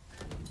vision.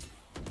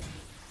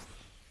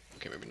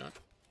 Okay, maybe not.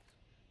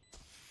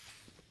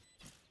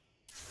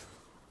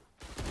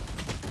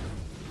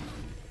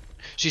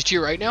 She's to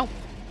your right now?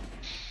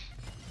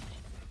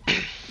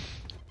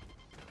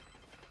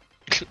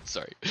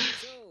 Sorry.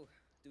 So,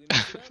 do we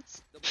mix it up?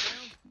 Double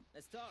down?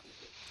 Let's talk.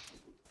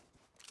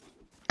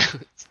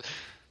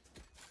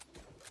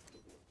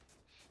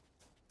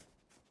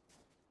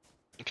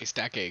 Okay,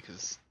 stack A,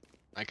 because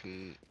I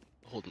can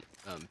hold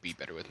B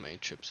better with my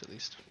chips at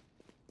least.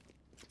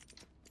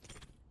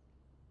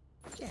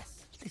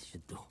 Yes, this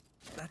should do.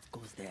 That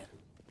goes there.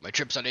 My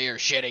trips on A are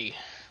shitty.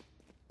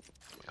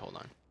 Wait, hold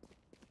on.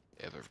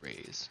 They have a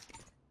raise.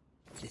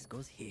 This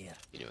goes here.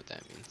 You know what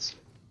that means.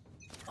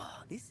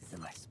 Ah, this is a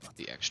nice spot.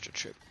 The extra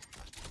trip.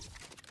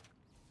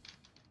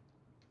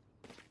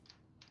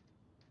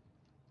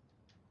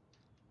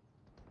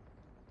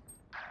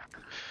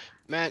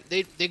 Man,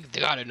 they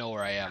gotta know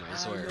where I am, I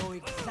swear. I know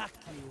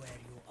exactly where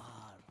you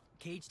are.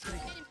 Cage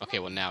triggered. Okay,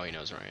 well now he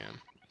knows where I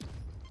am.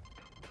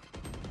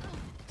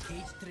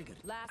 Cage triggered.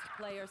 Last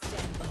player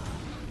standing.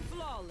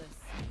 Flawless.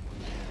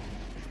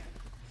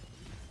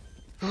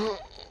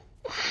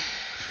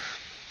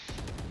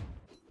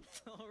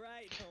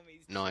 Alright,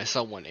 homies. No, I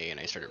saw 1A and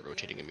I started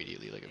rotating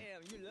immediately like Damn, a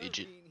you love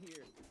idiot. being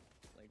here.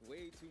 Like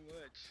way too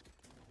much.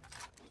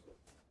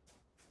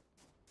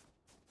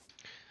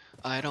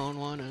 I don't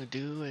wanna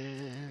do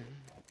it.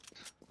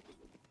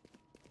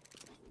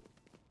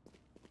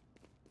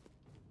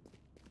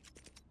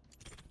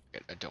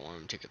 I don't want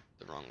him to take it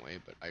the wrong way,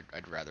 but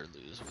I'd rather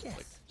lose with Yes,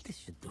 like this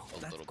should do. a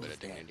That little bit goes of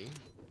there. dignity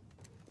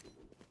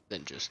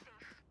than just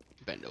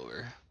bend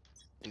over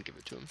and give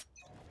it to him.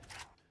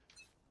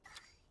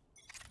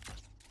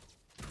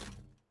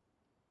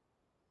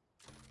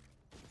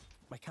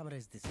 My camera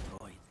is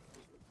destroyed.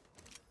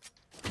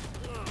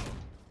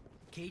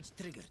 Cage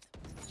triggered.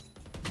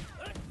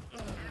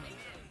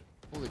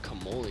 Holy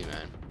camole, man.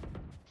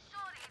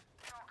 Sorry,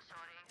 not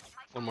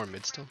sorry. One more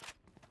mid still.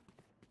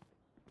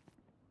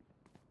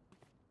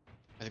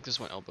 I think there's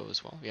one elbow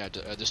as well. Yeah,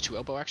 there's two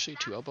elbow actually.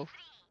 Two elbow.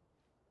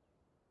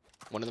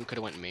 One of them could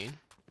have went main.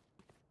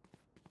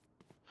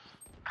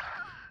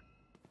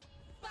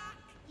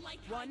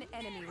 One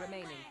enemy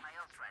remaining. My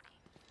ult's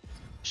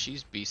ready.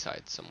 She's B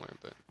side somewhere,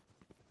 but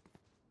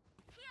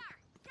Here,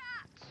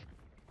 catch.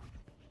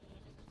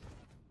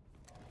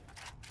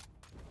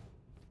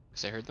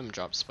 because I heard them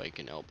drop spike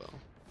and elbow.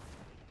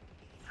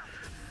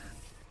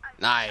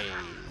 Nice.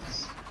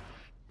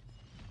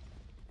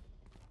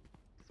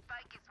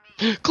 Spike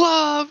is me.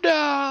 Glove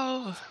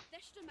now.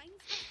 This reminds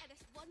me of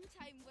this one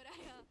time where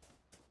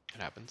I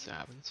It happens. It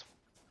happens.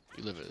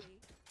 You live with it.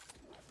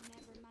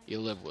 never mind. You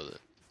live with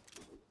it.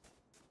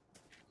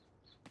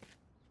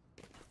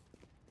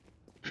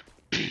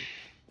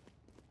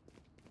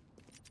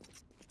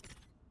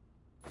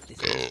 This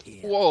goes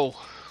here. Whoa.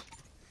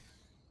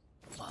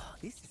 Ah,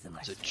 this is a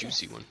nice. It's a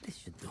juicy one. This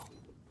should do.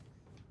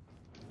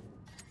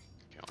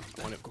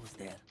 I want it That goes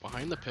there.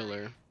 behind the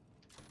pillar,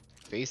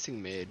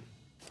 facing mid.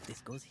 This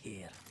goes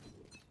here.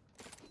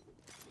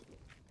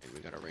 And we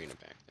we got a Reyna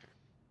back there.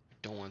 I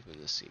don't want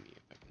them to see me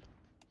if I can.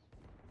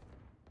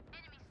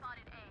 Enemy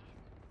spotted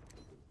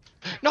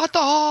A. Not the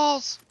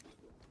halls!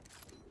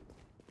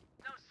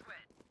 No sweat.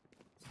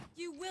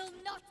 You will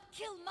not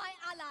kill my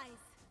allies.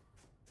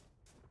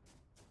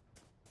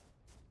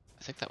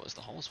 I think that was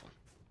the halls one.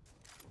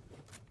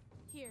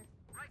 Here.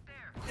 Right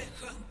there. The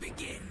hunt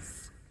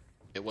begins.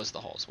 It was the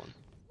halls one.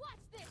 Watch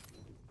this.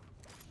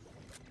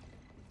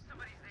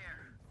 Somebody's there.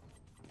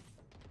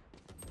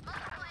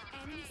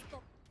 Enemy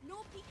spot.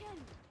 No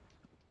peeking.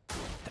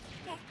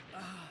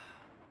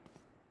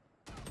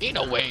 Ain't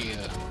no way.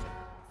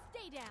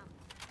 Stay down.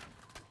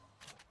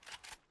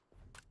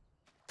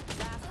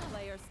 Last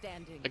player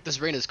standing. Like, this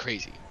Reyna's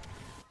crazy.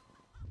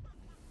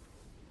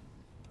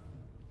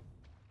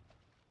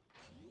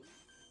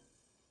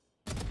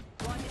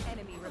 One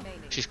enemy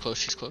remaining. She's close,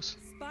 she's close.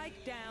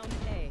 Spike down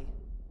A.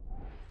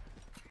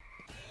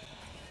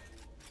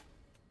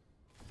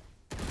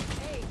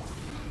 A.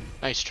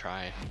 Nice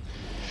try.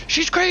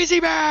 She's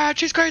crazy, man!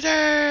 She's crazy!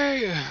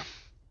 Now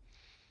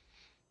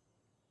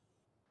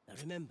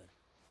remember,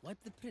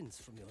 wipe the prints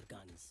from your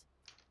guns.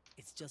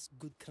 It's just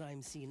good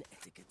crime scene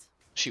etiquette.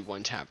 She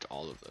one-tapped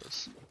all of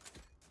those.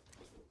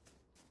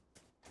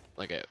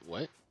 Like, at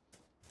what?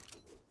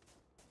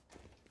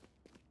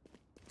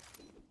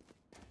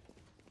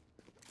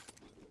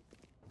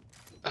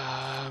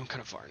 I'm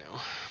kind of far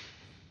now.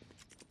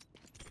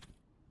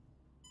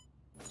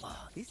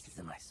 Ah, this is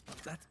a nice spot.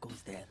 That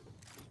goes there.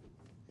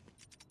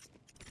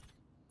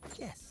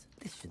 Yes,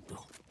 this should do.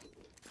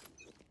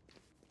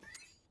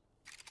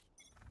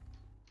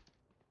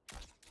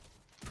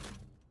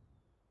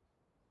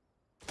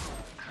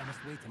 I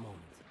must wait a moment.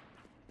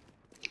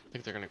 I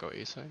think they're gonna go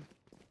A side.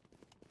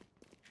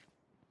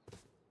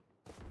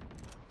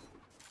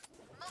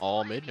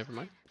 All mid, never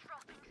mind.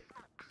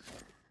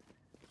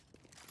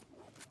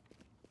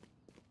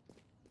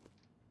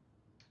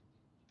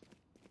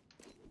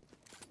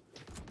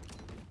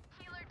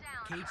 Healer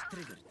down. Cage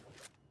triggered.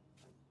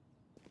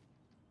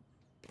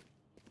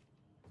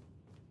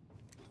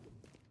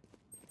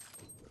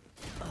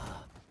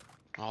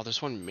 Oh,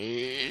 there's one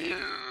mid.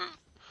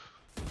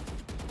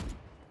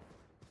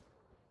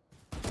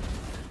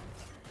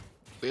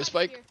 We have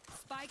Spike. Here.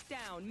 Spike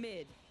down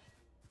mid.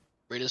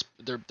 Reyna's,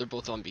 they're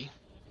both on B.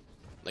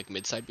 Like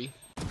mid side B.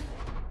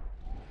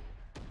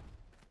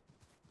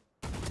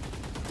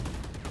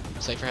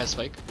 Cypher has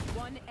Spike.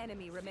 One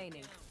enemy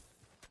remaining.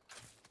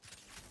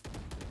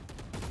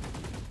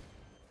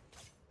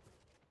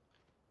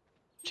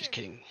 Just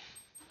kidding.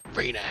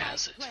 Reyna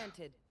has it.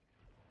 Planted.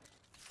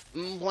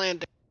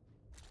 Land.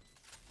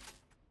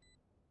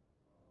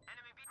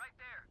 Enemy beat right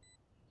there.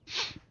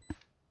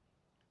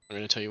 I'm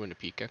gonna tell you when to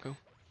peek, Echo.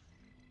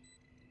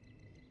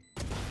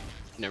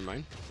 Never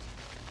mind.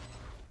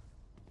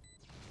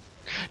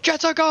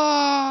 Jets are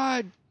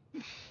gone!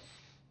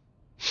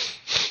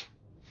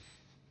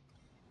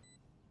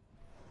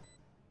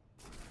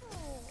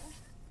 Oh,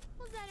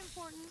 was that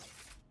important?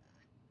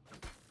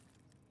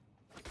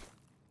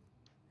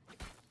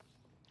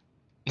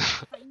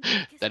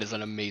 That is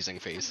an amazing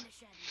face.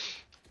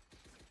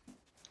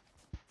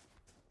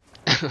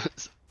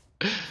 This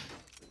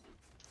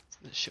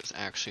show's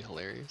actually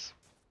hilarious.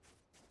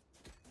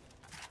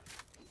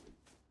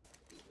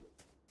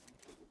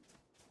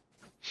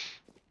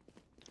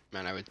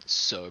 Man, I would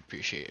so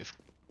appreciate if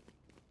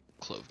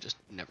Clove just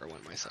never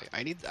went my site.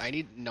 I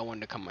need no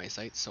one to come my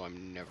site, so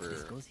I'm never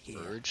This goes here.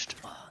 urged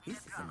Ah, this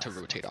is a to nice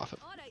rotate off it.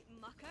 All right,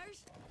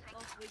 muckers.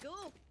 Off we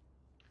go.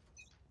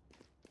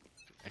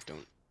 I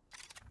don't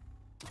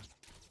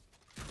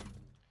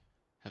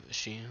have a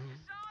shield.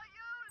 Saw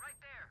you. Right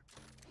there.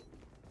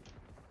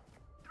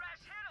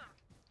 Thrash hit him.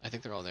 I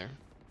think they're all there.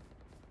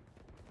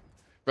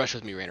 Rush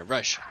with me, Reyna.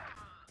 Rush.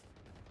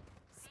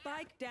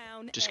 Spike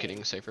down Just A.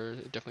 kidding. Cypher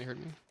definitely heard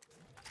me.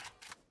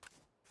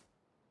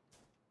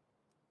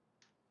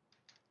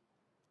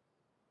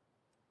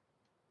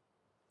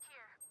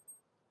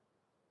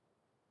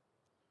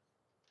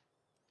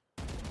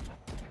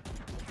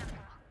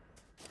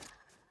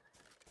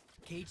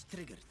 Cage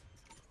triggered.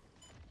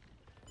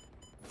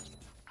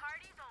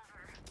 Party's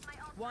over. My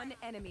ult One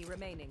enemy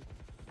remaining.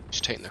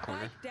 Just tighten the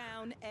corner. Spike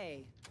down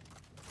A.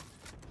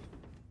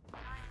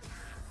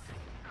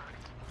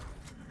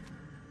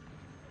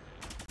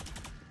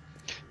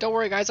 Don't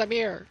worry, guys. I'm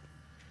here.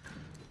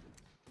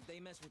 If they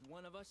mess with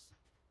one of us,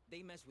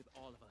 they mess with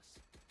all of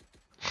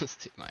us.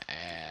 Stick my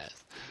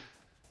ass.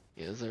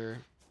 Yes, sir.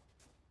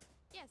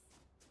 Yes.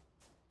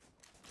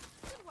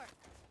 Good work.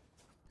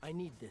 I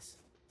need this.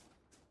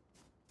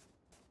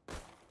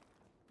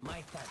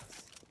 My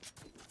thanks.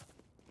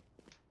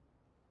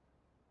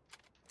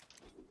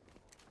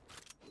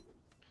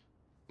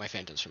 My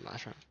phantoms from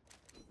last round.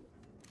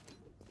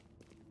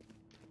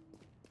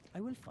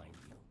 I will find you.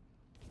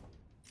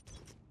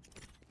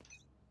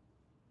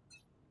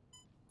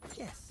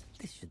 Yes,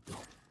 this should do.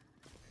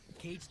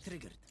 Cage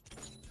triggered.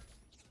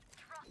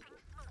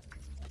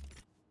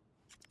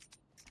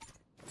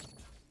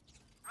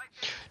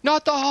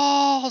 Not the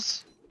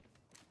halls!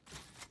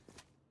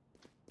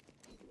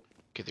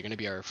 Okay, they're gonna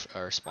be our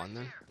spawn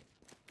then.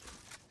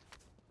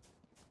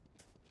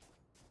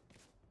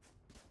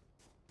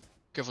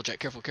 Careful, Jack.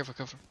 Careful, careful,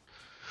 careful.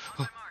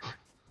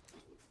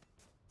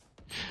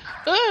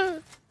 Ah!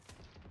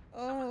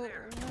 Oh.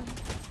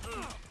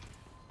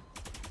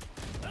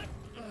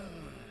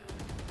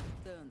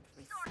 Don't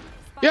risk.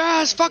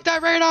 Yes! Fuck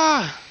that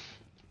radar!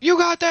 You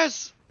got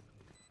this!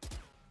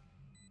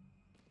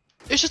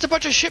 It's just a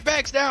bunch of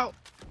shitbags now!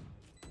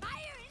 Fire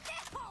in the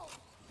hole!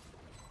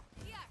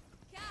 Here,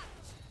 catch!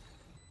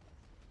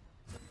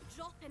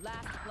 Drop it.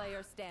 Last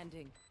player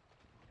standing.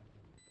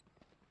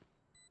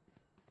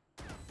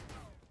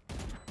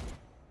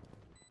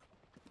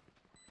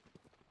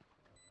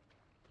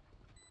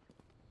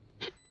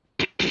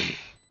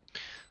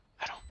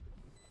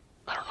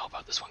 I don't know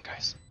about this one,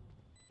 guys.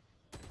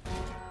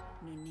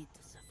 No need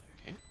to suffer.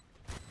 Okay.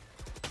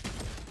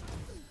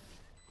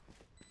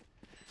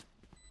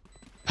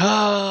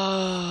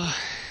 Ah,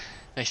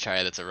 nice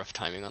try. That's a rough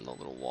timing on the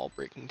little wall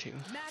breaking too.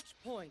 Match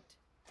point.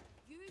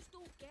 Yous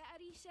don't get a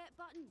reset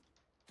button.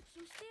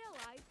 So stay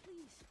alive,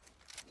 please.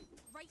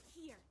 Right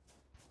here.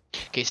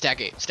 Okay, stack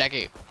A, stack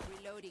A.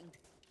 Reloading.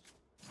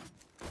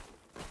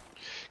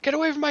 Get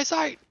away from my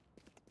sight!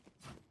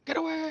 Get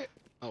away!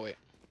 Oh wait.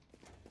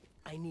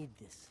 I need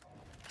this.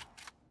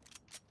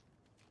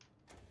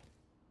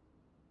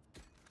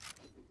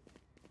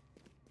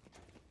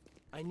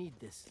 I need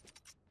this.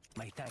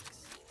 My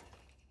thanks.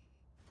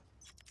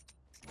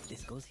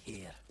 This goes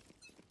here.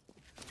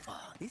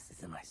 Oh, this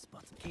is a nice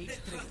spot. Cage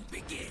trigger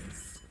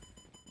begins.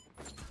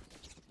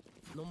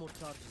 No more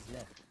charges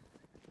left.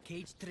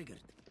 Cage triggered.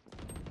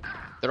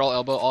 They're all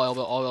elbow, all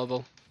elbow, all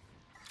elbow.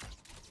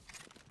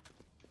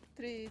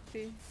 3.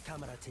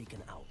 Camera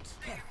taken out.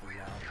 Careful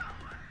now.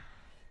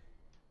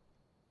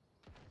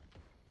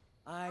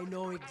 I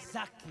know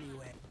exactly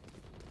where.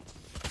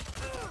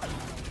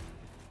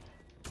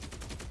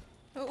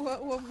 Oh,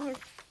 one more.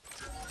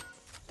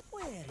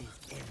 Where is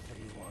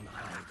everyone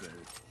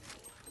hiding?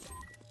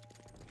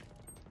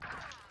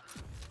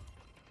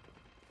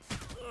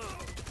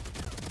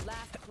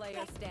 Last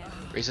player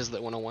standing. Raises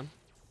lit 101.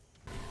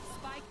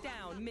 Spike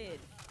down mid.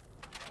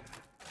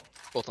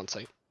 Both on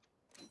site.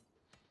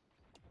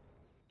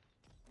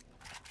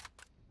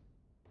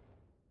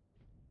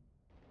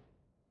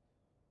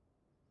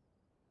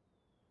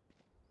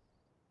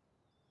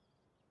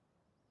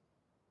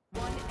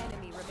 One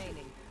enemy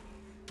remaining.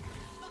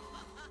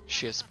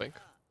 She has spike.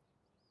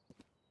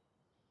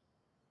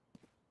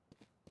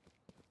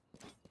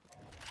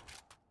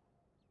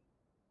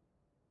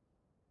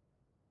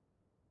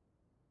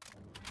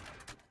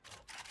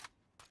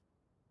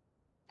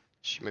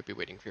 She might be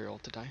waiting for your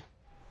ult to die.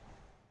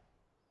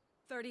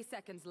 30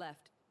 seconds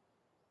left.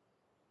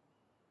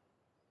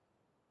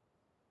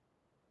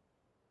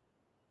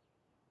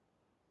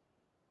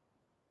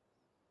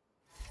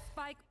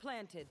 Spike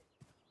planted.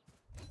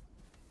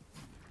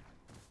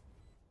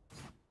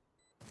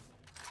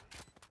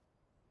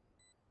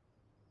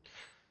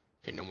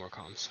 Okay, no more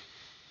comms.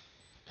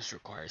 This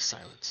requires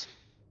silence.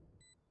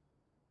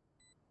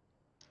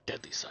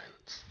 Deadly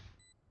silence.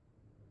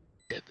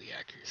 Deadly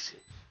accuracy.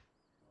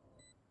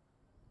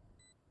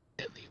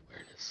 Deadly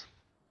awareness.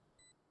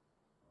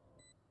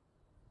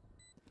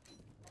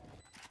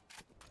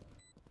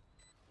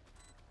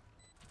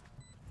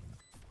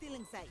 Still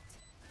in sight.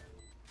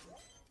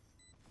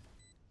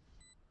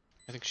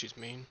 I think she's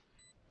main.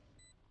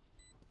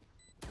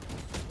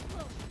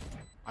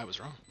 I was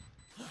wrong.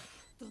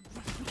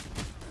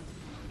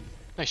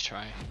 Nice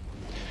try.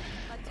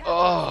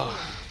 Oh!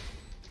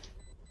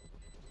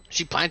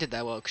 She planted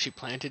that well, 'cause she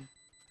planted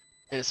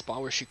in a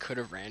spot where she could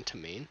have ran to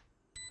main.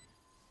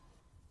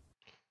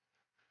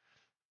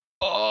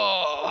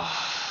 Oh!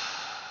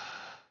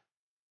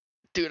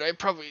 Dude,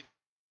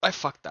 I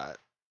fucked that.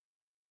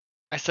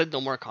 I said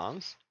no more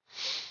comms.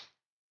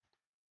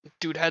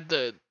 Dude had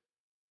the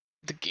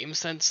game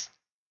sense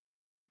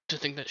to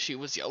think that she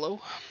was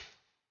yellow.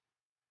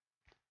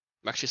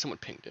 Actually, someone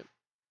pinged it.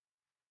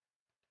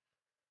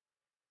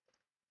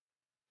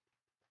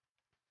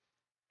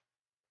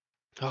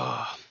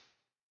 Oh,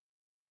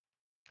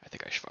 I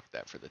think I fucked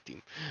that for the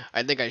team.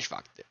 I think I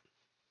fucked it.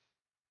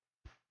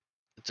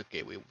 It's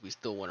okay. We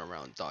still went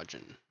around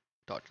dodging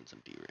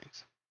some D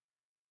ranks.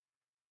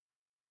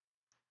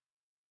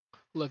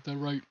 Left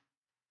and right.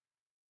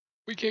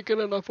 We can't get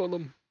enough on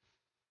them.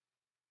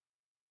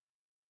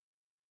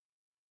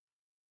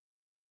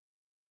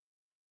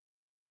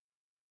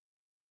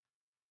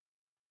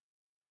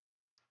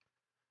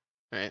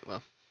 Alright,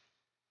 well.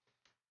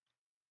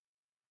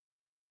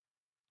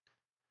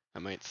 I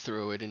might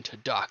throw it into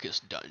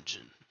Darkest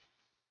Dungeon.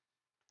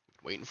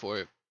 Waiting for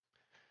it.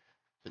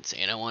 Been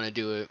saying I want to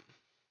do it.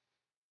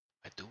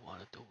 I do want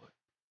to do it.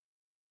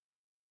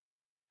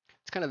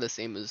 It's kind of the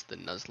same as the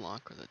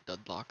Nuzlocke or the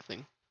Dudlock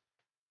thing.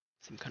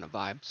 Same kind of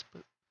vibes,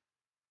 but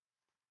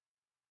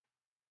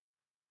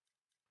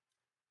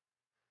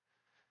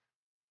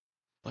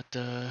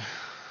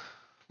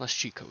less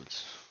cheat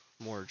codes,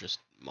 more just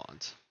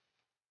mods.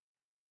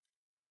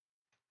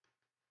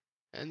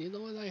 And you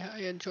know what?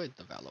 I enjoyed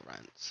the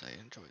Valorants. I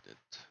enjoyed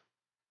it.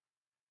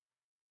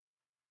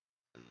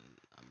 And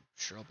I'm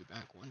sure I'll be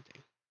back one day.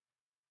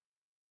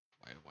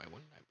 Why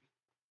wouldn't I be?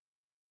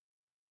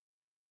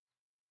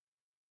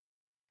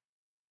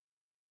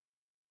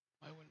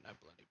 I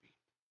bloody be.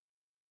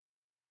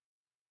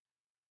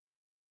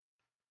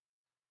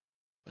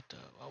 But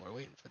while we're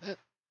waiting for that,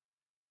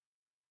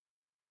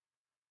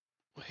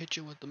 we'll hit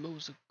you with the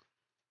music.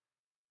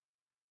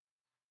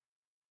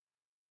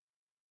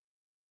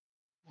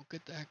 We'll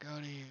get the heck out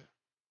of here.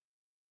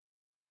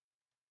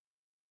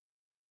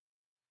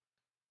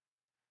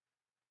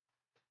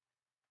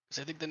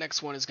 Because I think the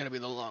next one is going to be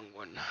the long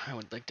one. I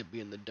would like to be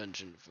in the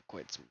dungeon for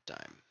quite some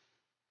time.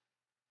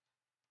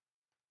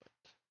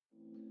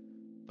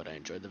 But I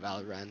enjoyed the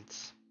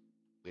Valorant.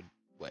 We had,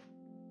 what,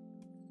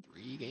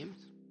 3 games?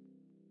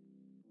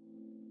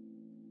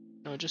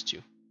 No, just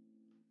 2.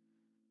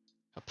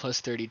 A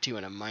plus 32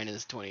 and a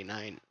minus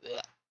 29.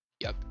 Ugh.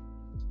 Yuck.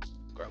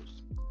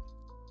 Gross.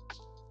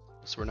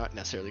 So we're not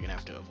necessarily gonna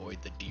have to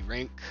avoid the D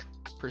rank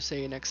per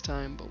se next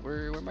time, but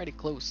we're mighty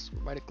close.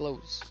 We're mighty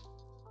close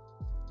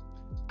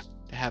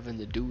to having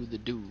to do the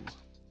do.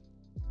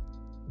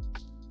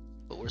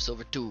 But we're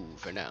silver 2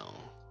 for now.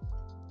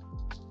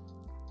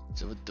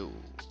 Silver 2.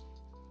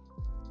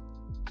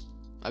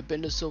 I've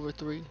been to silver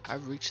 3.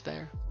 I've reached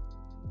there.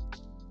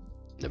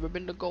 Never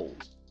been to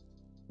gold.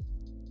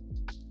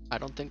 I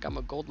don't think I'm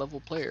a gold level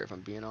player, if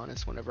I'm being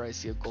honest. Whenever I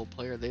see a gold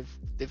player,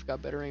 they've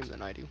got better aim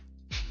than I do.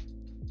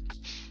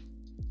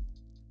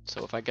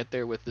 So if I get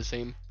there with the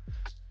same,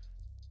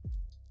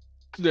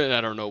 then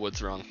I don't know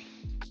what's wrong.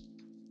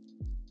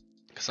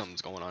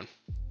 Something's going on.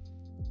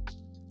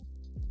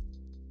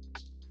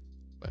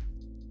 But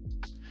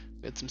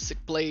we had some sick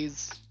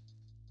plays.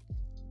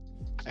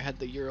 I had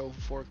the Euro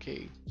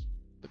 4K,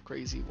 the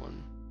crazy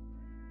one.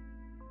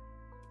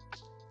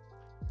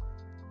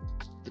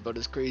 It's about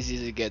as crazy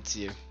as it gets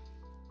you.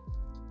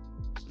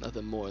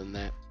 Nothing more than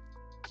that.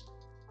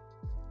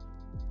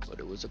 But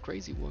it was a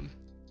crazy one.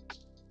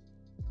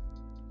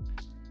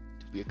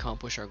 Did we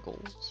accomplish our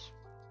goals?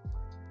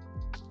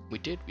 We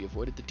did. We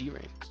avoided the D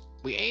rank.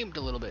 We aimed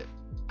a little bit.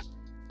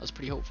 I was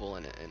pretty hopeful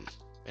in it, and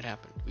it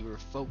happened. We were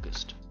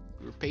focused.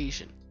 We were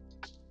patient.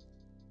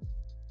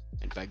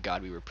 And by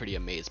God, we were pretty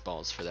amazed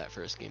balls for that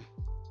first game.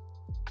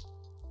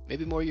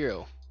 Maybe more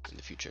Euro in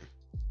the future.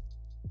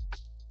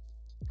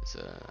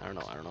 I don't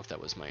know if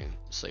that was my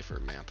Cypher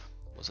map.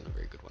 It wasn't a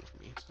very good one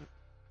for me. But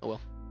oh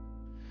well.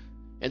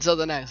 Until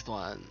the next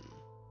one,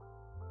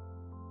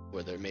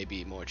 where there may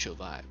be more chill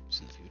vibes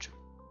in the future.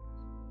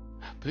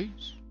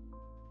 Peace.